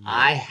process. And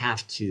I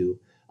have to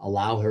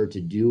allow her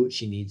to do what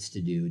she needs to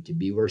do to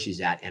be where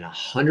she's at and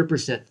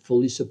 100%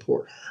 fully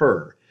support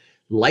her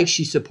like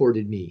she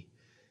supported me.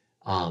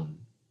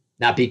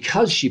 Not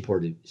because she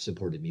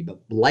supported me,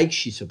 but like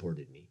she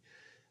supported me,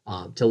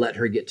 to let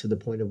her get to the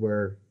point of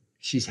where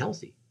she's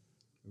healthy.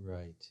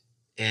 Right.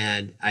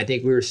 And I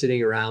think we were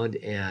sitting around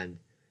and,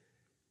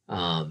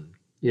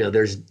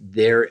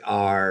 there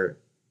are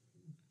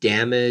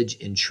damage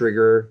and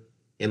trigger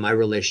in my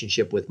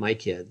relationship with my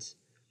kids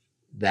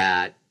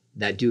that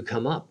that do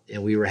come up.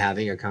 And we were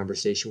having a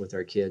conversation with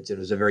our kids. It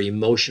was a very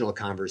emotional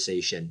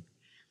conversation.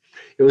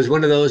 It was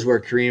one of those where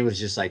Korean was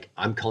just like,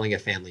 I'm calling a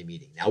family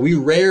meeting. Now, we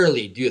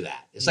rarely do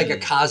that. It's like a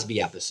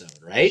Cosby episode,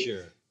 right?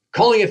 Sure.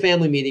 Calling a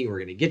family meeting, we're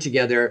going to get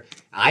together.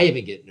 I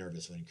even get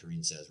nervous when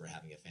Korean says we're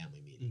having a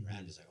family meeting, right?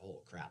 I'm just like,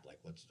 oh crap,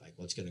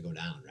 what's going to go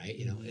down, right?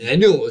 You know, and I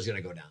knew it was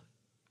going to go down.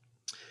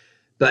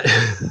 But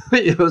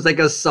it was like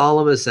a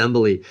solemn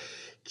assembly.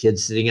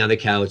 Kids sitting on the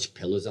couch,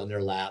 pillows on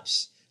their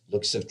laps,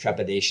 looks of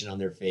trepidation on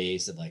their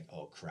face, of like,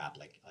 oh crap,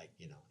 like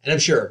you know. And I'm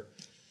sure,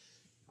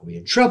 are we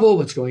in trouble?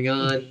 What's going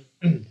on?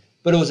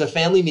 But it was a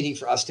family meeting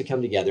for us to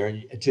come together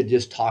and to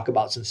just talk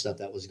about some stuff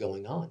that was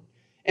going on.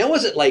 And it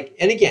wasn't like,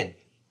 and again,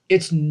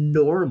 it's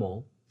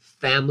normal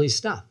family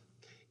stuff.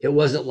 It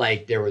wasn't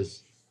like there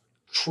was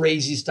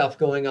crazy stuff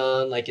going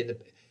on, like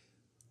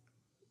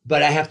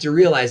but I have to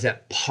realize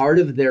that part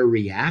of their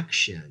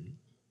reaction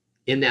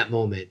in that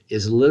moment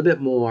is a little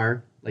bit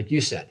more, like you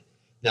said.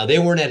 Now, they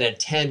weren't at a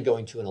 10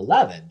 going to an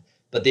 11,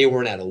 but they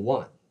weren't at a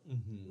 1,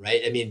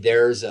 right? I mean,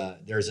 there's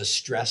a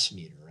stress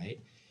meter, right?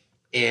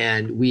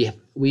 And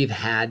we've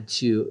had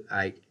to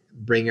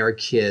bring our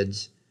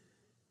kids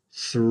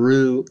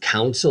through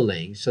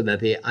counseling so that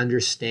they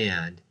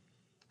understand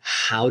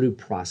how to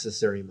process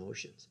their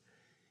emotions.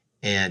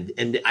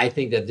 And I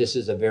think that this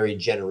is a very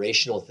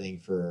generational thing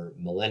for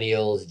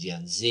millennials,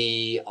 Gen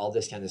Z, all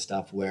this kind of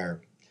stuff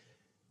where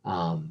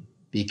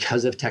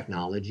because of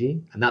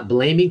technology, I'm not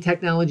blaming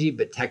technology,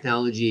 but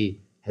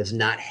technology has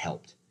not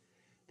helped.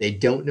 They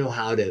don't know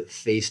how to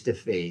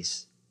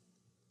face-to-face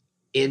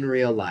in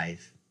real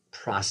life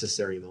process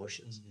their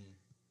emotions.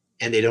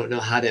 And they don't know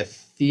how to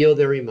feel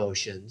their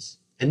emotions.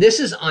 And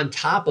this is on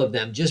top of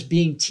them just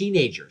being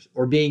teenagers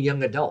or being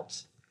young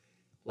adults.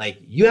 Like,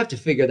 you have to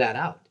figure that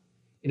out.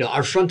 You know,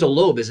 our frontal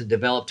lobe isn't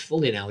developed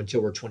fully now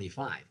until we're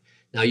 25.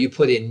 Now you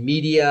put in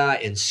media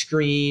and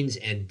screens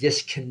and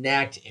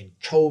disconnect and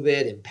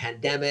COVID and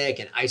pandemic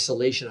and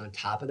isolation on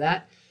top of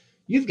that,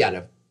 you've got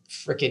a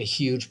freaking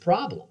huge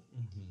problem.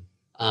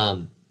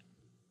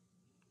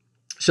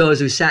 So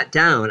as we sat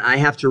down, I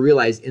have to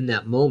realize in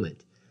that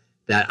moment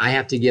that I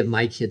have to give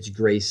my kids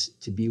grace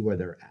to be where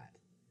they're at,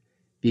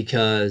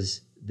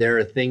 because there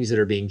are things that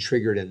are being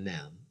triggered in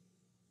them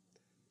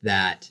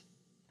that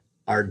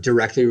are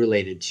directly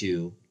related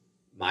to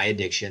my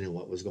addiction and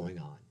what was going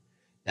on,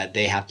 that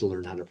they have to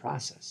learn how to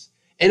process.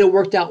 And it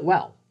worked out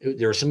well.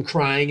 There was some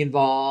crying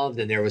involved,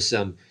 and there was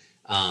some,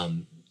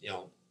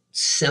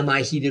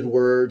 semi-heated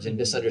words and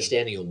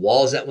misunderstanding and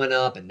walls that went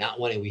up and not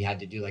wanting. We had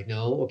to do like,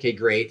 no, okay,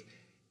 great.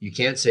 You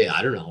can't say,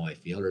 I don't know how I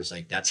feel, or it's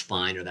like, that's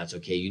fine, or that's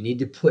okay. You need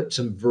to put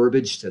some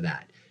verbiage to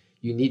that.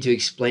 You need to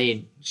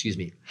explain,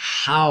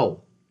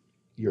 how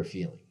you're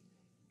feeling.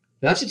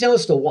 You don't have to tell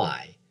us the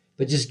why,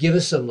 but just give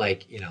us some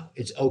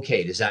it's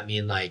okay. Does that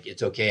mean like,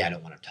 it's okay, I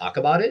don't want to talk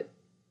about it?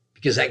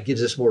 Because that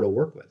gives us more to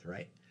work with,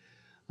 right?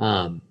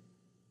 And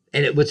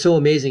what's so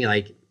amazing,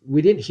 like,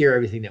 we didn't hear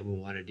everything that we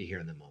wanted to hear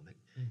in the moment.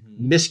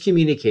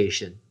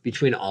 Miscommunication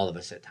between all of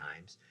us at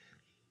times.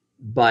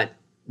 But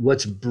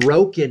what's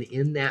broken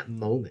in that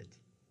moment,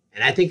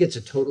 and I think it's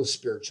a total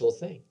spiritual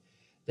thing,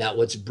 that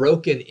what's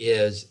broken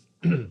is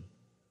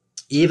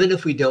even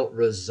if we don't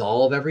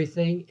resolve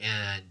everything,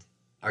 and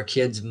our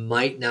kids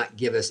might not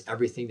give us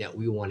everything that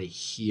we want to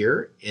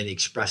hear in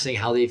expressing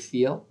how they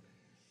feel,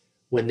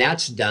 when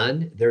that's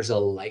done, there's a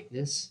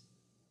lightness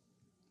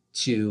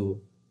to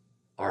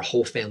our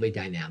whole family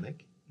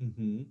dynamic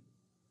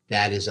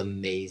that is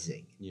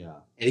amazing. Yeah.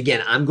 And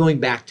again, I'm going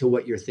back to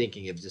what you're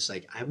thinking of, just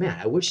like,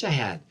 I wish I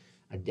had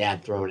a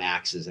dad throwing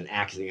axes and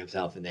axing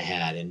himself in the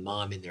head, and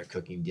mom in there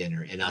cooking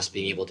dinner, and us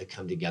being able to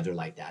come together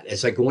like that.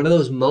 It's like one of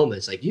those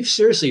moments, like, you've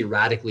seriously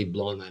radically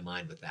blown my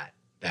mind with that,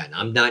 Ben.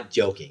 I'm not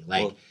joking.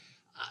 Like, well,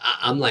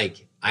 I'm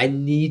like, I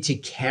need to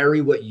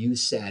carry what you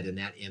said in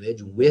that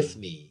image with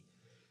me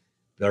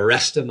the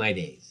rest of my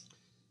days.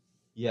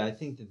 Yeah, I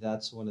think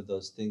that's one of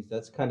those things.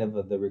 That's kind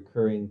of the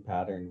recurring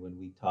pattern when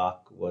we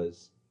talk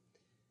was,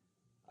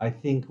 I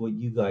think what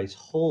you guys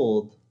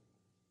hold,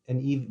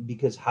 and even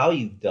because how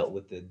you've dealt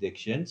with the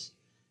addictions,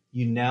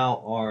 you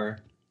now are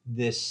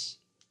this,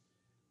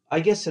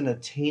 I guess, an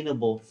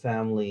attainable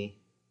family.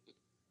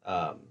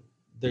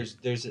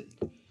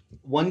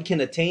 One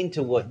can attain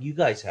to what you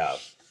guys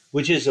have,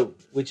 which is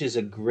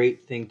a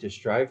great thing to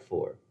strive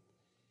for.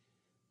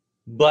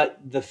 But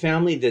the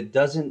family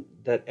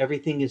that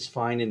everything is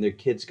fine and their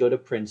kids go to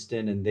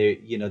Princeton and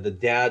the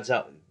dad's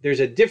out,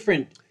 there's a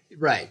different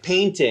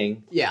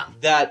painting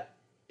that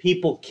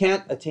people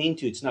can't attain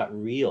to. It's not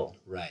real.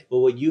 Right. But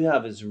what you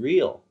have is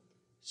real.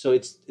 So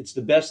it's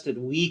the best that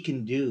we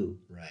can do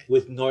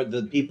with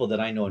the people that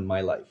I know in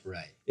my life.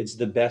 Right. It's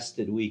the best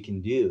that we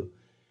can do.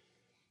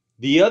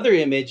 The other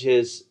image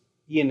is,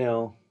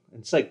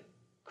 it's like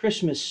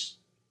Christmas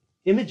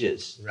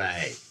images.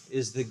 Right.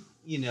 Is the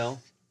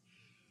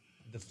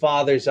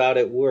father's out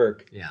at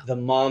work. Yeah. The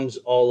mom's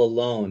all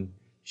alone.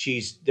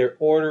 They're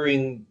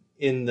ordering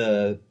in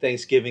the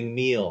Thanksgiving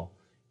meal.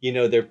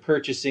 They're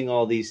purchasing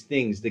all these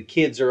things. The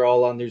kids are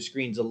all on their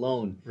screens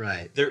alone.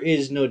 Right. There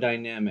is no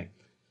dynamic.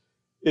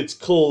 It's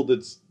cold.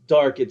 It's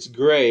dark, it's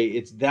gray.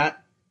 It's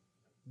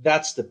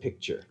that's the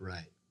picture.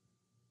 Right.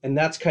 And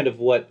that's kind of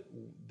what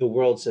the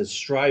world says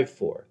strive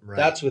for. Right.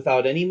 That's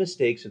without any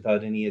mistakes,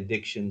 without any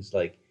addictions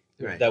like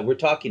Right. that we're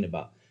talking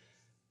about.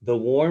 The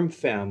warm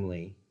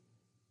family,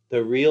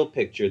 the real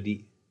picture,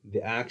 the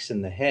axe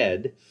in the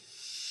head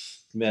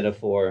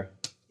metaphor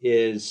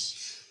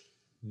is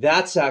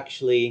that's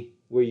actually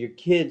where your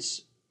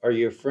kids are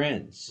your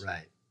friends.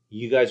 Right.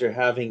 You guys are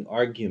having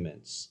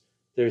arguments.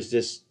 There's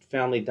this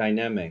family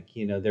dynamic,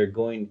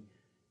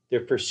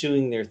 they're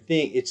pursuing their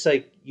thing. It's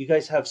like you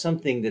guys have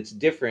something that's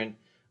different,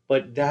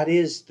 but that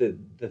is the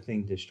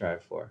thing to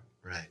strive for.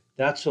 Right.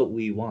 That's what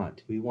we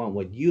want. We want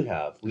what you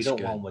have. We That's don't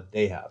good. want what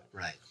they have.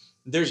 Right.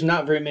 There's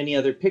not very many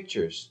other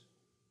pictures.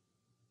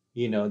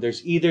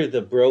 There's either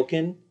the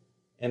broken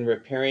and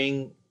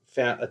repairing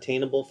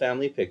attainable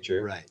family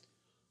picture, Right.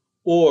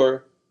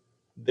 or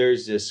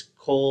there's this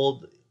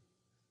cold,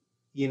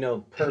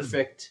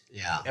 perfect,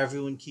 Yeah.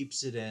 everyone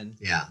keeps it in,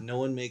 Yeah. no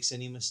one makes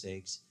any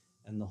mistakes,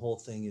 and the whole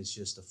thing is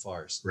just a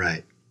farce.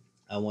 Right.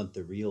 I want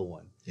the real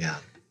one. Yeah.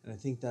 And I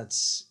think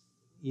that's,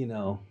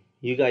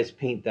 you guys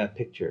paint that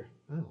picture.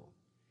 Oh.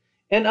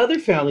 And other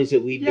families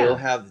that we Yeah.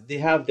 know they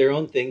have their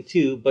own thing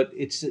too, but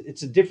it's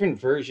a different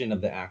version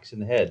of the axe in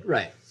the head.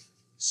 Right.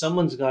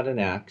 Someone's got an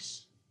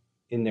axe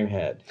in their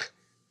head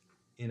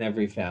in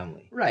every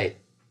family. Right.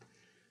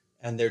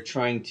 And they're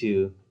trying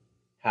to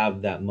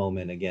have that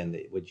moment again,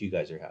 what you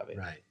guys are having.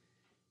 Right.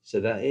 So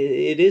that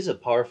it is a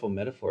powerful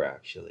metaphor,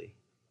 actually.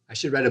 I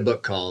should write a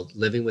book called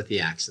Living with the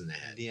Axe in the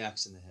Head. The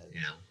axe in the head.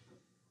 You know.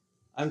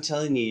 I'm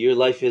telling you, your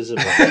life is a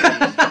movie.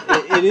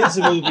 it is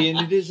a movie and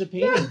it is a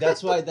painting.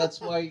 That's why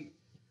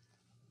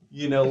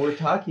we're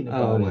talking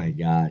about Oh it. my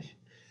gosh.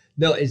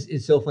 No,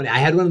 it's so funny. I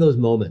had one of those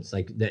moments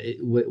like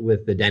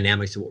with the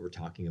dynamics of what we're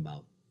talking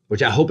about,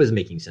 which I hope is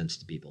making sense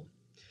to people.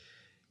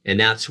 And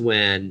that's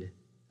when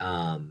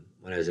I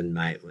was in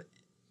my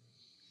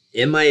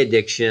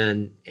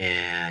addiction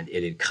and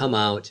it had come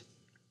out.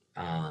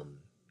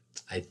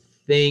 I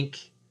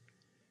think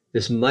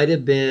this might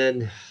have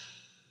been.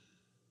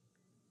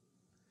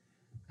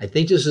 I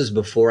think this was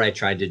before I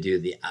tried to do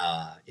the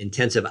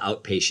intensive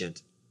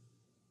outpatient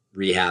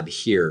rehab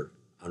here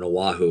on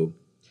Oahu.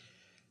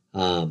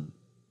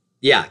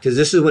 Yeah, because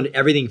this is when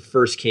everything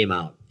first came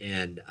out.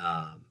 And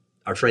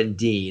our friend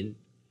Dean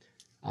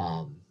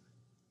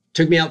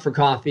took me out for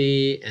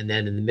coffee. And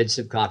then in the midst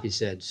of coffee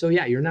said, so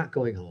yeah, you're not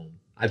going home.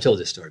 I've told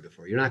this story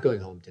before. You're not going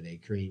home today.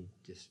 Kareen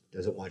just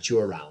doesn't want you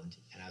around.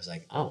 And I was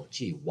like, oh,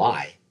 gee,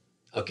 why?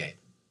 Okay.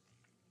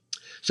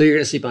 So you're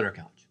going to sleep on our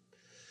couch.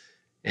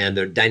 And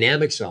the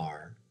dynamics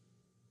are,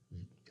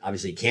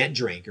 obviously, you can't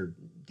drink or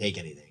take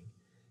anything.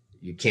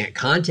 You can't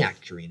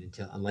contact Kareen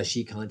unless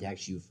she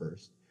contacts you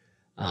first.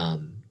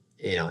 And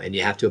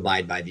you have to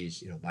abide by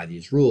these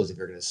rules if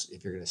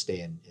you're gonna stay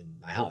in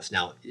my house.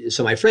 Now,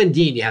 so my friend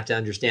Dean, you have to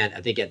understand.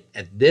 I think at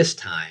this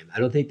time, I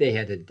don't think they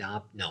had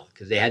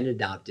because they hadn't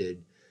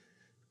adopted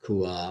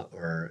Kua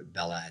or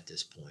Bella at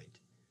this point.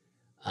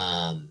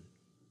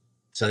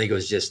 So I think it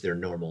was just their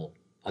normal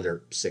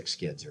other 6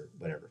 kids or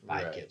whatever,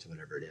 5 Right. kids,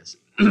 whatever it is.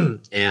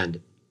 And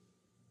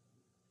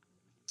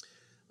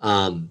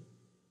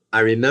I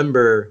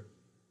remember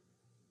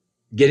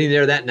getting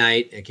there that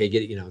night, okay,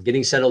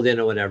 getting settled in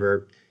or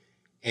whatever.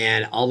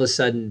 And all of a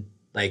sudden,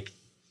 like,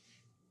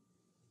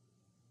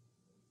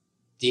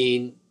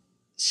 Dean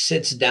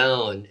sits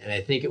down, and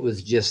I think it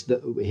was just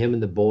him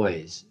and the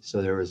boys.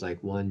 So there was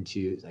like 1,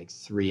 2, like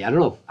 3. I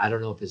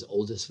don't know if his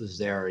oldest was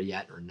there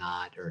yet or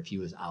not, or if he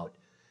was out.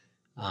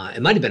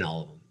 It might have been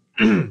all of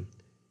them.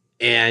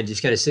 And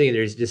just kind of sitting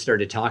there, just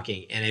started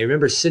talking. And I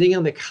remember sitting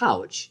on the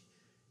couch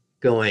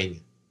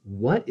going,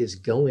 what is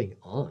going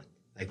on?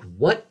 Like,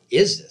 what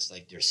is this?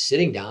 Like, they're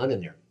sitting down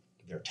and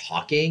they're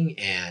talking.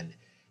 And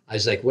I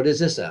was like, what is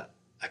this? A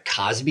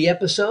Cosby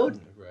episode?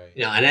 Right.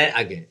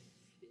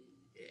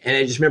 And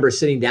I just remember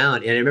sitting down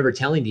and I remember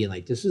telling Dean,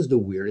 like, this is the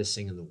weirdest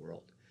thing in the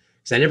world.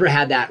 Because I never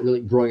had that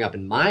really growing up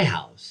in my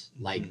house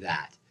like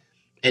that.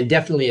 And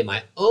definitely in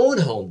my own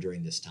home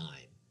during this time,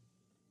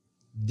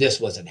 this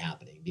wasn't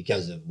happening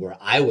because of where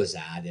I was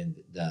at and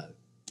the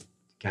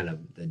kind of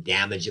the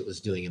damage it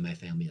was doing in my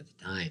family at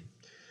the time.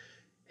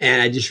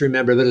 And I just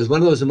remember that it was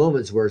one of those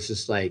moments where it's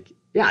just like,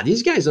 yeah,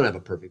 these guys don't have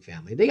a perfect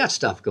family. They got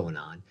stuff going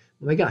on.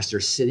 Oh my gosh, they're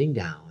sitting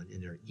down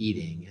and they're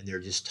eating and they're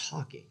just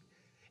talking.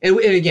 And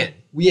again,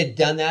 we had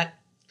done that,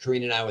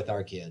 Kareen and I, with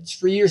our kids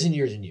for years and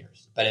years and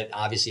years. But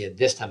obviously at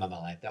this time of my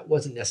life, that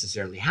wasn't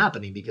necessarily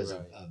happening because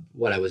of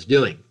what I was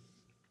doing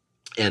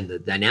and the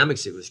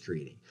dynamics it was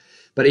creating.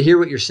 But I hear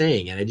what you're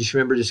saying. And I just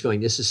remember just going,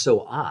 this is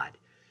so odd.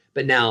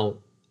 But now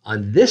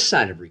on this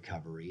side of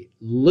recovery,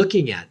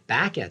 looking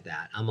back at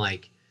that, I'm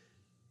like,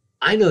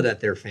 I know that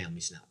their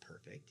family's not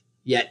perfect,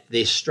 yet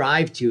they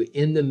strive to,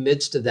 in the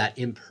midst of that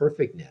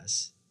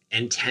imperfectness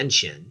and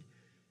tension,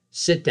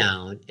 sit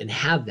down and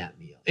have that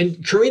meal. And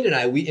Kareen and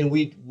I,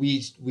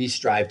 we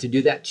strive to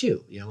do that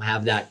too.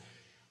 Have that.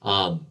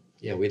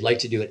 We'd like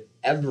to do it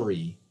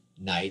every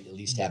night, at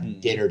least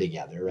have dinner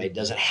together. Right? It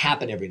doesn't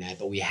happen every night,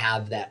 but we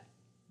have that.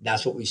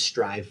 That's what we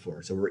strive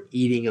for. So we're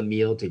eating a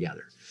meal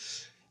together.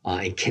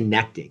 and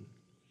connecting.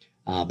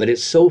 But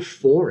it's so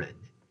foreign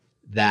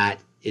that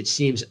it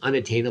seems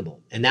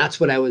unattainable. And that's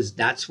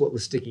what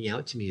was sticking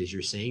out to me as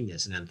you're saying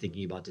this. And I'm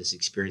thinking about this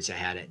experience I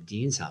had at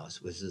Dean's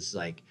house, was this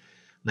like,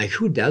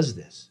 who does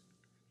this?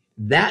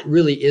 That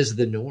really is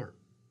the norm,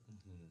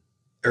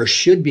 or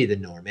should be the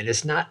norm. And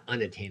it's not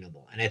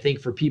unattainable. And I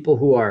think for people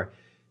who are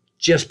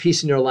just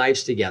piecing their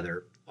lives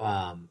together,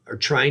 or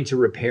trying to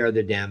repair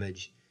the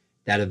damage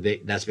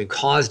that's been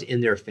caused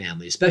in their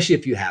family, especially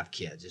if you have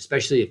kids,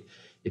 especially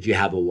if you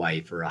have a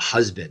wife or a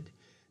husband,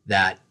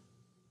 that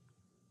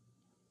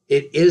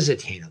it is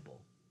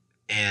attainable.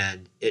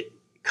 And it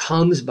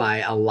comes by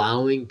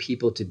allowing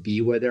people to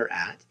be where they're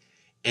at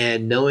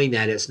and knowing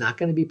that it's not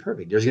going to be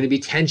perfect. There's going to be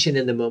tension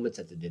in the moments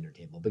at the dinner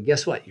table. But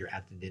guess what? You're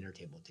at the dinner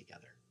table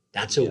together.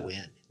 That's a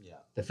win. Yeah.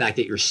 The fact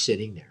that you're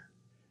sitting there,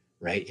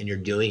 right? And you're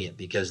doing it,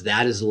 because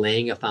that is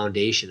laying a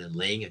foundation and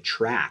laying a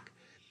track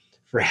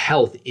for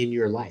health in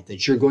your life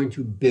that you're going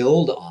to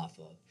build off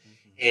of.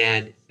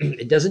 And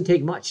it doesn't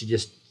take much to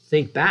just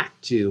think back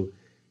to,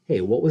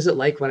 hey, what was it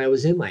like when I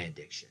was in my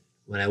addiction,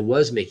 when I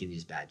was making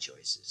these bad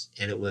choices?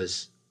 And it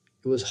was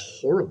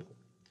horrible.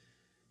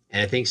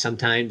 And I think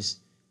sometimes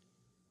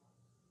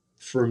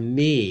for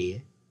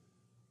me,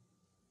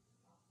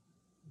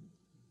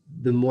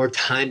 the more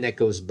time that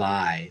goes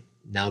by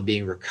now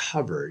being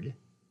recovered,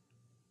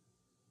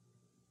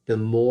 the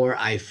more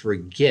I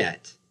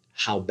forget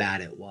how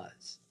bad it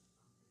was.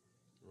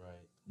 Right.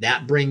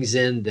 That brings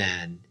in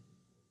then,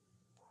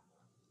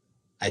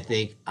 I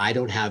think I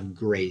don't have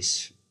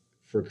grace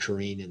for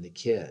Corrine and the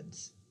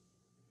kids,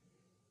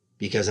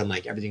 because I'm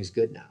like, everything's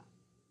good now.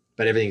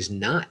 But everything's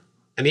not.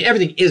 I mean,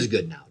 everything is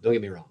good now. Don't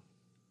get me wrong.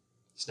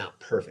 It's not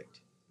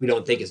perfect. We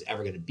don't think it's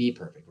ever going to be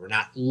perfect. We're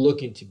not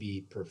looking to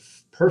be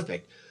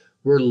perfect.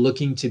 We're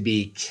looking to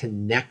be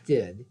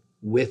connected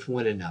with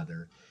one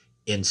another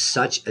in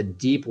such a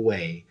deep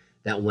way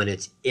that when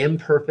it's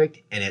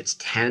imperfect and it's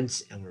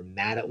tense and we're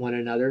mad at one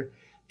another,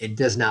 it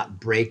does not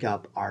break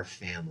up our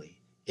family.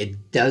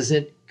 It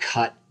doesn't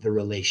cut the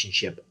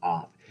relationship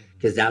off,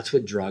 because that's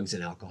what drugs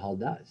and alcohol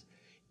does.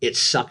 It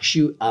sucks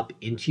you up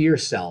into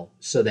yourself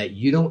so that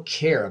you don't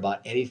care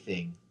about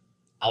anything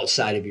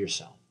outside of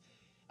yourself.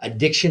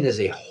 Addiction is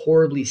a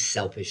horribly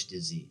selfish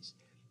disease,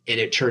 and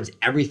it turns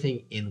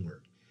everything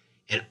inward.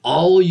 And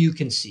all you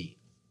can see,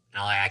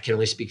 now I can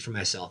only speak for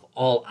myself,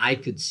 all I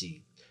could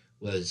see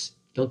was,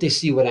 don't they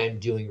see what I'm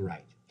doing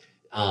right?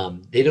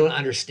 They don't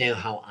understand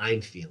how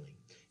I'm feeling.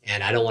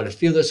 And I don't want to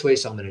feel this way,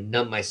 so I'm going to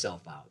numb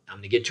myself out. I'm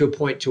going to get to a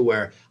point to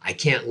where I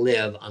can't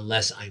live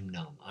unless I'm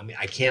numb. I mean,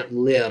 I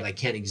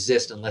can't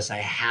exist unless I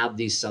have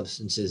these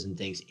substances and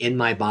things in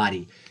my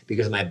body,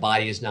 because my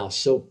body is now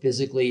so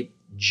physically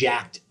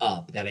jacked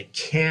up that it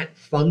can't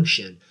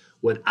function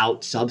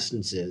without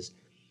substances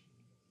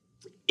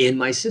in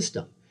my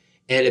system.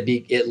 And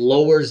it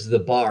lowers the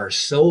bar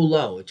so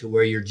low to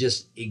where you're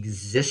just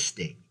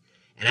existing.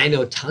 And I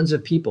know tons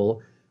of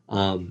people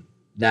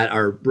that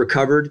are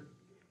recovered,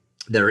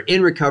 that are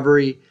in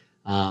recovery,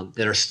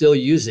 that are still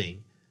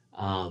using,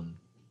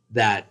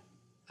 that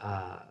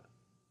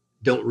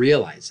don't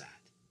realize that,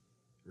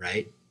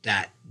 right?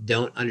 That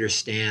don't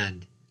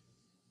understand,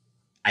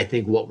 I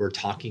think, what we're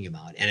talking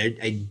about. And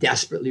I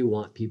desperately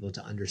want people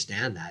to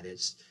understand that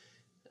it's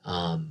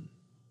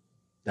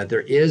that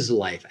there is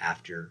life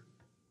after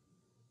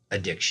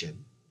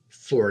addiction,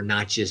 for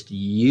not just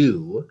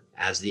you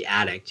as the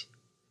addict,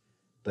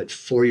 but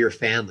for your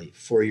family,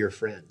 for your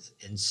friends.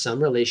 And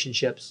some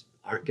relationships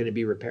aren't going to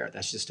be repaired.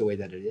 That's just the way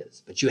that it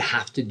is. But you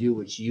have to do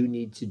what you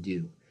need to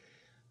do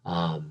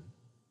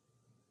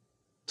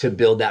to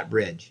build that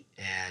bridge.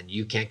 And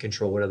you can't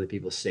control what other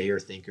people say or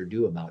think or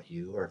do about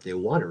you, or if they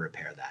want to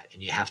repair that.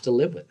 And you have to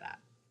live with that.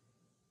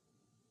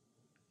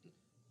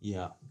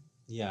 Yeah.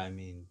 Yeah. I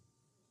mean,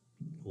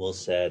 Well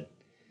said.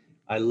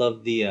 I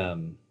love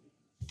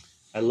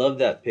I love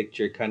that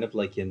picture, kind of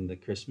like in the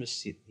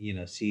Christmas,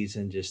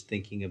 season, just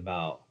thinking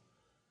about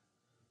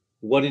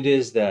what it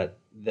is that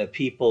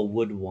people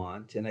would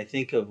want. And I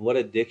think of what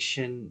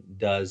addiction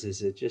does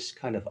is it just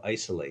kind of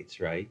isolates,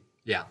 right?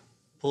 Yeah.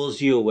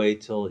 Pulls you away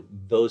till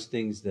those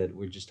things that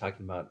we're just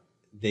talking about,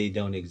 they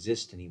don't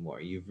exist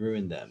anymore. You've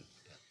ruined them.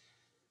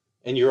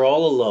 And you're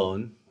all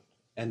alone,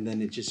 and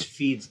then it just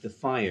feeds the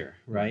fire,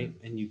 right?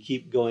 And you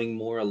keep going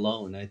more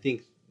alone. I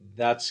think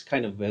that's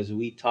kind of, as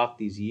we talk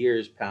these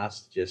years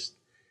past, just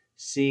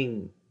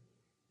seeing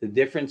the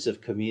difference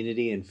of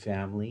community and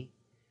family.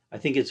 I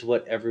think it's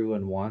what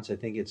everyone wants. I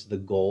think it's the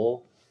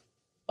goal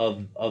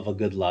of a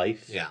good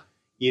life. Yeah.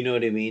 You know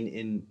what I mean?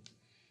 And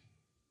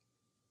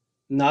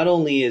not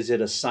only is it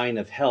a sign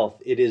of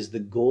health, it is the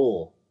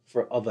goal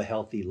of a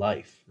healthy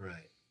life.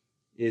 Right.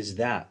 Is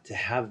that to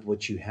have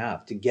what you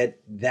have, to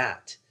get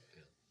that,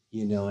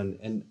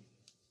 and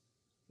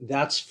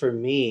that's for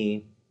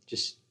me.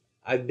 Just,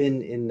 I've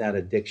been in that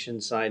addiction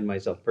side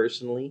myself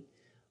personally,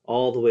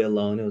 all the way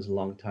alone. It was a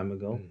long time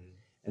ago.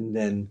 And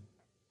then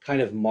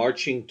kind of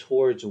marching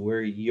towards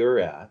where you're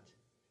at,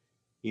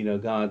 and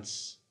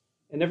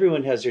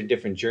everyone has their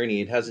different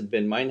journey.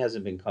 Mine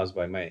hasn't been caused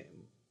by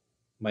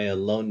my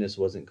aloneness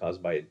wasn't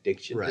caused by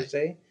addiction per Right.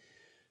 se.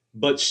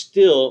 But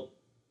still,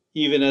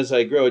 even as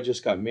I grow, I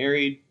just got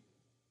married.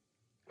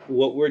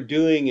 What we're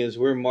doing is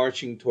we're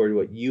marching toward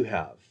what you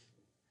have.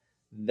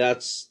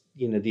 That's,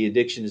 the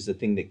addiction is the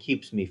thing that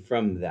keeps me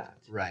from that.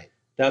 Right.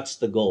 That's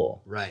the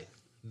goal. Right.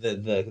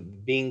 The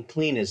being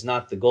clean is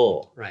not the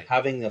goal. Right.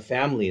 Having a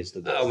family is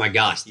the goal. Oh my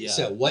gosh. Yeah.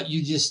 So what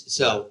you just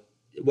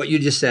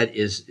said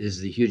is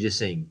the hugest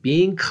thing.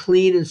 Being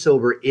clean and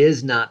sober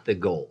is not the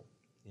goal.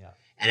 Yeah.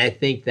 And I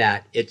think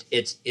that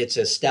it's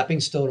a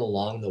stepping stone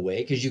along the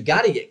way, because you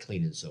got to get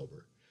clean and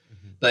sober.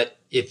 Mhm. But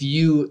if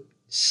you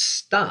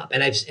stop,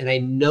 and I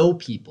know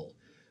people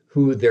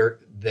who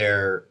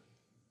they're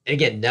and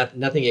again,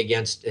 nothing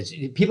against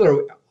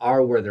people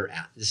are where they're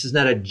at. This is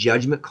not a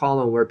judgment call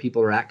on where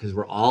people are at, because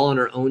we're all on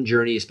our own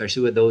journey,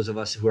 especially with those of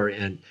us who are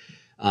in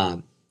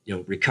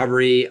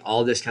recovery,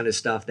 all this kind of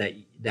stuff that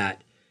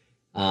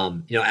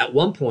at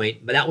one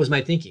point, but that was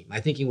my thinking.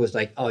 My thinking was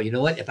like, oh, you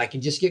know what? If I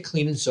can just get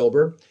clean and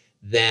sober,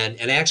 then,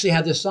 and I actually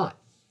had this thought,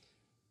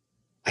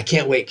 I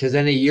can't wait, because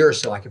in a year or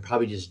so, I could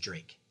probably just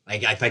drink.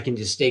 Like if I can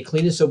just stay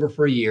clean and sober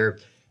for a year,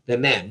 then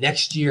man,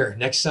 next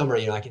summer,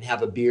 I can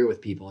have a beer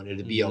with people and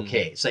it'll be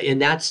okay. So, and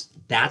that's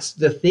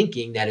the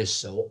thinking that is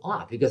so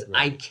off, because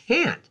I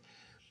can't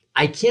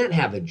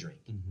have a drink.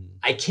 Mhm.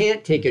 I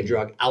can't take a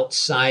drug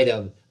outside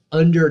of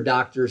under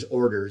doctor's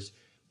orders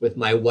with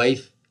my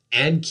wife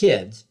and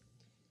kids,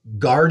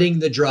 guarding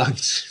the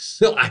drugs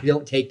so I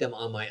don't take them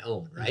on my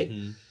own, right?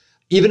 Mhm.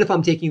 Even if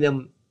I'm taking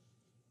them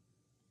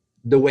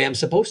the way I'm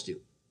supposed to.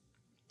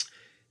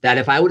 That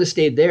if I would have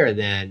stayed there,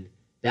 then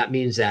that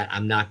means that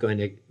I'm not going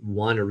to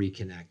want to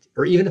reconnect.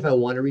 Or even if I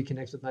want to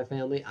reconnect with my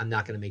family, I'm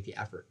not going to make the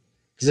effort.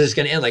 Because it's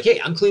going to end like, hey,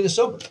 I'm clean and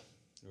sober.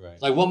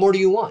 Right. Like, what more do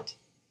you want?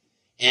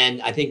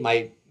 And I think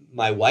my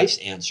wife's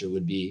answer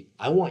would be,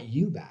 I want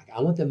you back.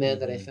 I want the man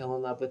that I fell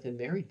in love with and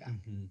married back.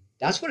 Mhm.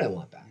 That's what I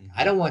want back. Mhm.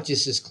 I don't want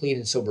just this clean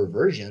and sober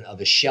version of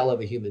a shell of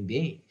a human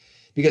being.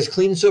 Because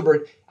clean and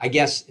sober, I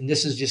guess, and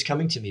this is just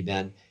coming to me,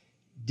 Ben,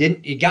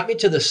 it got me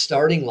to the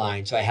starting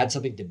line, so I had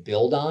something to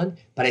build on,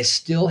 but I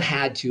still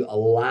had to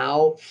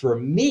allow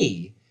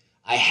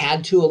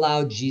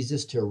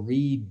Jesus to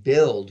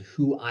rebuild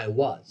who I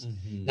was.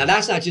 Mhm. Now,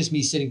 that's not just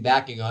me sitting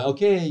back and going,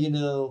 okay,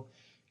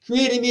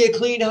 creating me a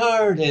clean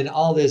heart and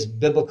all this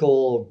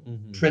biblical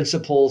Mhm.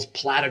 principles,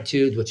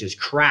 platitudes, which is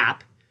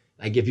crap.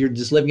 Like if you're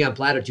just living on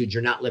platitudes,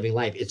 you're not living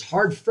life. It's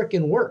hard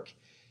freaking work,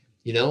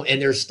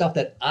 and there's stuff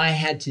that I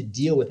had to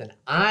deal with and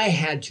I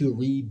had to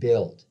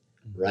rebuild,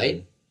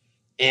 right?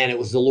 And it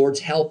was the Lord's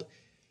help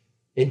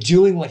in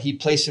doing what he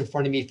placed in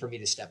front of me for me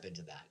to step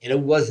into that. And it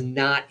was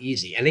not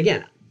easy. And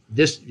again,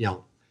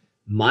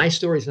 my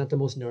story is not the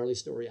most gnarly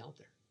story out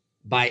there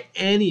by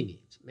any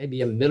means,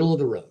 maybe a middle of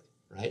the road,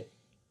 right?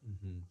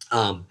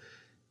 Mhm.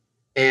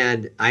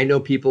 And I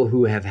know people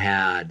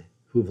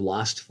who've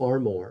lost far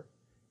more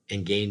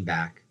and gained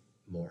back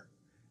more.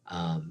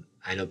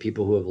 I know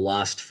people who have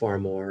lost far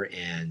more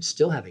and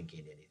still haven't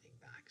gained anything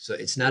back. So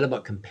it's not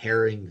about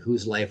comparing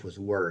whose life was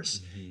worse.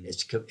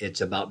 Mhm.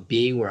 It's about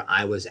being where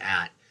I was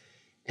at,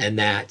 and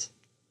that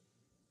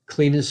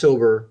clean and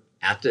sober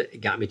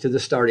got me to the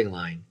starting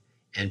line.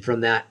 And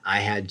from that,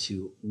 I had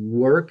to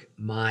work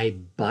my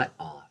butt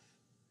off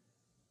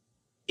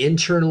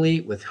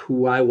internally with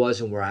who I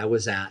was and where I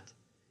was at,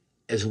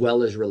 as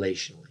well as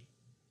relationally,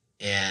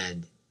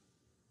 and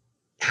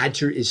had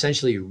to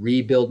essentially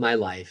rebuild my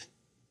life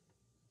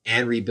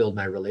and rebuild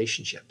my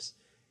relationships.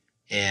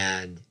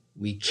 And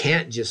we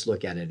can't just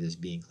look at it as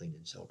being clean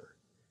and sober,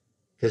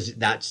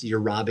 because you're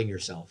robbing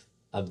yourself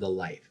of the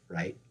life,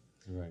 right?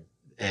 Right.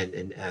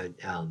 And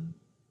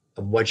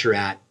of what you're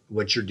at,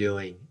 what you're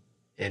doing,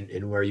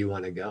 and where you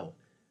want to go.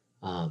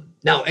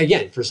 Now,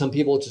 again, for some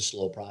people, it's a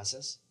slow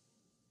process.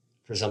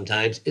 For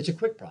sometimes, it's a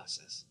quick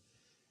process.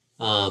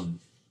 I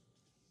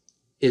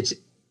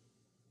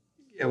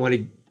want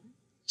to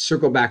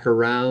circle back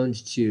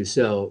around to,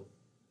 so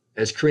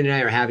as Corinne and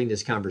I are having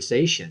this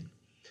conversation,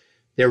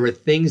 there were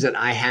things that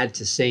I had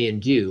to say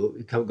and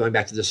do, going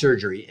back to the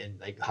surgery and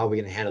like, how are we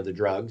going to handle the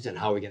drugs and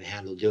how are we going to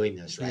handle doing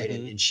this, right?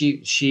 Mhm. And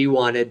she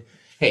wanted,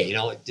 hey,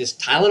 just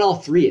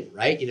Tylenol 3 it,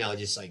 right?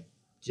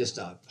 Just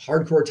a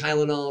hardcore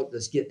Tylenol,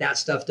 let's get that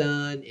stuff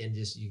done. And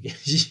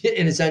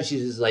in a sense,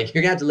 she's just like,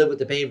 you're gonna have to live with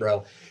the pain,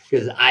 bro.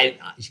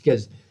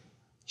 Because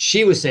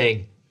she was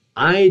saying,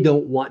 I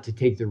don't want to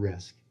take the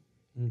risk.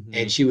 Mhm.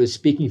 And she was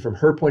speaking from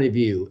her point of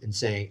view and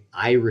saying,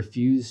 I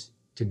refuse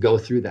to go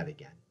through that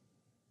again.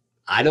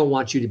 I don't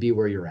want you to be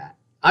where you're at.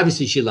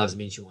 Obviously, she loves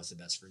me and she wants the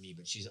best for me,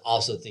 but she's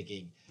also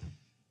thinking,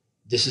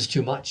 this is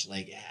too much.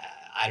 Like,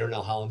 I don't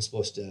know how I'm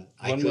supposed to.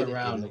 One more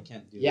round, I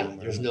can't do. Yeah, one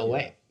more there's round. no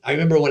way. I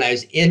remember when I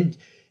was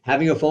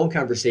having a phone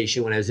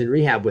conversation when I was in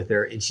rehab with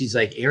her, and she's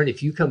like, Aaron,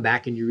 if you come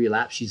back and you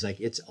relapse, she's like,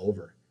 it's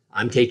over.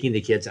 I'm taking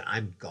the kids and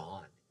I'm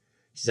gone.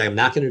 She's like, I'm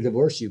not going to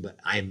divorce you, but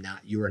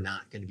you are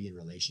not going to be in a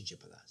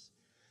relationship with us.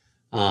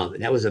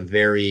 And that was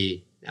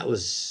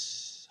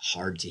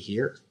hard to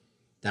hear,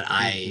 that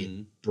I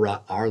Mhm.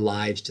 brought our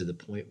lives to the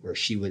point where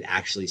she would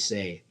actually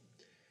say,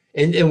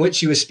 and what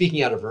she was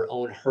speaking out of her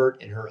own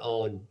hurt and her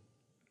own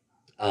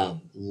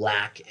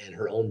lack and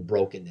her own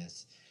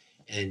brokenness.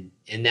 And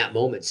in that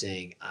moment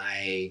saying,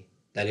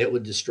 that it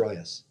would destroy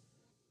us,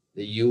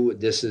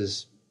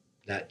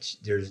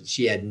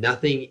 she had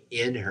nothing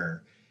in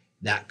her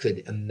that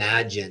could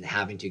imagine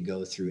having to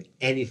go through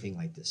anything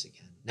like this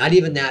again. Not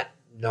even that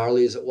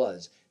gnarly as it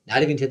was,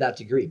 not even to that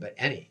degree, but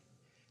any.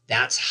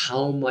 That's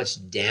how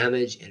much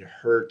damage and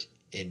hurt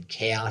and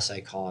chaos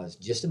I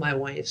caused just in my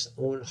wife's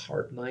own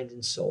heart, mind,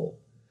 and soul.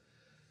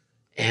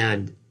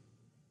 And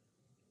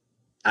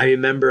I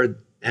remember,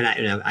 and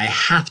I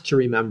have to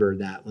remember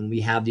that when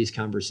we have these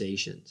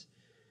conversations,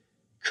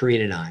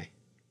 Corinne and I,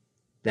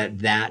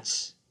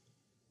 that's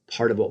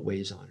part of what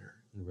weighs on her.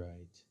 Right.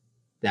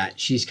 That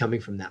she's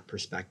coming from that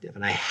perspective,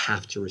 and I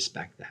have to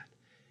respect that.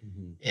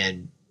 Mm-hmm.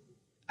 And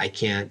I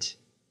can't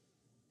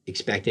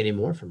expect any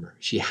more from her.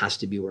 She has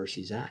to be where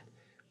she's at.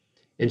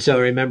 And so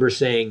I remember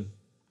saying,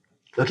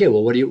 okay,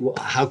 well,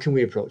 how can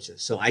we approach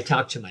this? So I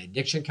talked to my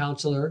addiction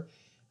counselor,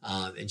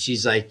 and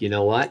she's like, you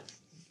know what?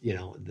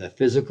 The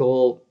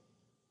physical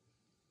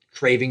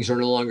cravings are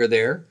no longer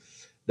there.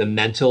 The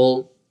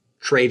mental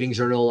cravings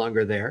are no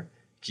longer there.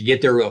 You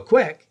get there real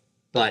quick,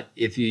 but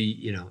if you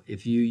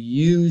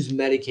use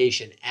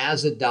medication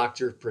as a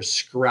doctor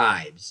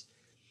prescribes,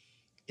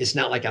 it's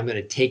not like I'm going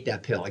to take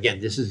that pill. Again,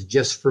 this is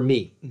just for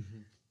me. Mm-hmm.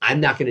 I'm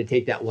not going to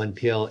take that one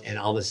pill and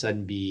all of a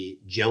sudden be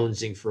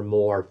jonesing for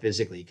more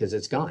physically because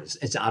it's gone.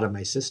 It's out of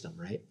my system,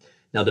 right?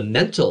 Now, the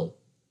mental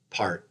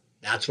part,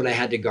 that's what I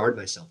had to guard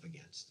myself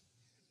against,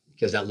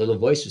 because that little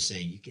voice was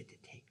saying, you get to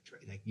take,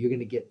 like you're going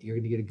to get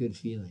a good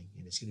feeling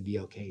and it's going to be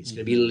okay. It's going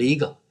to be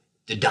legal.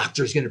 The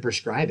doctor's going to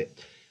prescribe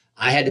it.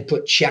 I had to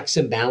put checks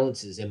and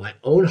balances in my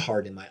own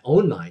heart, in my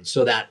own mind,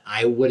 so that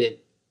I wouldn't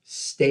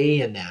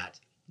stay in that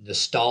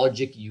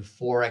nostalgic,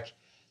 euphoric,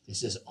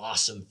 this is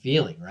awesome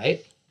feeling,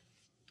 right?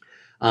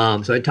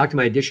 So I talked to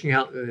my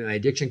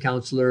addiction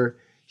counselor.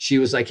 She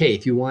was like, hey,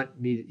 if you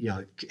want me,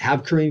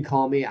 have Corinne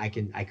call me. I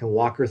can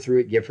walk her through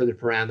it, give her the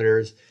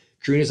parameters.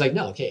 Corinne is like,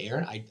 no, okay,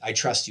 Aaron, I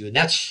trust you. And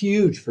that's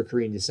huge for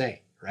Corinne to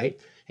say, right?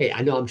 Hey,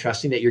 I know I'm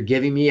trusting that you're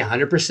giving me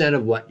 100%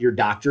 of what your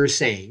doctor is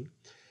saying.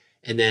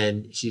 And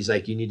then she's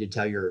like, you need to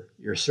tell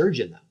your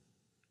surgeon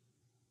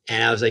though.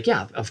 And I was like,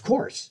 yeah, of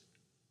course.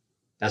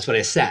 That's what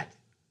I said.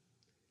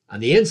 On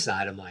the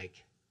inside, I'm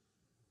like,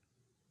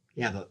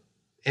 yeah, but,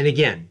 and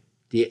again,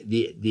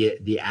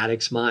 the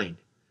addict's mind.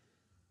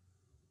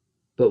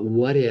 But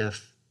what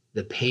if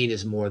the pain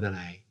is more than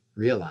I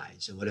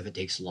realize? And what if it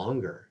takes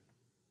longer?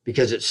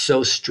 Because it's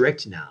so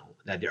strict now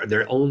that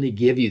they only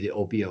give you the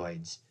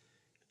opioids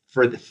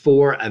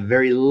for a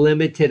very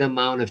limited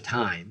amount of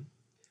time,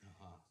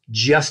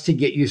 just to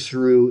get you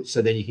through,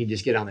 so then you can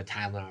just get on the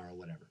Tylenol or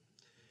whatever.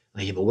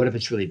 Like, yeah, but what if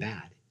it's really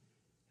bad?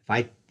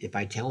 If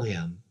I tell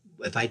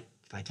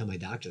my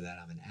doctor that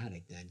I'm an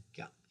addict, then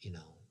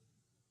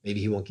maybe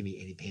he won't give me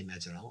any pain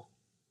meds at all.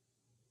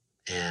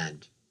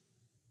 And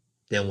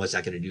then what's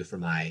that going to do for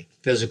my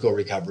physical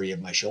recovery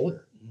of my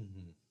shoulder?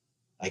 Mm-hmm.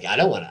 Like, I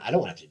don't want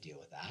to have to deal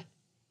with that.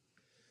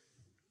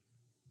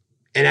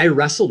 And I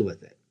wrestled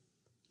with it.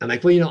 I'm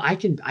like, well, I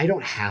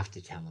don't have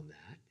to tell him that.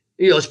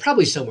 It's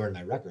probably somewhere in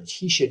my records.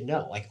 He should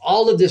know. Like,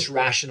 all of this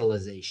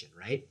rationalization,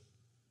 right?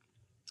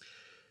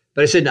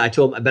 But I said, no, I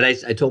told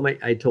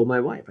my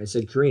wife, I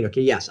said, Corinne,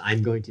 okay, yes,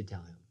 I'm going to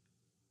tell him.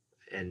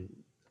 And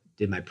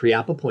did my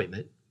pre-op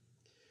appointment,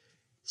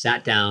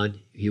 sat down,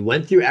 he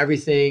went through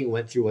everything,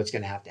 went through what's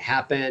going to have to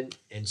happen.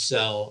 And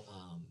so,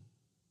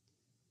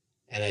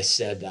 and I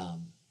said,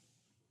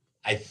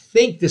 I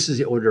think this is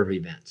the order of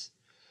events.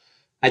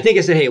 I think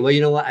I said, hey, well,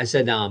 you know what? I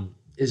said,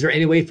 is there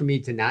any way for me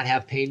to not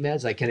have pain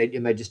meds? Like,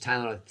 am I just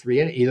Tylenol 3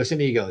 in it? He looks at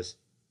me, he goes,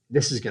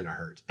 this is going to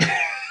hurt.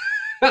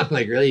 I'm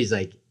like, really? He's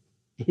like,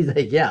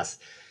 yes.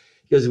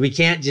 He goes, we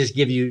can't just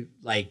give you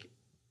like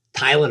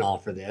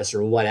Tylenol for this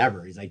or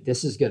whatever. He's like,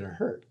 this is going to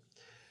hurt.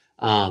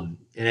 And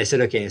I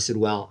said, okay. I said,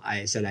 well,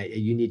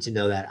 you need to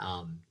know that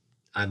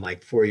I'm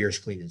like 4 years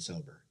clean and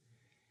sober.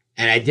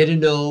 And I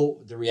didn't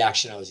know the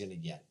reaction I was going to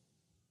get.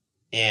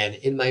 And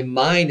in my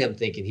mind, I'm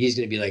thinking he's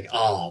going to be like,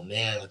 oh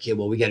man, okay,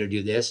 well, we got to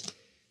do this.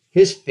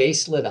 His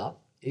face lit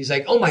up. He's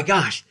like, oh my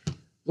gosh,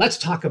 let's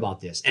talk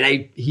about this.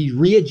 And he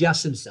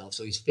readjusts himself.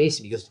 So he's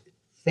facing me. He goes,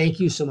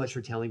 thank you so much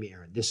for telling me,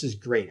 Aaron. This is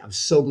great. I'm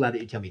so glad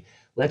that you tell me.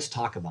 Let's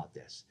talk about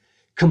this.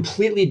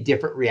 Completely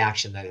different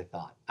reaction than I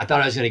thought. I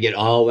thought I was going to get,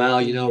 oh, well,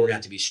 we're going to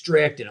have to be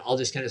strict and all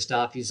this kind of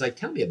stuff. He's like,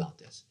 tell me about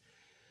this.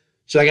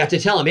 So I got to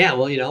tell him, yeah,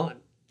 well,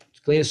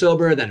 clean and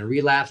sober, then I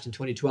relapsed in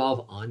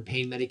 2012 on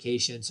pain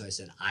medication. So I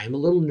said, I'm a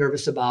little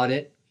nervous about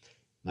it.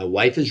 My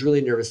wife is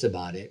really nervous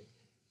about it.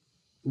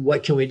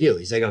 What can we do?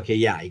 He's like, okay,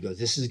 yeah. He goes,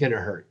 this is going to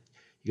hurt.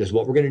 He goes,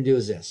 what we're going to do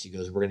is this. He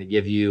goes, we're going to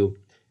give you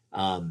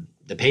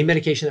the pain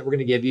medication that we're going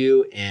to give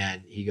you.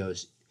 And he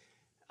goes,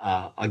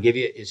 I'll give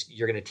you,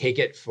 you're going to take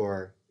it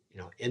for,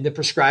 in the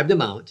prescribed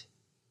amount.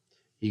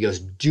 He goes,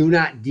 do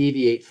not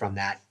deviate from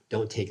that.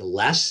 Don't take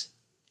less.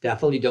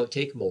 Definitely don't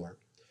take more.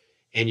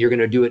 And you're going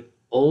to do it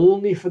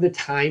only for the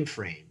time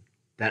frame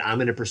that I'm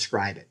going to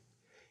prescribe it.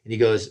 And he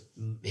goes,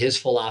 his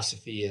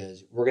philosophy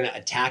is we're going to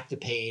attack the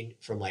pain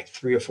from like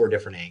 3 or 4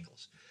 different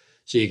angles.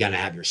 So you got to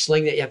have your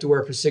sling that you have to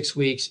wear for 6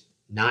 weeks,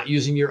 not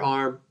using your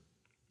arm.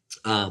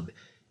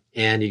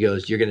 And he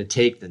goes, you're going to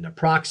take the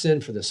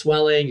naproxen for the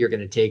swelling. You're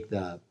going to take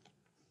the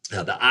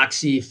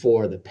oxy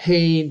for the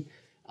pain.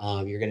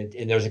 You're going to,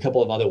 and there's a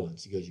couple of other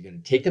ones. He goes, you're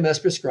going to take them as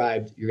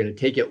prescribed. You're going to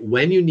take it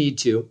when you need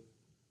to.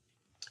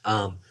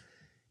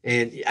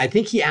 And I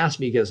think he asked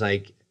me, because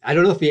like, I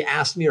don't know if he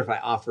asked me or if I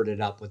offered it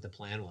up what the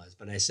plan was,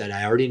 but I said,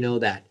 I already know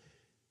that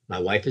my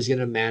wife is going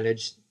to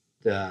manage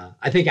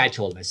I think I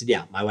told him, I said,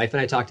 yeah, my wife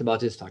and I talked about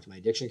this, talked to my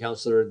addiction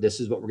counselor. This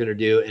is what we're going to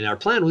do. And our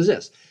plan was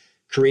this: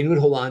 Corrine would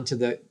hold on to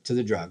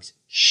the drugs.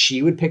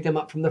 She would pick them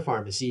up from the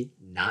pharmacy,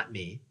 not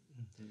me.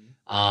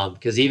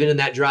 Because even in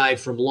that drive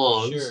from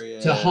Long's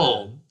to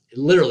home,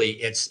 literally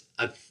it's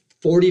a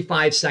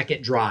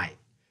 45-second drive.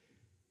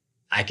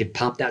 I could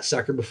pop that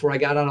sucker before I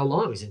got out of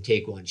Long's and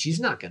take one. She's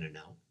not going to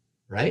know,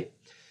 right?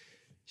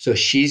 So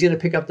she's going to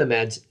pick up the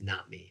meds,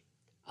 not me.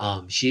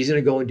 She's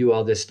going to go and do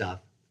all this stuff.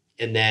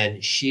 And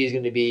then she's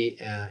going to be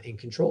in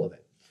control of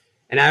it.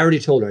 And I already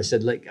told her, I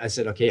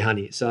said, okay,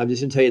 honey, so I'm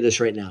just going to tell you this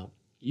right now.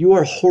 You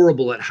are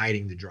horrible at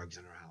hiding the drugs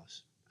in our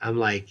house. I'm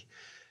like,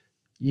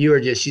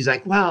 she's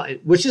like, wow,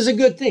 which is a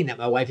good thing that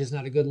my wife is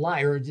not a good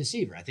liar or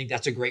deceiver. I think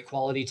that's a great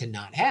quality to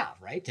not have,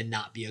 right? To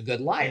not be a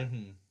good liar.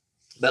 Mm-hmm.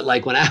 But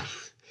like when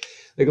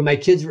my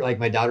kids were, like,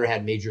 my daughter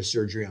had major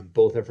surgery on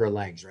both of her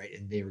legs, right?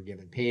 And they were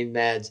given pain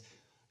meds.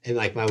 And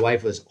like my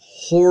wife was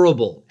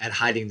horrible at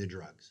hiding the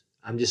drugs.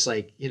 I'm just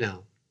like,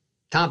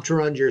 top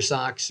drawer under your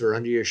socks or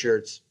under your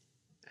shirts.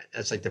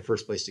 That's like the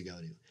first place to go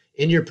to.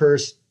 In your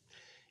purse.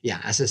 Yeah,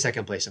 that's the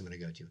second place I'm going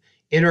to go to.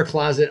 In our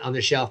closet on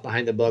the shelf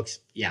behind the books.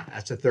 Yeah,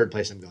 that's the third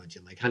place I'm going to.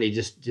 I'm like, honey,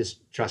 just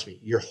trust me.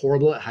 You're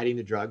horrible at hiding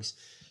the drugs.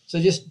 So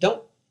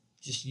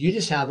you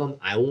just have them.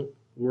 I won't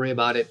worry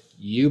about it.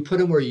 You put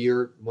them where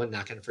you're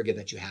not going to forget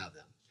that you have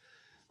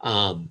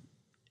them.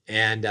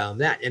 And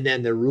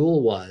then the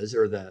rule was,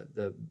 or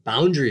the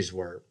boundaries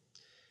were,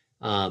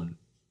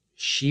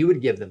 she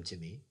would give them to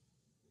me.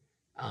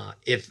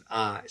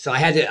 So I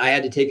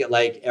had to take it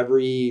like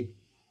every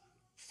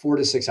 4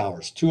 to 6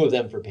 hours, 2 of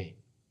them for pain.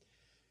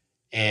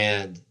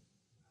 And,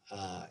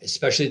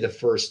 especially the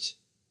first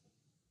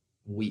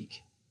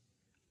week.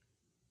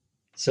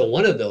 So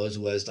one of those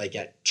was like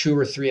at 2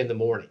 or 3 in the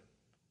morning.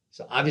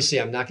 So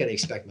obviously I'm not going to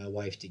expect my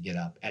wife to get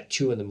up at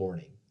 2 in the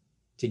morning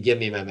to give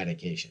me my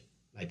medication.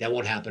 Like that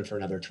won't happen for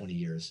another 20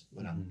 years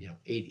when I'm,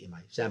 80 in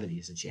my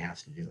 70s, and she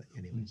has to do it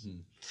anyways.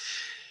 Mm-hmm.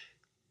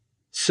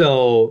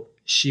 So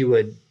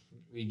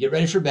we'd get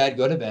ready for bed,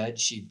 go to bed.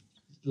 She'd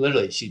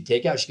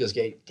take out, she goes,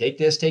 okay, take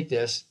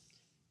this,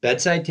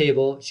 bedside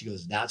table. She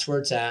goes, that's where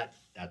it's at.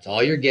 That's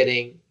all you're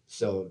getting.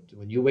 So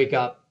when you wake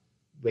up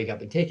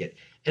and take it.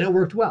 And it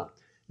worked well.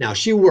 Now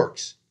she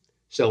works.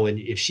 So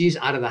if she's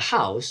out of the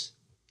house,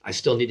 I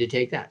still need to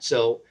take that.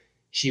 So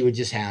she would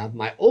just have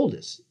my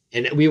oldest,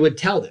 and we would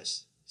tell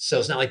this. So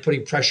it's not like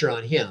putting pressure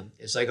on him.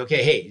 It's like,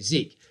 okay, hey,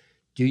 Zeke,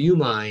 do you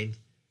mind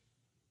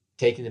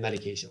taking the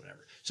medication or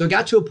whatever? So it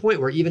got to a point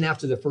where even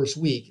after the first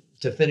week,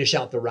 to finish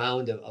out the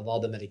round of all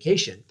the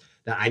medication,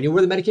 that I knew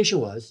where the medication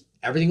was.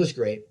 Everything was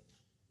great.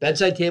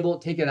 Bedside table,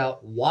 take it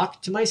out,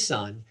 walk to my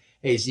son.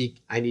 Hey,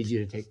 Zeke, I need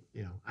you to take,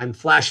 I'm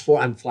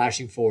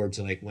flashing forward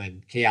to like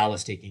when Kayal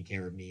is taking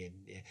care of me.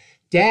 And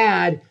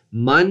Dad,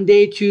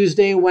 Monday,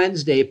 Tuesday,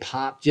 Wednesday,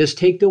 Pop, just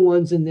take the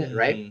ones in there,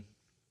 right?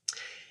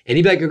 And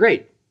he'd be like,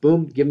 great.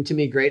 Boom, give them to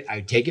me, great.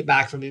 I'd take it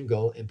back from him,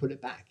 go and put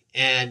it back.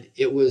 And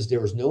there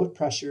was no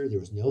pressure, there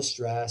was no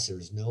stress, there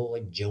was no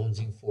like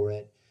jonesing for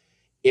it.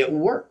 It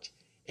worked.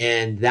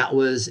 And that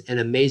was an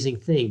amazing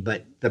thing.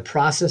 But the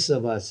process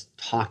of us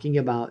talking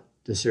about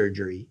the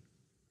surgery,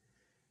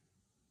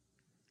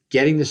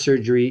 getting the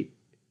surgery,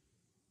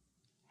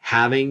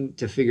 having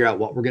to figure out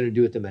what we're going to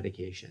do with the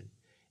medication,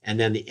 and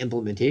then the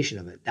implementation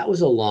of it, that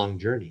was a long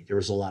journey. There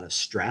was a lot of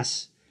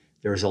stress.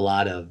 There was a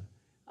lot of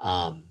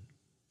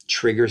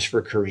triggers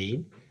for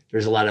Corrine.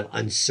 There's a lot of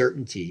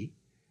uncertainty.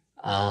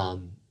 But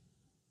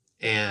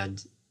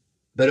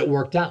it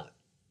worked out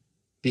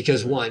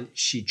because, one,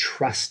 she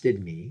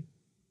trusted me,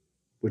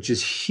 which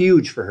is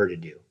huge for her to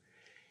do.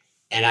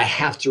 And I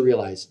have to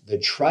realize the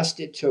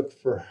trust it took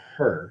for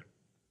her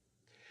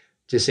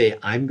to say,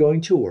 I'm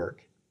going to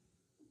work.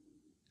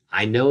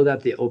 I know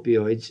that the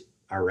opioids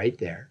are right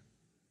there.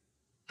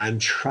 I'm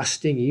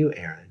trusting you,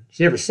 Aaron.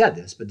 She never said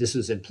this, but this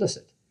was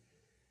implicit.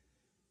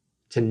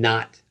 To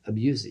not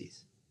abuse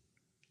these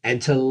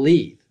and to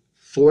leave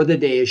for the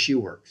day as she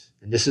works.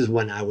 And this is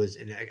when I was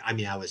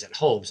at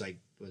home, so I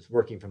was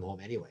working from home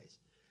anyways.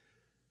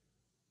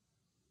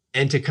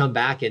 And to come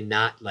back and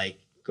not like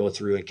go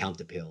through and count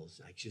the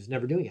pills. Like she was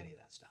never doing any of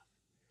that stuff.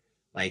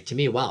 Like to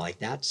me, wow, like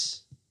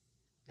that's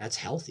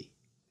healthy.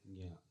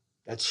 Yeah.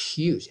 That's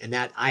huge. And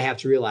that I have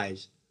to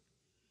realize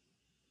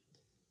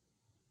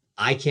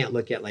I can't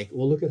look at like,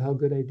 well, look at how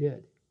good I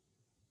did.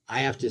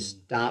 I have to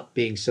stop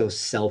being so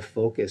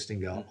self-focused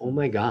and go, oh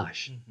my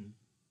gosh,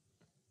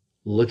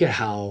 look at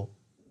how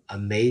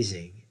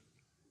amazing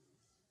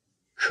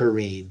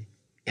Corrine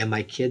and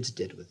my kids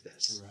did with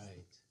this. Right.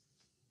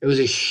 It was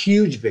a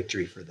huge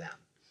victory for them.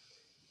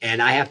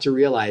 And I have to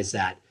realize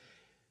that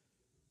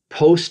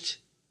post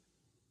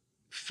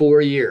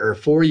 4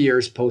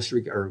 years post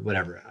or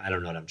whatever. I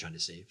don't know what I'm trying to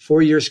say.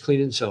 4 years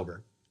clean and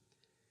sober.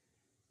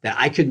 That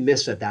I could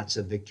miss that's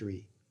a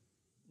victory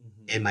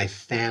in my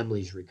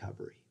family's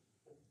recovery.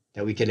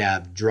 That we could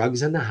have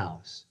drugs in the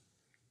house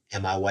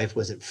and my wife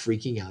wasn't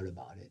freaking out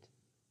about it.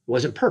 It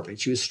wasn't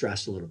perfect. She was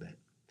stressed a little bit.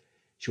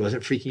 She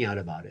wasn't freaking out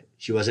about it.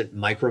 She wasn't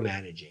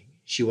micromanaging.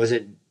 She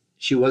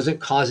wasn't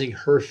causing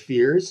her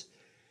fears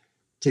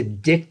to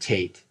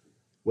dictate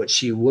what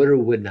she would or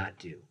would not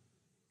do,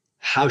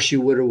 how she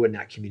would or would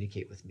not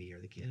communicate with me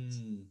or the kids.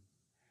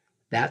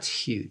 That's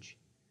huge.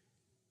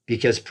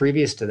 Because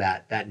previous to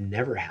that, that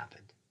never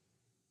happened,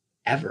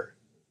 ever.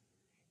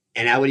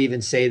 And I would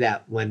even say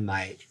that when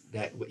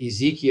that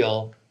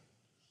Ezekiel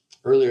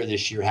earlier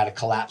this year had a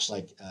collapse,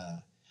 like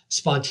a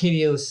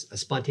spontaneous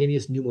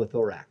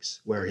pneumothorax,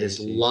 where his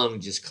lung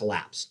just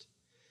collapsed.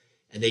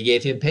 And they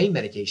gave him pain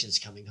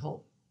medications coming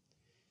home.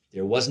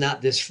 There was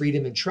not this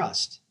freedom and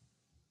trust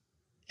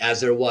as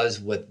there was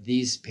with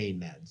these pain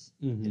meds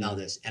and all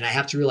this. And I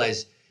have to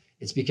realize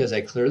it's because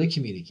I clearly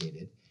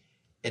communicated.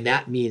 And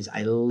that means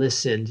I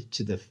listened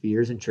to the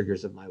fears and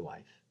triggers of my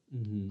wife.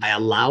 I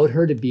allowed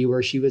her to be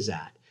where she was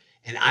at.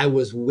 And I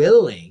was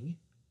willing,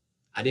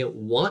 I didn't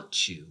want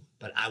to,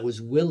 but I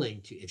was willing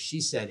to, if she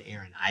said,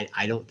 Aaron,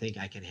 I don't think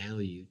I can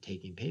handle you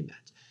taking pain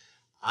meds.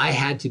 I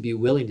had to be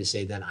willing to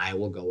say, then I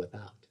will go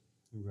without.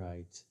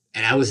 Right.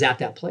 And I was at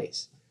that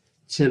place.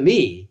 To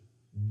me,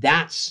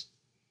 that's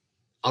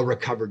a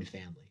recovered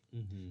family.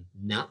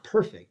 Not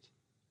perfect,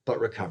 but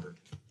recovered.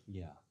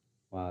 Yeah.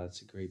 Wow,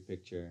 that's a great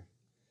picture.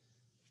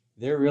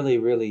 They're really,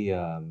 really,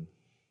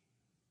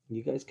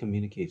 you guys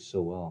communicate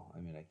so well. I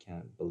mean, I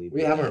can't believe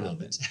We that have our happened.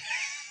 moments.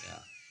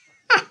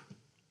 Yeah.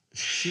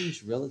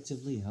 Seems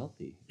relatively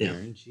healthy. Yeah.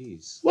 Aaron,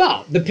 jeez.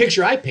 Well, the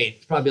picture I paint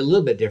is probably a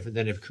little bit different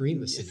than if Kareem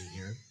was sitting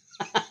here.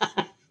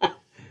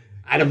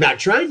 I'm not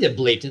trying to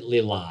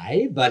blatantly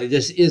lie, but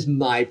this is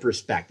my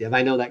perspective.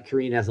 I know that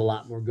Kareem has a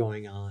lot more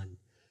going on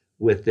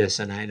with this,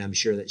 and I'm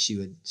sure that she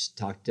would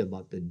talk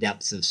about the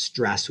depths of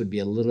stress would be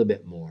a little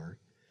bit more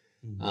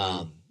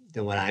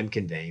than what I'm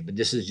conveying. But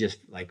this is just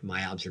like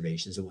my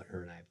observations of what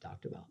her and I have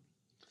talked about.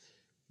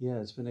 Yeah,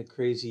 it's been a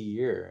crazy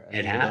year.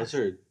 It has. Those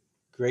are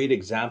great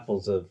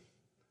examples of,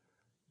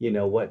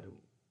 what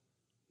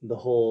your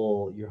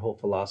whole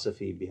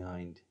philosophy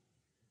behind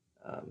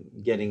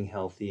getting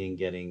healthy and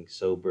getting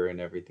sober and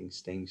everything,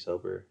 staying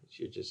sober.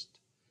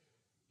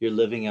 You're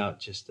living out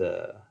just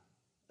a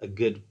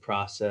good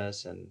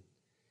process. And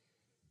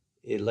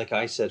like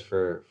I said,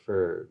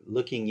 for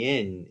looking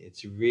in,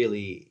 it's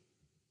really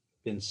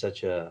been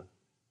such I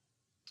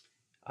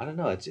don't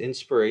know, it's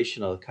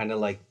inspirational, kind of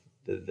like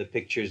the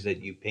pictures that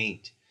you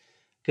paint.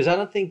 Because I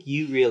don't think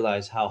you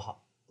realize how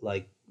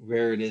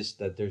rare it is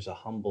that there's a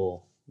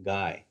humble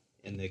guy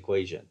in the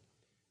equation.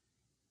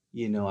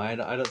 I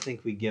don't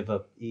think we give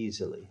up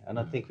easily. I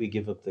don't think we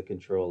give up the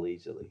control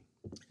easily.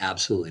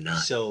 Absolutely not.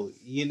 So,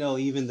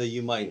 even though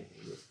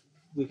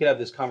we could have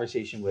this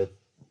conversation with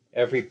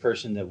every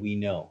person that we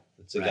know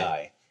that's a Right.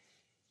 guy.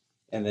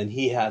 And then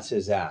he has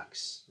his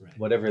axe,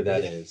 whatever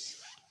that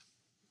is.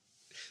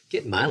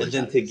 Get mileage. And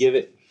then out of to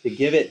this.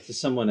 give it to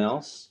someone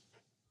else,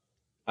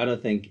 I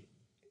don't think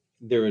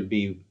there would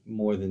be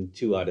more than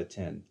 2 out of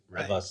 10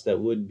 Right. of us that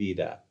would be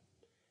that.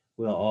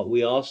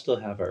 We all still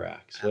have our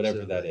axe, whatever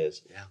that Absolutely.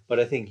 is. Yeah. But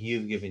I think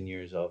you've given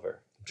yours over.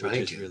 Trying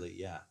which is to. really,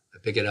 yeah. I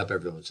pick it up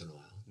every once in a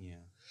while. Yeah.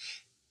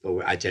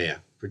 But I tell you,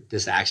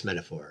 this axe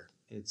metaphor,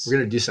 It's we're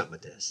going to do something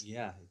with this.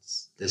 yeah,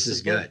 This it's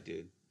is a book, good.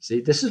 dude. See,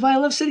 this is why I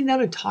love sitting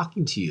down and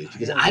talking to you,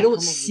 because Yeah, I come don't up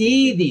with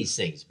see ideas. these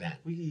things, Ben.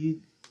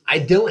 You, I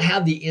don't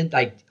have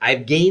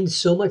I've gained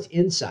so much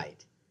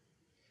insight.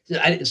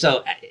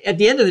 So at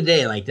the end of the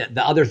day, like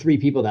the other 3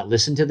 people that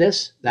listen to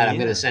this, that I'm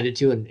going Yeah. to send it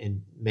to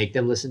and make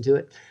them listen to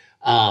it.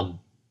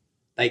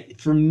 Like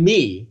for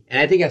me, and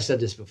I think I've said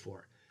this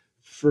before,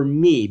 for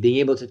me, being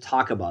able to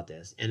talk about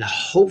this and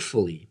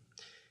hopefully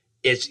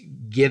it's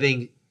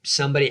giving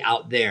somebody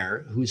out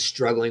there who's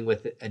struggling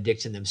with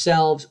addiction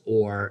themselves,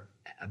 or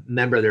a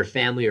member of their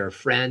family or a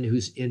friend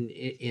who's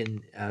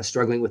in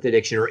struggling with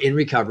addiction or in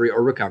recovery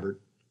or recovered.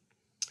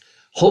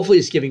 Hopefully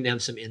it's giving them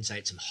some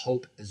insight, some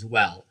hope as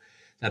well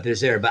that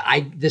there's there. But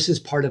this is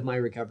part of my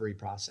recovery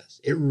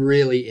process. It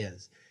really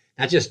is.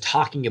 Not just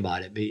talking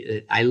about it,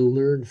 but I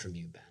learn from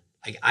you, Ben.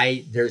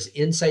 Like there's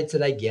insights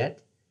that I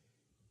get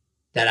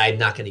that I'm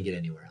not going to get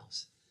anywhere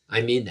else.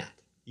 I mean that.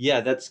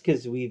 yeah, that's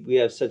because we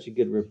have such a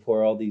good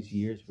rapport all these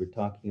years. We're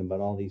talking about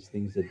all these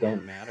things that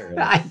don't matter.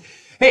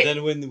 Hey,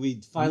 Then when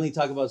we finally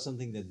talk about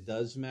something that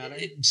does matter,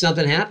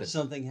 something happens.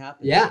 something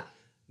happens. Yeah.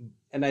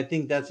 And I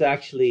think that's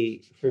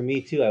actually, for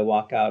me too, I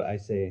walk out, I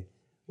say,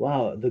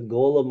 wow, the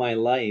goal of my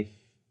life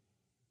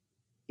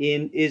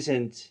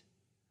isn't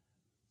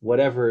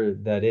whatever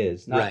that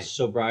is. Not Right.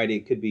 sobriety,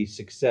 it could be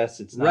success.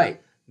 It's not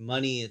Right.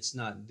 money, it's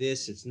not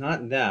this, it's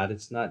not that,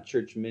 it's not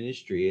church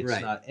ministry, it's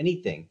Right. not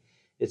anything.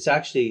 It's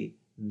actually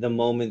the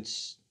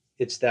moments,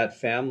 it's that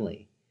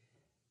family.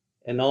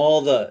 And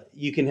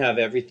you can have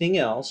everything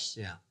else.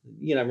 Yeah.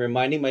 I'm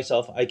reminding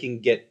myself I can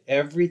get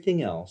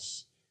everything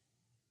else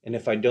And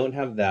if I don't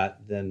have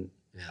that, then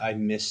Yeah. I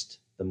missed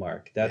the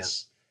mark.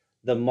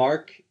 The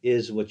mark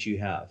is what you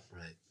have.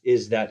 Right.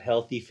 Is that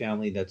healthy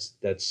family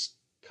that's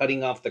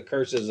cutting off the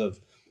curses of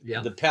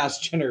Yeah. the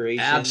past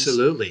generations.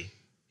 Absolutely.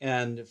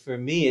 And for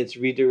me, it's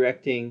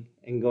redirecting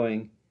and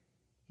going,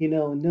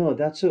 no,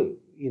 that's what,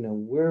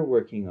 we're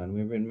working on.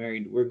 We've been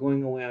married. We're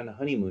going away on a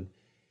honeymoon.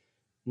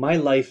 My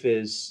life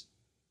it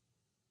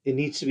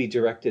needs to be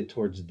directed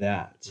towards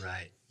that.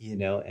 Right.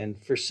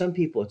 And for some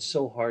people, it's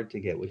so hard to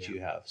get what Yeah.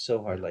 you have.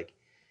 So hard. Like,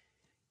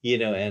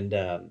 and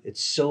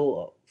it's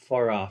so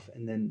far off.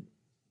 And then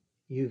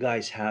you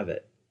guys have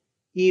it,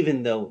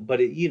 even though, but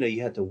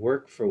you had to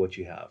work for what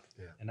you have.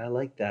 Yeah. And I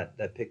like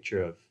that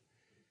picture of,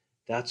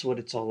 that's what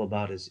it's all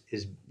about is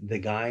the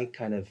guy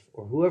kind of,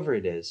 or whoever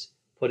it is,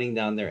 putting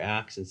down their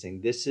axe and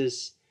saying,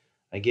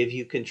 I give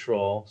you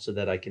control so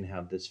that I can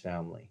have this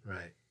family.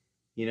 Right.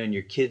 And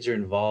your kids are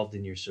involved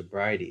in your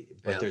sobriety,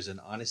 but Yeah. there's an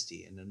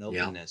honesty and an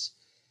openness.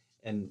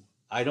 And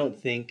I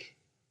think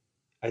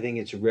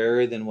it's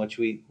rarer than what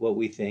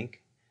we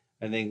think.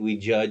 I think we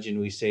judge and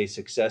we say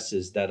success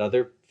is that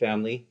other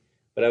family,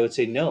 but I would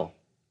say no,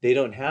 they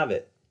don't have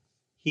it.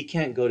 He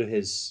can't go to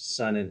his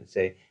son and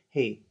say,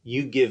 hey,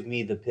 you give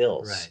me the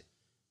pills. Right.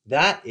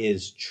 That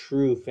is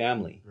true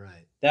family.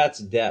 Right. That's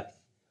depth.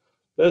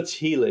 That's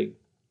healing.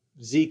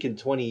 Zeke in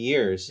 20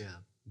 years, Yeah.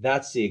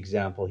 that's the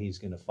example he's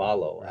going to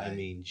follow. Right. I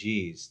mean,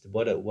 geez,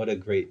 what a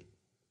great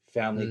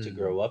family to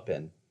grow up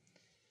in.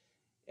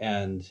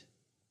 And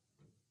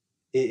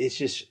it's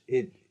just,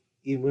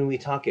 when we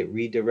talk, it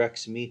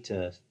redirects me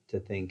to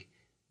think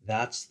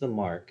that's the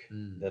mark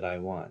that I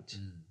want.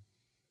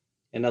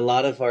 And a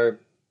lot of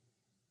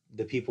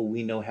the people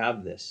we know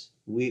have this.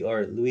 We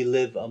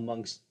live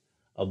amongst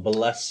a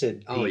blessed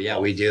people. Oh yeah,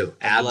 we do.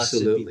 A blessed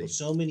Absolutely. people.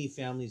 So many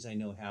families I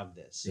know have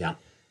this. Yeah.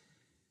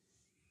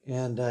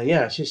 And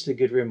it's just a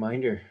good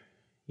reminder,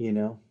 for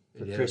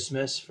It is.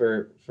 Christmas,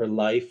 for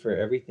life, for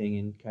everything,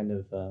 and kind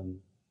of.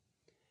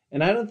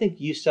 And I don't think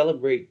you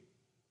celebrate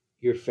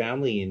your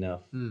family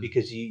enough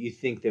because you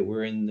think that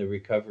we're in the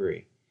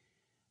recovery,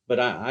 but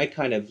I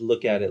kind of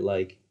look at it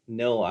like,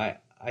 no, I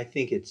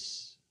think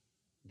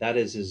that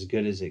is as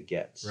good as it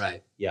gets.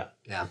 Right. Yeah.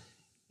 Yeah.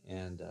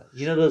 And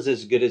those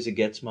as good as it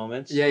gets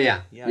moments.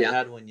 Yeah. Yeah. I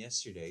had one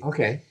yesterday.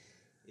 Okay.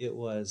 It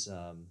was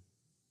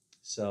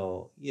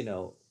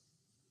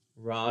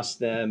Ross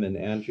them and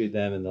Andrew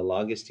them and the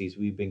Longusties,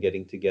 we've been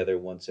getting together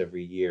once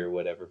every year or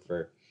whatever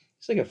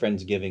it's like a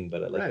Friendsgiving,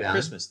 but like Right a on.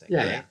 Christmas thing.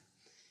 Yeah, right?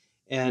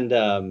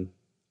 And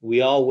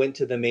we all went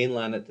to the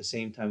mainland at the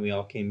same time. We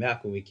all came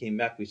back. When we came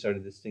back, we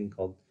started this thing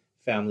called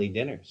family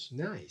dinners.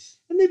 Nice.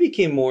 And they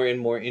became more and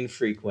more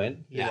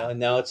infrequent, Yeah. and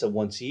now it's a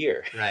once a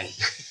year. Right.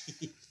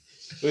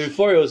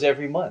 Before it was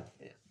every month.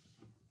 Yeah.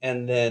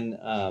 And then,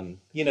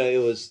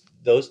 it was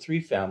those three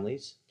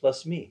families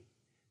plus me.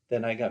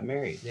 Then I got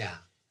married. Yeah.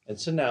 And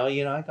so now,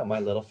 I got my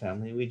little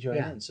family and we joined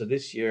Yeah. in. So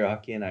this year,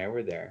 Aki and I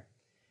were there.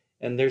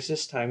 And there's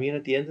this time,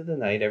 at the end of the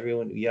night,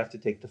 you have to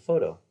take the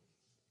photo.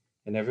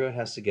 And everyone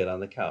has to get on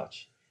the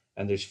couch.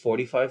 And there's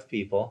 45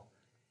 people.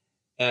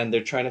 And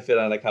they're trying to fit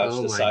on a couch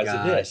Oh the my size of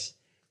gosh. this.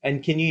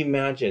 And can you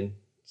imagine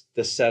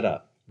the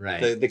setup?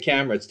 Right. The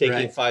camera, it's taking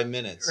Right. 5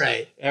 minutes.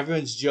 Right.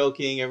 Everyone's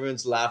joking,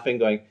 everyone's laughing,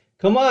 going,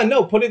 come on,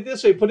 no, put it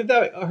this way, put it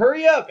that way,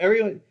 hurry up,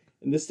 everyone.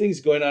 And this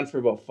thing's going on for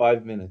about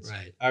 5 minutes.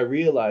 Right. I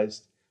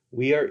realized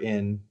we are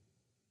in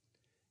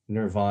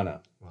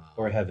nirvana Wow.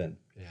 or heaven.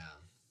 Yeah.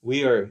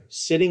 We are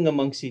sitting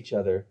amongst each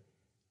other,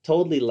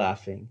 totally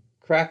laughing,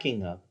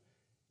 cracking up,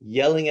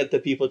 yelling at the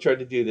people trying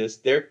to do this.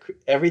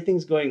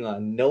 Everything's going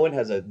on. No one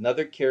has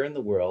another care in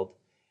the world.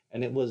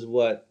 And it was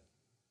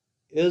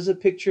a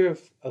picture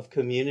of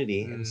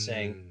community and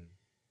saying,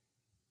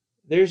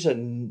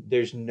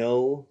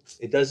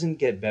 it doesn't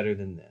get better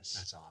than this.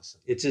 That's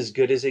awesome. It's as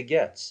good as it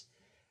gets.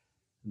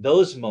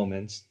 Those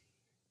moments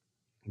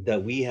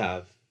that we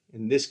have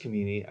in this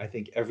community, I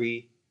think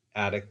every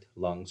addict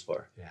longs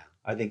for. Yeah.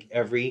 I think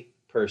every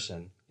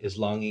person is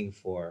longing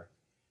for,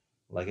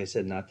 like I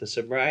said, not the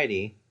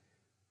sobriety,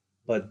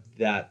 but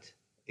that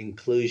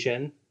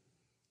inclusion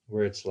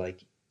where it's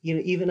like,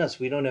 even us,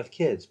 we don't have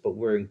kids, but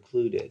we're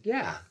included.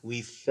 Yeah.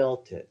 We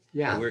felt it.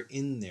 Yeah. We're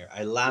in there.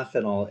 I laugh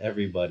at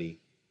everybody,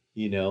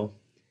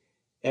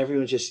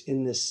 everyone's just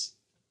in this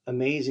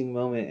amazing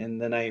moment.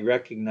 And then I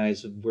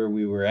recognize where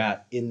we were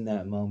at in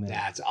that moment.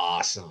 That's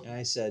awesome. And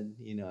I said,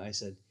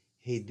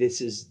 hey,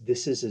 this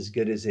is as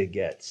good as it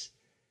gets.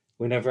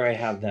 Whenever I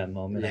have that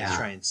moment, Yeah. I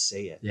try and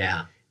say it.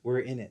 Yeah. We're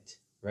in it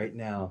right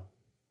now.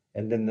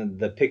 And then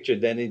the picture,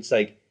 then it's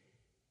like,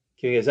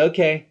 Kimmy goes,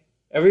 okay,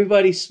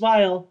 everybody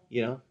smile,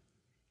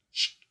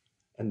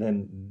 and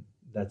then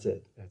that's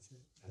it. That's it.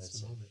 That's That's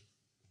the it. moment.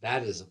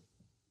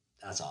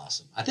 That's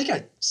awesome. I think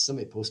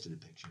somebody posted a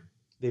picture.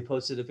 They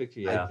posted a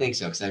picture, yeah. I think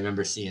so because I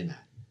remember seeing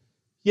that.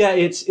 Yeah,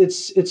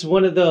 it's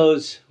one of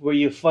those where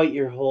you fight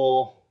you're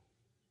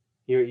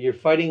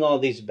fighting all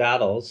these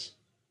battles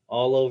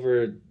all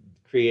over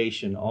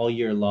creation all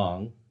year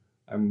long.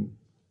 I'm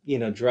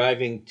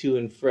driving to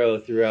and fro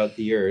throughout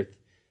the earth,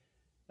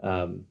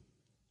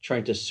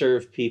 trying to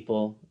serve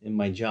people in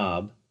my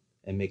job,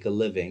 and make a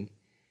living.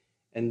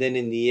 And then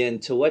in the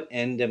end, to what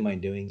end am I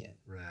doing it?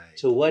 Right.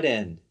 To what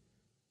end?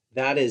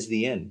 That is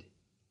the end.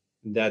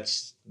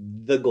 That's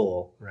the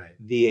goal, Right.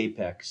 the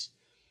apex.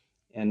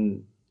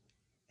 And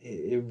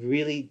it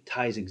really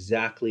ties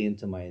exactly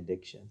into my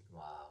addiction.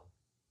 Wow.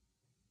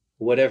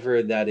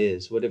 Whatever that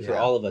is, whatever for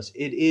Yeah. all of us,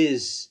 it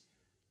is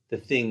the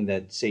thing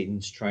that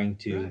Satan's trying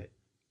to Right.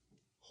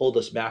 hold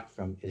us back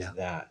from is Yeah.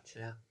 that.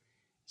 Yeah.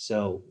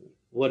 So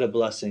what a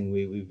blessing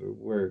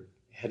we're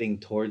heading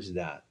towards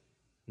that,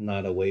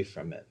 not away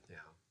from it. Yeah.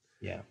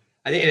 Yeah.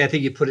 I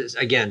think you put it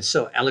again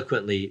so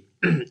eloquently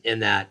in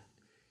that.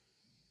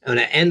 I'm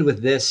going to end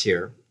with this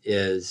here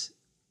is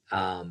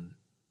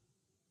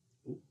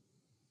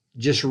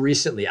just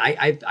recently,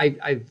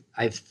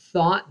 I've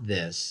thought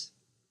this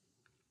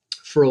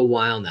for a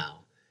while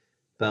now,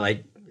 but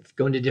like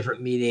going to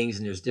different meetings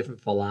and there's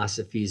different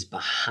philosophies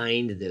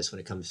behind this when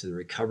it comes to the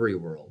recovery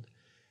world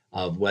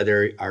of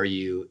whether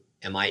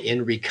am I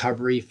in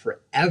recovery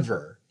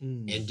forever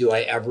and do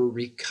I ever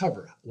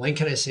recover? When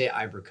can I say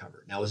I've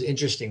recovered? Now it was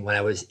interesting when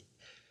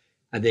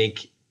I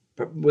think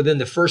within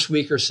the first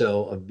week or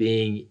so of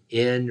being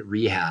in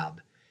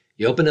rehab,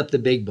 you open up the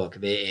big book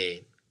of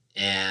AA,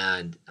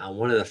 and on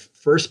one of the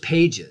first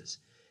pages,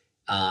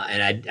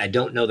 and I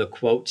don't know the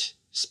quote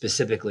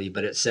specifically,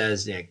 but it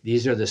says,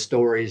 these are the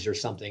stories or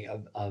something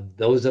of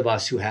those of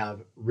us who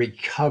have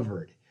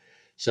recovered.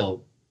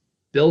 So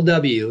Bill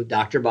W.,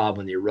 Dr. Bob,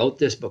 when they wrote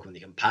this book, when they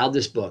compiled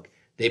this book,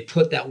 they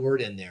put that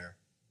word in there,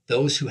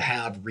 those who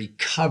have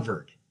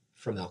recovered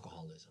from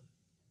alcoholism.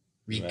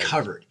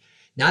 Recovered,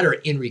 not are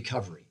in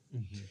recovery.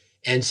 Mm-hmm.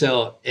 And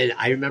so, and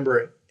I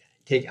remember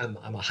I'm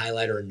a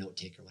highlighter and note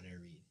taker when I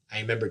read.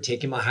 I remember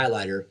taking my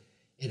highlighter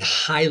and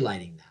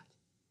highlighting that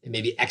and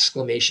maybe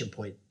exclamation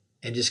point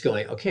and just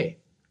going, okay,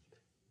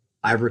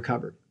 I've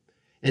recovered.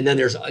 And then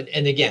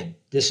and again,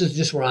 this is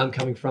just where I'm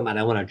coming from. I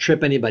don't want to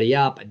trip anybody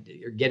up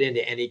or get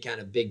into any kind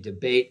of big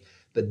debate,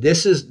 but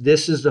this is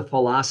the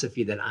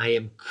philosophy that I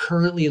am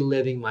currently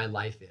living my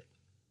life in.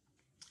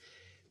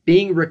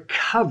 Being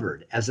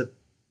recovered as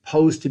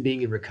opposed to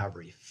being in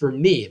recovery. For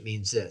me, it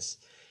means this.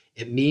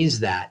 It means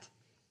that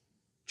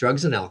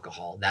drugs and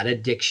alcohol, that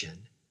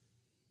addiction,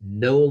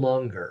 no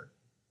longer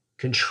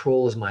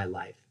controls my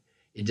life.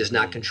 It does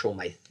not control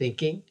my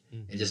thinking.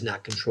 It does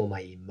not control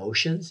my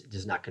emotions. It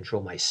does not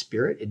control my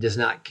spirit. It does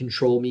not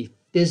control me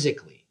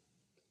physically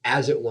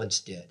as it once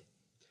did.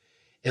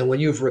 And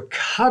when you've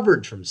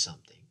recovered from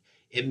something,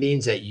 it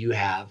means that you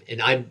have,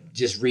 and I'm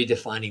just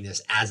redefining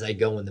this as I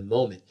go in the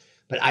moment,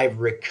 but I've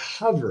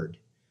recovered,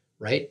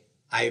 right?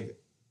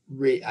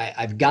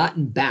 I've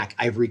gotten back.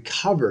 I've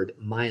recovered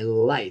my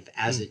life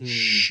as it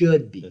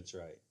should be. That's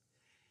right.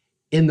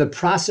 In the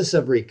process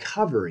of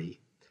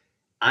recovery,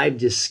 I've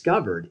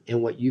discovered,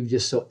 and what you've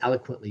just so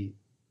eloquently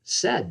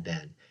said,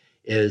 Ben,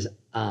 is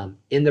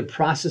in the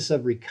process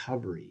of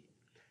recovery,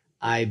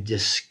 I've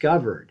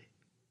discovered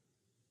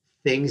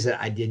things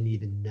that I didn't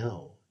even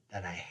know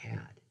that I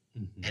had.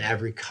 And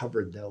I've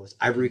recovered those.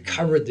 I've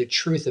recovered the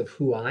truth of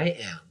who I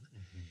am.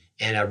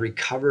 And I've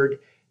recovered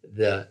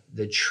the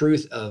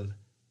truth of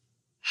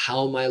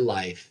how my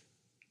life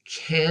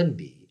can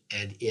be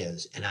and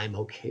is, and I'm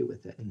okay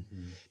with it.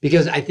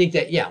 Because I think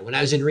that, when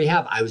I was in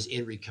rehab, I was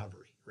in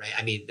recovery, right?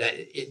 I mean,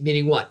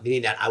 meaning what?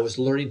 Meaning that I was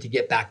learning to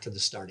get back to the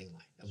starting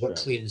line of what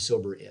clean and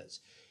sober is.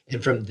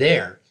 And from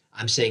there,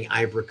 I'm saying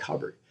I've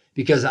recovered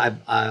because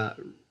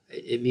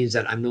it means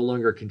that I'm no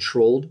longer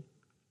controlled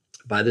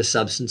by the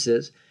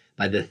substances,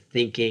 by the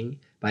thinking,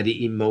 by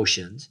the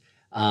emotions.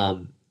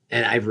 And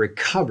I've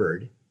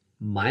recovered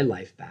my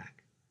life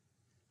back.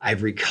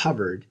 I've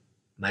recovered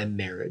my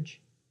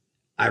marriage.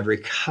 I've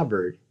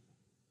recovered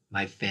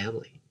my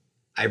family.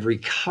 I've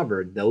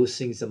recovered those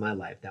things in my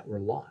life that were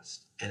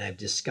lost. And I've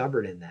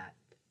discovered in that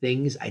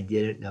things I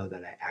didn't know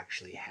that I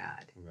actually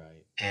had.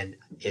 Right. And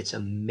it's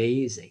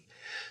amazing.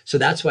 So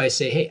that's why I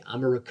say, hey,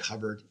 I'm a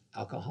recovered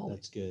alcoholic.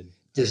 That's good.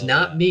 Does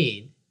not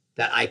mean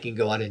that I can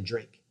go out and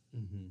drink.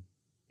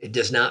 It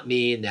does not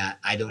mean that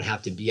I don't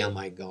have to be on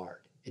my guard.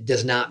 It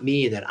does not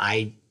mean that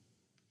I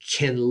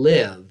can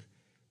live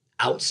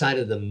outside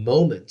of the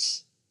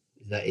moments,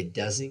 that it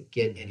doesn't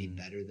get any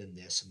better than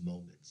this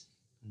moment.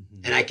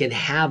 And I can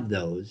have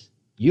those.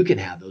 You can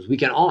have those. We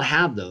can all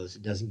have those.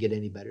 It doesn't get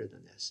any better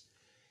than this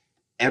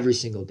every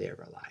single day of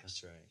our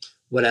lives. That's right.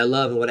 What I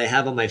love and what I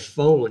have on my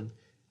phone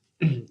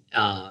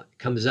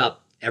comes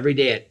up every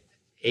day at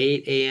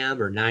 8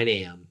 a.m. or 9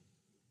 a.m.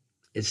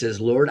 It says,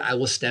 Lord, I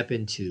will step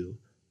into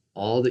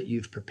all that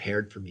you've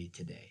prepared for me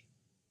today.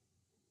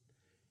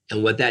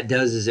 And what that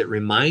does is it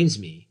reminds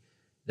me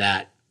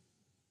that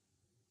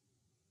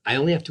I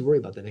only have to worry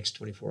about the next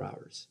 24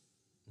 hours.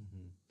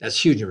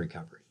 That's huge in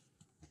recovery.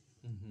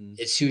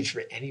 It's huge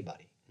for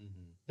anybody.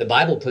 The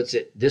Bible puts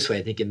it this way,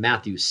 I think in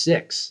Matthew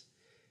 6,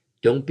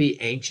 don't be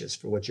anxious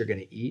for what you're going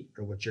to eat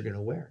or what you're going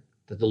to wear,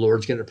 that the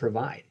Lord's going to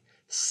provide.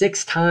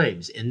 6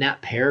 times in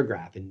that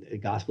paragraph in the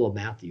Gospel of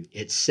Matthew,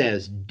 it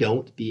says,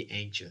 don't be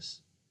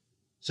anxious.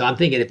 So I'm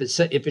thinking if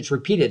it's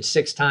repeated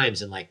 6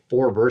 times in like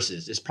 4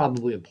 verses, it's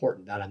probably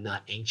important that I'm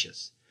not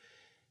anxious.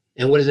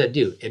 And what does that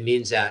do? It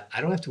means that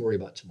I don't have to worry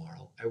about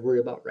tomorrow. I worry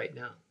about right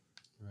now.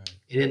 Right.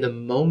 And in the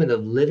moment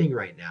of living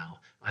right now,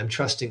 I'm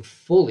trusting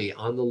fully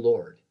on the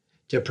Lord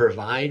to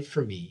provide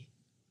for me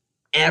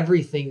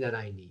everything that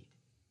I need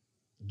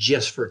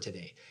just for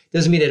today.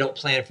 Doesn't mean I don't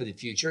plan for the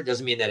future. It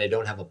doesn't mean that I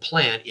don't have a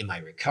plan in my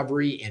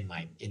recovery, in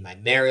my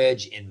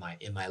marriage, in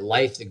my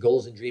life, the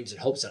goals and dreams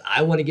and hopes that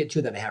I want to get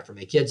to, that I have for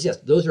my kids. Yes,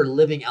 those are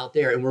living out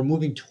there and we're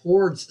moving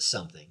towards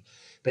something.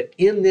 But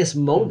in this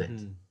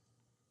moment,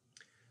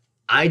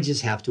 I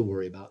just have to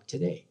worry about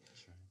today.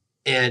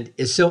 And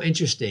it's so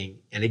interesting.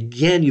 And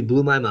again, you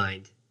blew my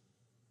mind.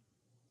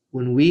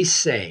 When we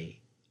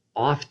say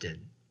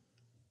often,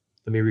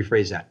 let me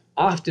rephrase that.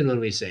 Often when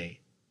we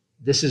say,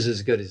 this is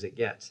as good as it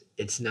gets,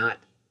 it's not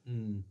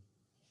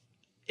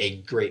a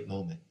great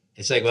moment.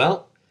 It's like,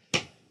 well,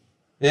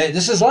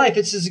 this is life.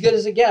 It's as good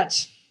as it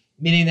gets,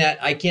 meaning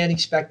that I can't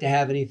expect to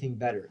have anything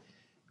better.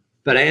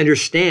 But I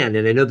understand,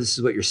 and I know this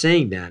is what you're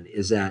saying, Ben,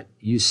 is that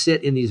you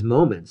sit in these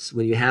moments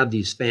when you have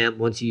these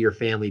once-a-year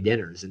family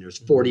dinners, and there's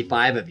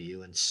 45 of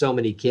you and so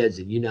many kids,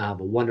 and you now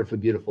have a wonderful,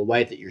 beautiful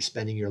wife that you're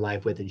spending your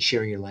life with and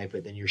sharing your life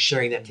with, and you're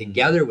sharing that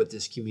together with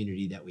this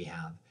community that we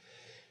have,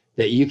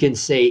 that you can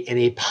say in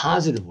a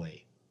positive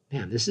way,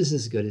 man, this is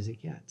as good as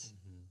it gets.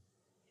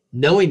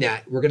 Knowing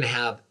that we're going to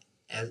have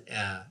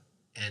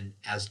an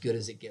as good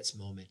as it gets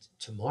moment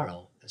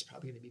tomorrow, that's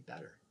probably going to be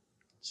better.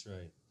 That's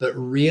right. But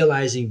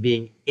realizing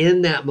being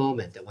in that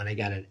moment, that when I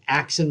got an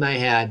axe in my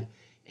head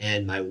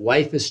and my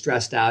wife is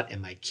stressed out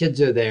and my kids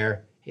are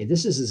there, hey,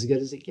 this is as good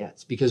as it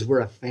gets because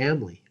we're a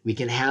family. We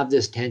can have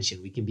this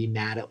tension. We can be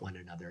mad at one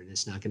another and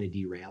it's not going to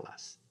derail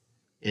us.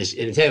 And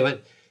I tell you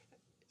what,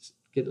 it's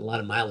getting a lot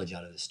of mileage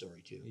out of this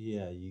story too.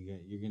 Yeah,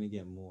 you're going to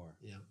get more.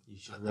 Yeah. You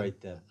should write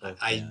that book.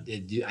 I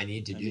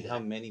need to do that. How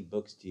many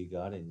books do you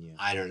got in you?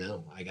 I don't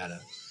know.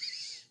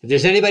 If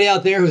there's anybody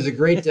out there who's a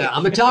great,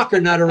 I'm a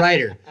talker, not a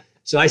writer.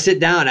 So I sit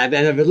down. I've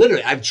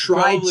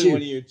tried Probably to,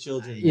 one of your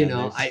children.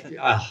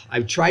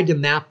 I've tried to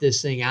map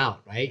this thing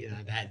out, right? And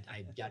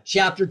I got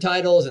chapter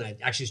titles, and I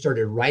actually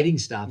started writing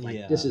stuff.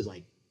 This is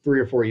like 3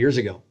 or 4 years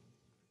ago.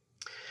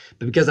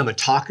 But because I'm a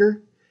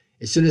talker,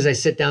 as soon as I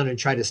sit down and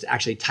try to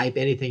actually type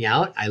anything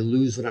out, I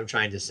lose what I'm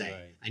trying to say.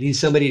 Right. I need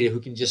somebody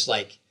who can just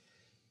like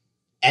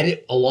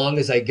edit along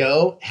as I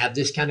go, have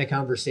this kind of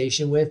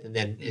conversation with, and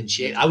then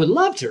share. I would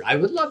love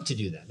to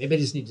do that. Maybe I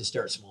just need to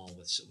start small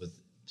with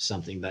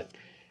something, but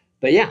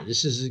yeah,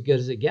 this is as good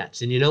as it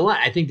gets. And you know what?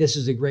 I think this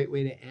is a great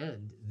way to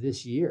end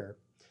this year.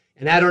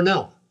 And I don't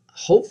know.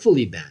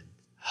 Hopefully, Ben,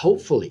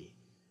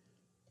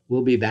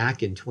 we'll be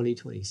back in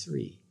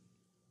 2023.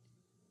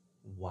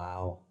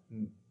 Wow.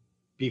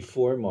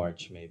 Before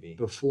March, maybe.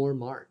 Before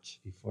March.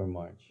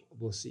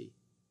 We'll see.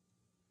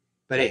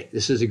 But hey,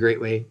 this is a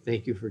great way.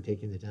 Thank you for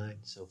taking the time.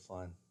 So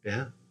fun.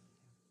 Yeah.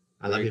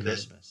 I love you, man.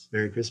 Christmas.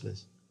 Merry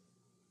Christmas.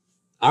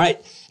 All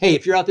right. Hey,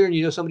 if you're out there and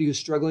you know somebody who's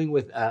struggling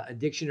with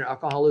addiction or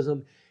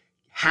alcoholism,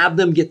 have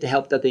them get the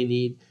help that they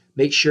need.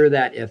 Make sure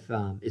that if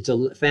it's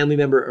a family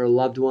member or a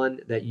loved one,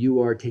 that you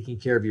are taking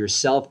care of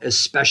yourself,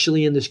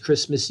 especially in this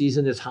Christmas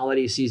season, this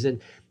holiday season.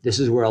 This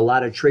is where a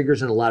lot of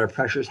triggers and a lot of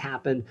pressures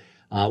happen.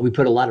 We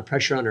put a lot of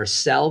pressure on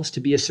ourselves to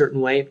be a certain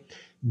way.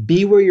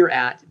 Be where you're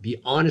at.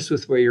 Be honest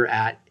with where you're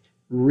at.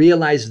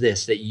 Realize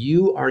this, that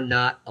you are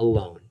not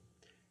alone.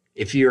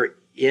 If you're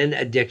in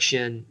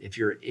addiction, if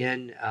you're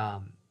in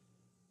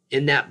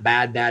that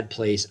bad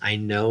place, I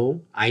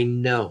know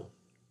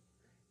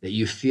that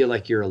you feel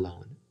like you're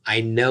alone. I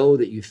know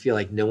that you feel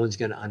like no one's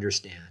going to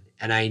understand.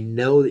 And I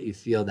know that you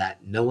feel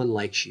that no one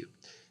likes you.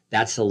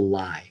 That's a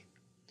lie.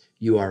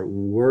 You are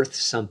worth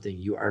something.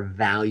 You are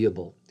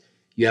valuable.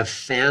 You have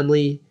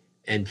family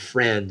and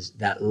friends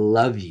that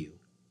love you.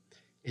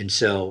 And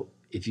so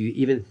if you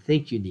even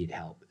think you need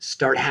help,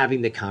 start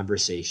having the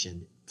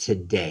conversation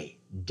today.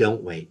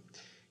 Don't wait.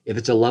 If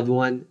it's a loved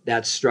one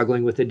that's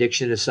struggling with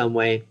addiction in some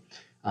way,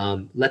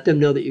 let them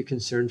know that you're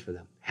concerned for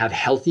them. Have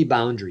healthy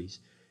boundaries.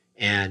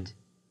 And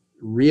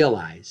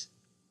realize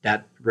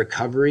that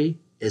recovery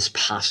is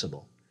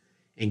possible,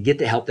 and get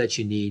the help that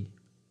you need.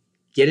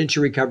 Get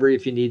into recovery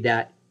if you need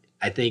that.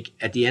 I think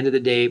at the end of the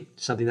day,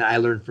 something that I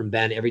learned from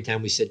Ben every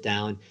time we sit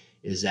down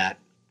is that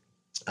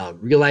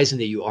realizing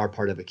that you are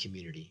part of a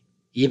community,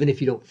 even if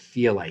you don't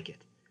feel like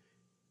it.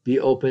 Be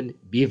open,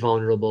 be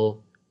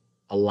vulnerable,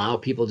 allow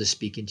people to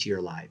speak into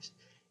your lives.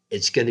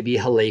 It's going to be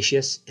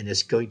hellacious and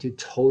it's going to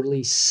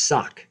totally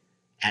suck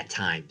at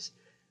times.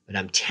 But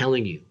I'm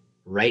telling you,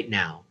 right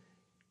now,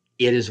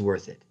 it is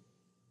worth it.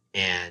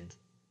 And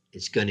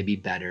it's going to be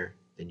better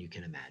than you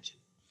can imagine.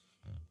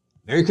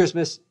 Merry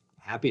Christmas.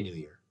 Happy New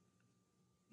Year.